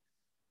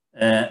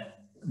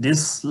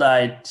 This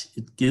slide,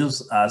 it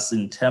gives us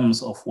in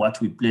terms of what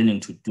we're planning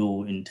to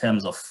do in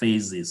terms of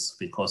phases,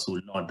 because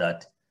we know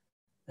that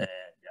there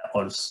are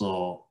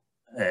also,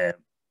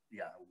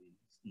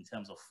 in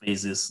terms of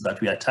phases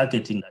that we are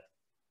targeting, that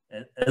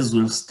as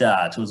we'll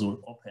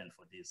open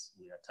for this,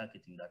 we are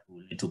targeting that we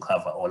will need to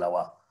cover all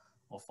our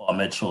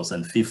metros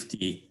and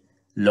 50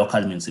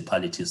 local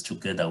municipalities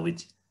together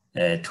with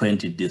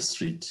 20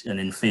 districts. And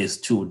in phase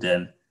 2,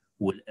 then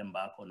we'll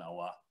embark on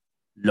our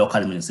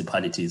local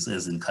municipalities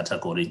as in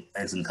category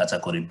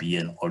B,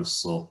 and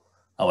also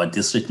our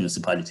district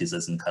municipalities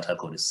as in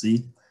category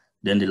C.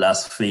 Then the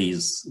last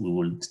phase,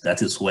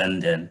 that is when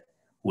then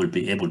we'll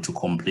be able to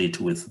complete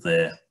with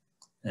the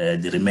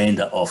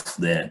remainder of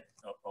the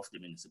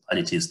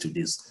municipalities to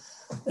this.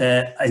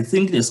 I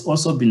think there's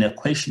also been a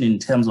question in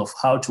terms of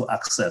how to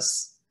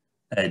access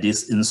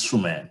this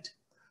instrument.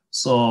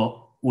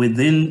 So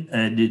within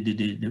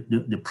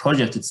the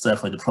project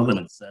itself, or the program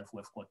itself,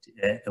 we've got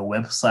a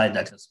website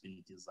that has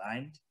been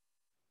designed,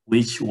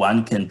 which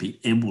one can be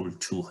able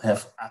to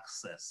have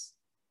access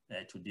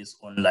to this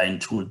online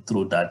tool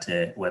through that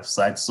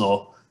website.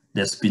 So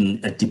there's been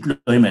a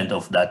deployment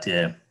of that,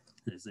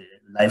 there's a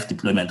live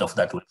deployment of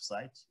that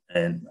website,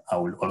 and I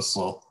will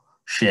also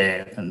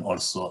share, and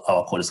also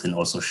our colleagues can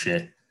also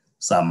share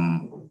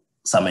some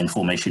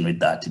information with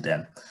that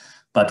then.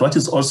 But what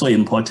is also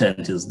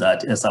important is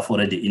that, as I've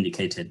already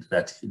indicated,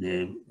 that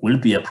there will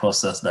be a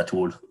process that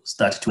will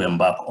start to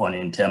embark on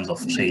in terms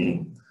of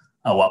training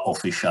our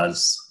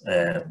officials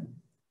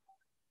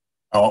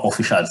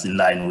in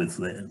line with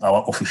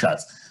our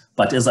officials.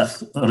 But as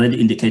I've already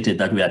indicated,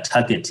 that we are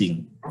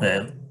targeting,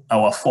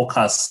 our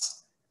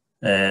focus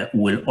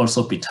will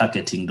also be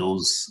targeting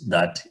those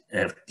that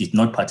did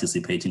not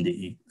participate in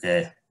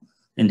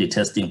the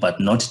testing,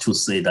 but not to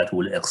say that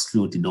we'll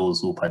exclude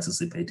those who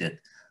participated.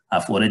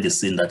 I've already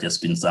seen that there's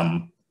been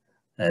some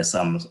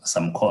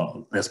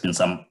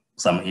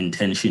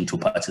intention to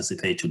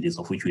participate to this,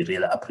 of which we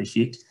really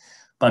appreciate.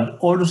 But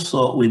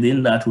also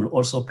within that, we'll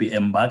also be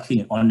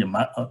embarking on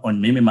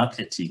meme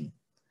marketing,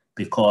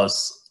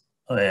 because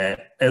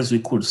as we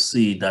could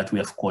see that we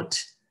have got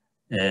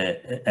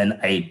an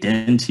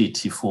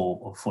identity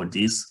for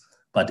this,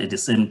 but at the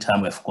same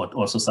time, we've got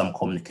also some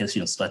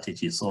communication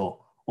strategies.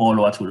 So all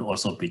what we'll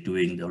also be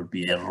doing, there will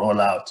be a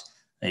rollout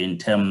in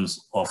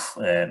terms of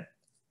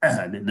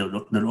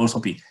there'll also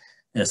be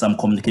some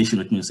communication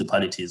with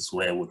municipalities,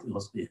 where we'll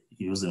also be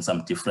using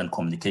some different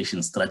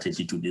communication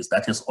strategy to this.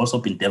 That has also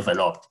been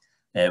developed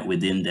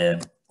within the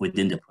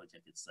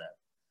project itself.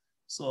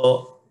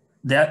 So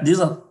there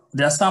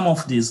are some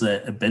of these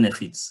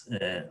benefits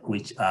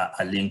which are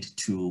linked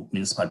to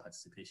municipal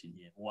participation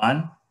here.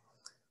 One,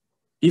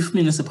 if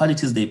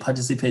municipalities, they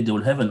participate, they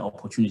will have an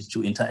opportunity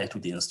to interact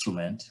with the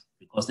instrument,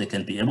 because they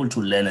can be able to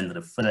learn and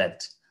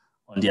reflect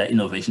on their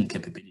innovation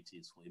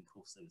capabilities for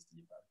improved service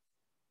delivery.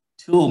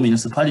 Two,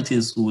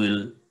 municipalities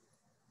will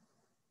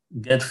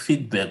get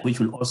feedback, which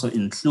will also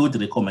include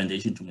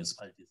recommendation to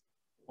municipalities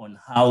on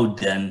how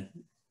then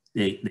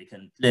they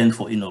can plan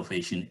for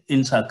innovation,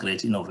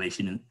 integrate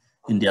innovation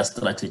in their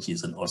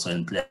strategies and also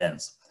in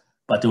plans.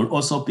 But there will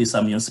also be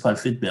some municipal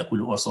feedback,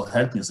 will also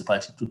help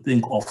municipalities to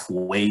think of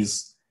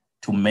ways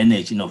to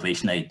manage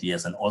innovation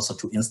ideas, and also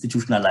to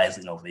institutionalize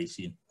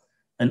innovation,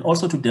 and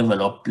also to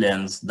develop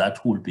plans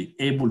that will be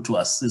able to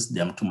assist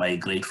them to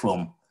migrate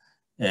from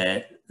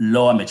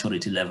lower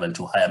maturity level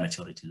to higher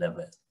maturity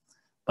level.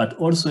 But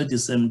also at the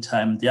same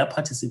time, their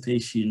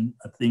participation,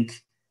 I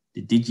think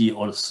the DG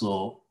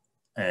also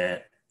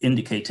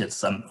indicated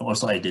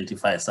also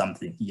identified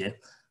something here.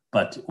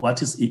 But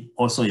what is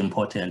also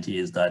important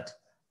is that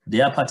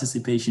their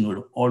participation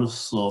will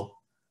also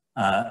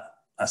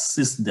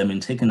assist them in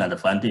taking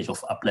advantage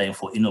of applying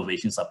for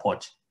innovation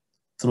support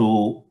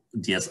through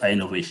DSI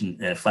innovation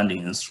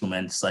funding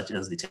instruments such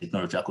as the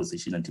Technology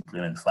Acquisition and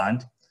Deployment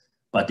Fund.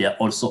 But there are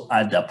also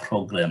other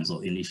programs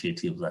or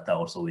initiatives that are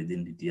also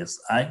within the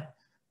DSI,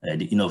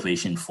 the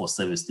Innovation for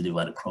Service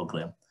Delivery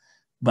Program.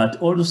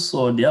 But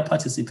also their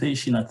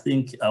participation, I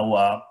think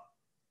our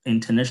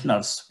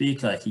international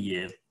speaker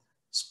here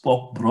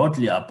spoke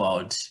broadly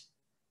about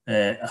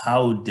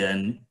how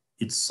then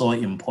it's so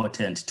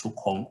important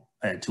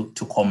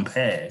to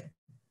compare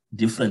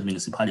different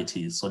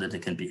municipalities so that they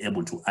can be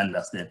able to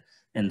understand.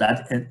 And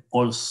that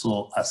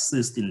also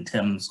assists in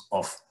terms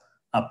of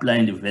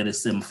applying the very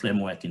same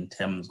framework in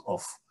terms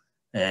of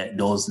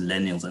those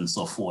learnings and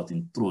so forth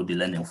through the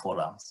learning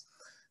forums.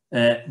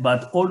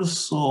 But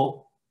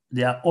also,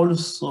 there are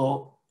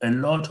also a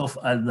lot of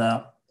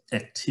other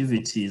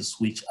activities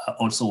which are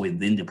also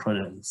within the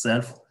project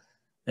itself.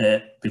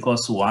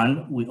 Because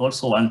one, we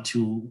also want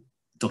to,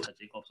 Dr.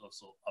 Jacobs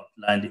also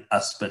outlined the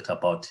aspect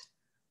about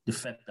the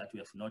fact that we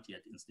have not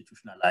yet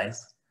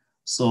institutionalized.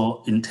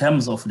 So in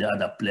terms of the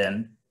other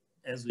plan,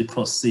 as we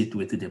proceed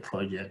with the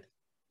project,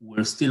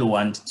 we'll still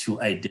want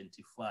to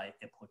identify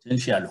a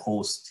potential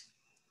host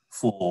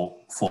for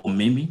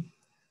MIMI.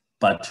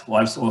 But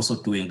whilst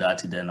also doing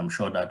that, then I'm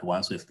sure that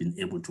once we've been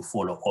able to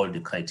follow all the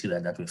criteria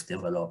that we've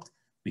developed,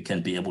 we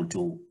can be able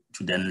to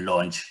then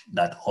launch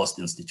that host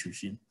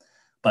institution.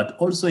 But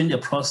also in the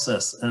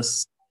process,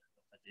 as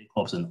Dr.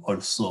 Jacobs and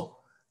also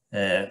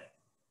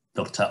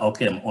Dr.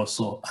 Okem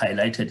also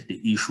highlighted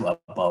the issue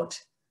about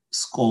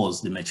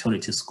scores, the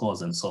maturity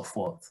scores and so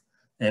forth.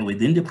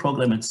 Within the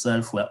program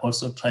itself, we're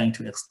also trying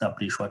to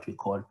establish what we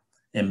call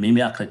a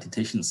MIMI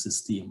accreditation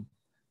system,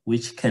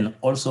 which can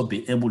also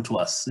be able to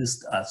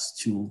assist us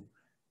to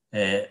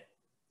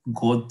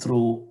go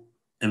through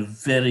a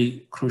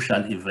very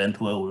crucial event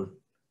where we'll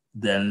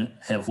then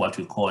have what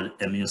we call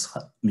a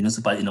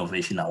Municipal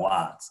Innovation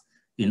Awards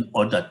in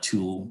order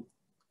to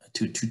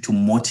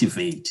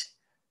motivate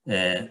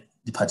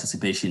the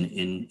participation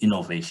in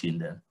innovation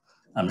then.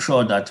 I'm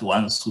sure that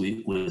once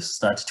we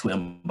start to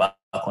embark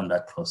on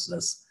that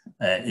process,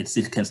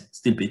 it can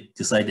still be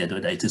decided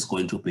whether it is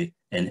going to be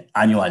an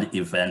annual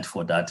event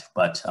for that,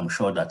 but I'm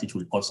sure that it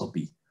will also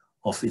be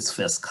of its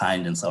first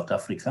kind in South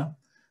Africa.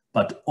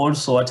 But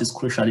also what is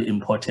crucially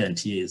important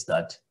here is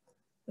that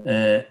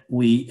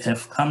we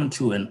have come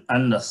to an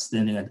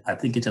understanding, and I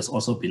think it has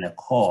also been a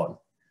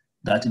call,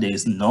 that there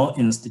is no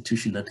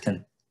institution that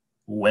can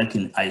work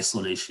in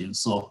isolation.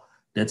 So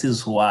that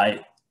is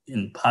why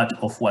in part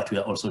of what we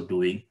are also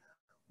doing,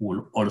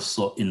 we'll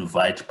also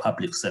invite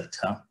public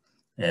sector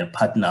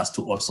partners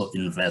to also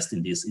invest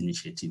in this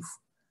initiative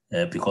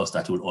because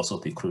that will also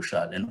be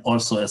crucial. And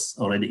also, as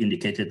already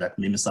indicated, that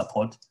MIMI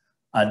support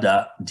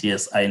other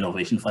DSI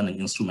innovation funding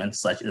instruments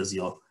such as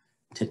your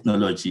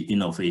Technology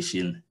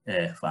Innovation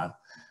Fund.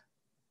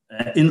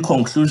 In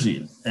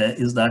conclusion,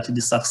 is that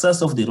the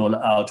success of the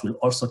rollout will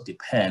also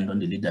depend on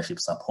the leadership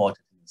support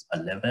at the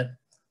municipal level.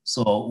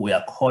 So we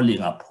are calling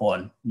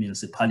upon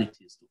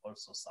municipalities to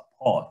also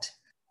support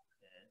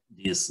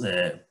this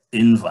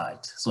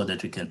invite so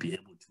that we can be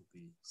able to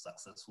be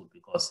successful,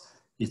 because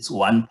it's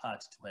one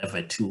part to have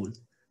a tool,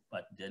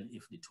 but then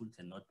if the tool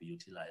cannot be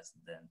utilized,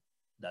 then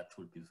that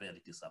will be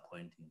very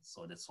disappointing.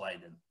 So that's why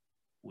then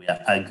we are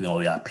arguing, or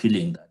we are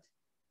appealing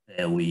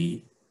that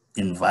we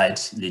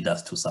invite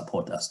leaders to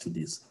support us to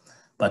this.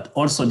 But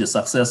also the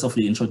success of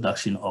the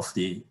introduction of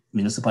the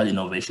Municipal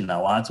Innovation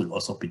Awards will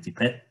also be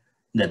dependent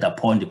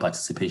upon the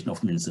participation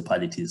of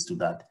municipalities to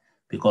that,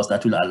 because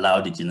that will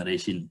allow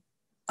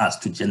us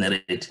to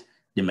generate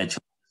the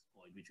maturity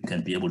in which we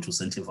can be able to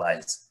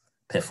incentivize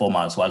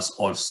performance whilst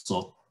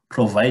also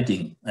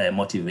providing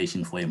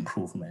motivation for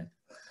improvement.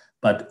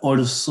 But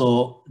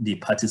also the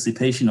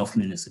participation of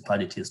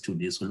municipalities to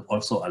this will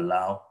also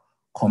allow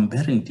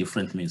comparing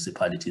different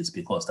municipalities,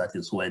 because that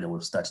is where they will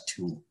start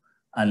to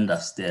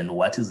understand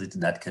what is it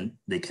that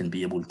they can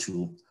be able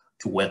to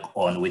work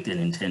on with an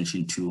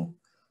intention to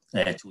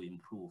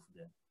improve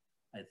them.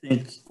 I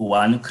think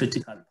one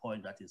critical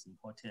point that is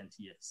important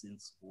here,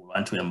 since we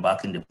want to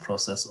embark in the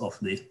process of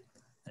the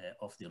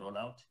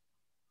rollout,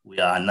 we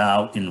are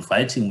now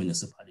inviting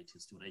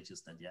municipalities to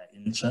register their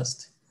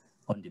interest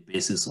on the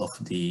basis of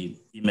the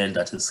email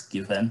that is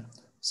given,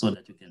 so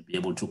that you can be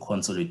able to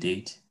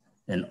consolidate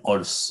and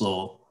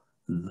also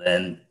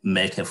then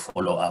make a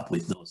follow-up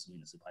with those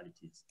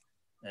municipalities.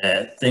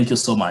 Thank you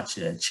so much,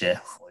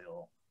 Chair, for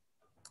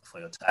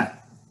your time.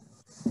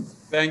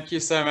 Thank you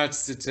so much,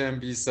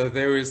 Sitembi. So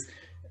there was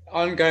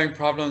ongoing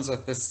problems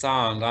with the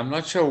sound. I'm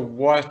not sure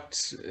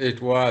what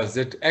it was.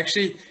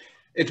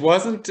 It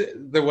wasn't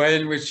the way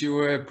in which you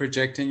were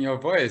projecting your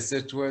voice.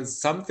 It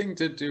was something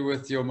to do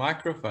with your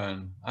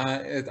microphone.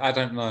 I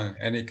don't know, in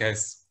any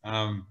case.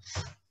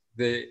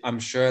 I'm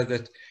sure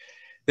that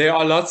there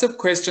are lots of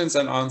questions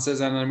and answers,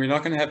 and we're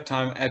not going to have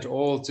time at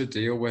all to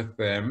deal with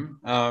them.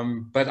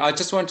 But I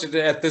just wanted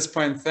to, at this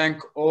point,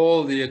 thank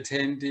all the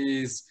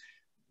attendees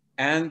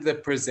and the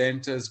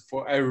presenters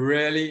for a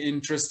really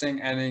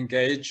interesting and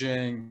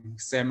engaging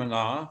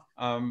seminar.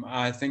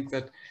 I think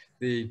that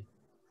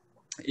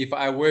if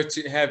I were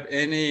to have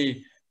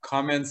any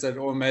comments at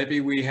all, maybe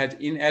we had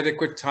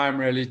inadequate time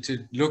really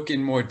to look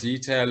in more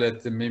detail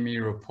at the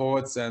MIMI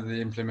reports and the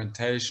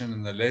implementation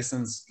and the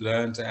lessons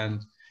learned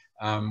and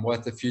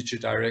what the future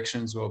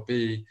directions will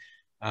be.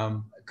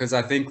 Because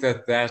I think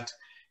that that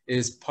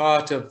is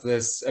part of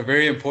this, a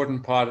very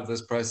important part of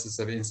this process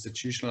of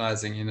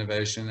institutionalizing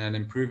innovation and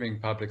improving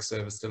public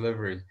service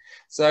delivery.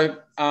 So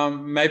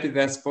maybe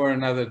that's for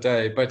another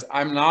day, but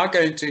I'm now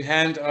going to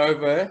hand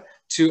over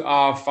to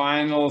our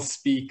final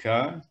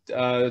speaker,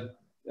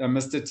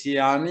 Mr.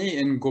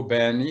 Tiani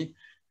Ngubeni,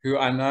 who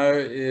I know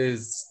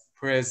is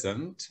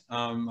present.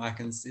 I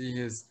can see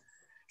his.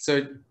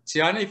 So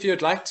Tiani, if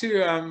you'd like to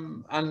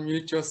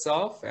unmute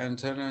yourself and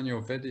turn on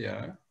your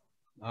video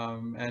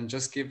and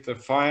just give the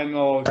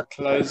final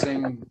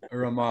closing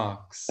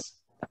remarks.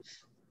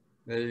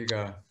 There you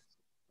go.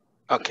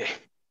 Okay,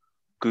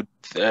 good.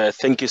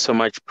 Thank you so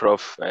much,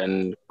 Prof,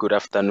 and good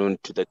afternoon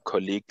to the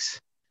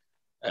colleagues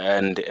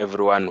and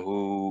everyone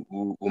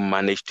who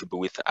managed to be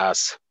with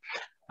us.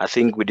 I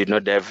think we did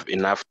not have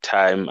enough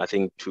time, I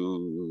think,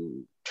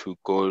 to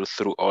go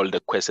through all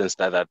the questions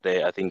that are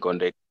there, I think, on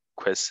the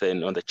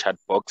question on the chat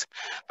box.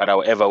 But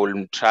however,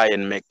 we'll try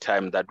and make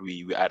time that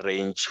we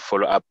arrange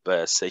follow-up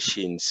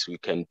sessions. We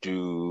can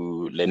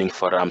do learning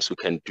forums. We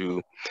can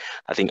do,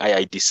 I think,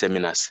 IID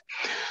seminars.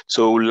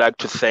 So we'd like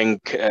to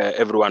thank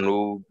everyone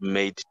who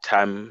made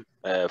time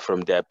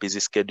from their busy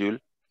schedule.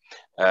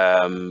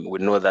 We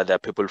know that there are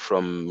people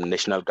from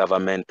national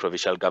government,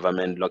 provincial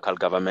government, local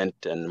government,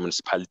 and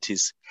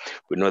municipalities.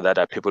 We know that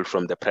there are people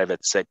from the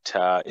private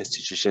sector,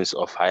 institutions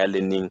of higher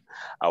learning,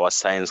 our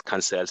science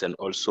councils, and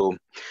also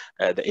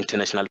the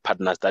international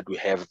partners that we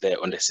have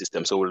there on the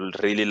system. So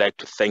we'd really like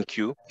to thank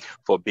you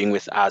for being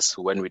with us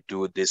when we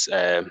do this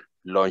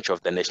launch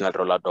of the national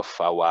rollout of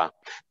our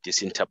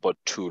Disinterport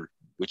tool,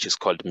 which is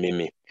called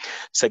MIMI.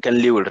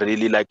 Secondly, we'd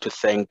really like to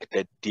thank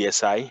the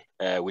DSI,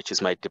 which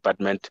is my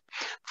department,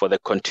 for the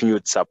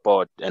continued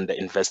support and the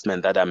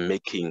investment that I'm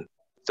making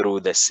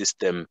through the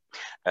system.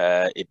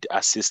 It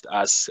assists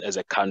us as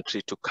a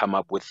country to come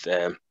up with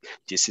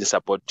DC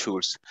support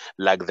tools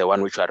like the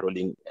one which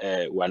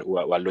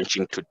we're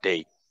launching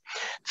today.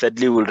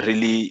 Thirdly,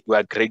 we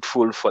are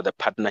grateful for the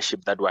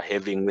partnership that we're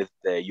having with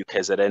the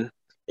UKZN,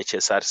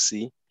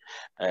 HSRC,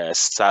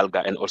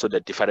 SALGA, and also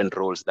the different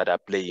roles that are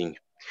playing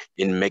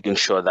in making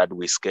sure that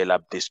we scale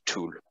up this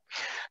tool.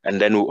 And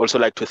then we also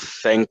like to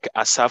thank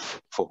ASAF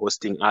for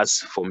hosting us,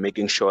 for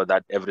making sure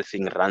that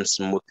everything runs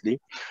smoothly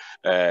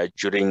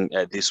during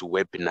this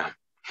webinar.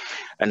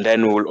 And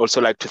then we would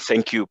also like to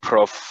thank you,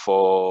 Prof,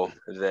 for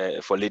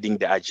leading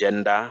the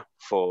agenda,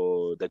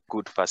 for the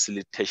good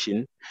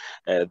facilitation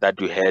that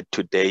we had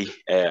today.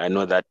 I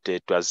know that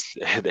it was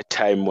the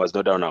time was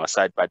not on our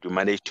side, but we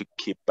managed to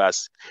keep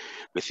us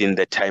within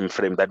the time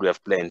frame that we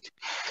have planned.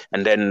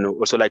 And then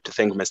also like to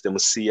thank Mr.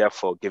 Musia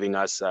for giving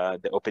us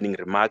the opening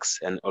remarks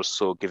and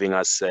also giving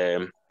us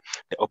the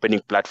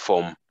opening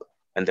platform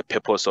and the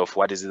purpose of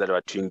what is it that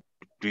we're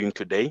doing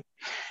today.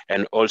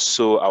 And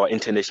also our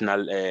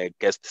international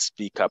guest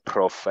speaker,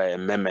 Prof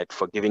Mehmet,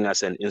 for giving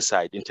us an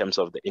insight in terms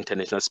of the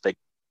international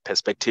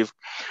perspective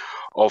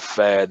of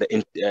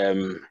the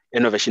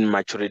innovation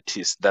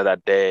maturities that are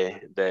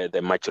there,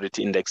 the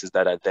maturity indexes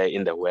that are there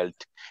in the world.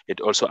 It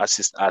also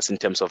assists us in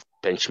terms of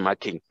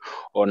benchmarking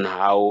on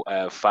how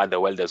far the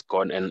world has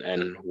gone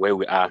and where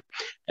we are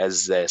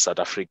as South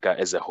Africa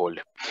as a whole.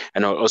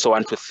 And I also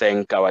want to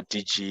thank our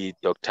DG,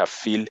 Dr.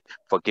 Phil,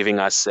 for giving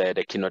us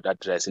the keynote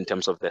address in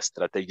terms of the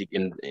strategic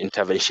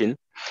intervention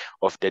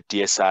of the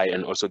DSI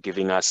and also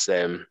giving us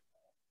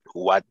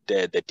what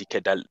the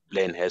decadal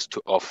plan has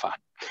to offer.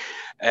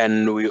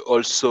 And we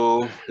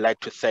also like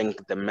to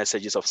thank the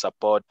messages of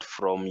support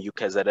from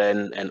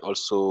UKZN and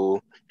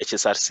also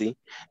HSRC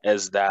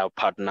as their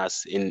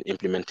partners in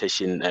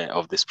implementation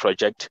of this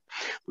project.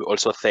 We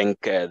also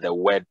thank the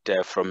word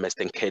from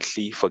Mr.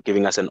 Nketli for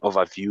giving us an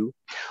overview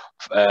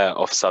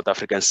of South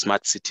African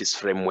Smart Cities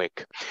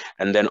Framework.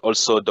 And then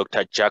also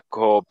Dr.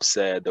 Jacobs,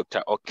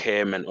 Dr.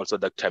 Okem, and also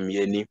Dr.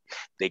 Mieni,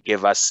 they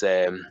gave us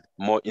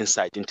more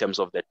insight in terms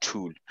of the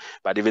tool.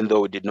 But even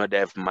though we did not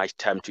have much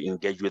time to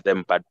engage with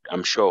them, but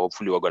I'm sure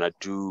hopefully we're going to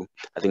do,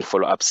 I think,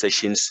 follow-up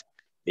sessions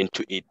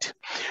into it.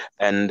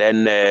 And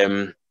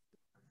then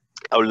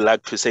I would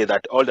like to say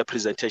that all the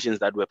presentations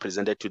that were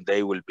presented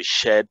today will be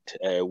shared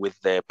with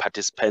the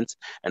participants,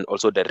 and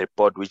also the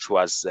report which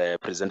was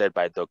presented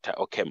by Dr.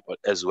 Okem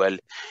as well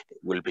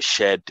will be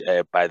shared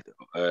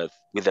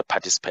with the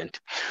participant.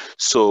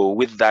 So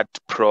with that,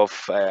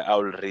 Prof, I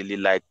would really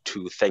like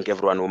to thank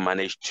everyone who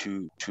managed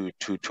to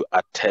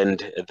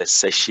attend the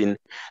session.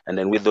 And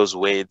then with those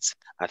words,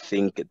 I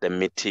think the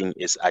meeting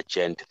is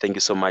adjourned. Thank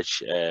you so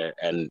much,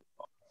 and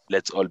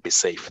let's all be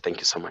safe. Thank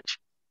you so much.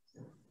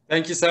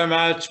 Thank you so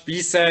much.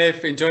 Be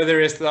safe. Enjoy the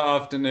rest of the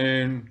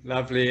afternoon.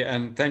 Lovely.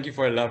 And thank you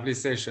for a lovely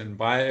session.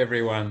 Bye,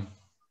 everyone.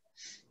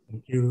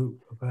 Thank you.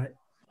 Bye-bye.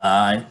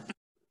 Bye.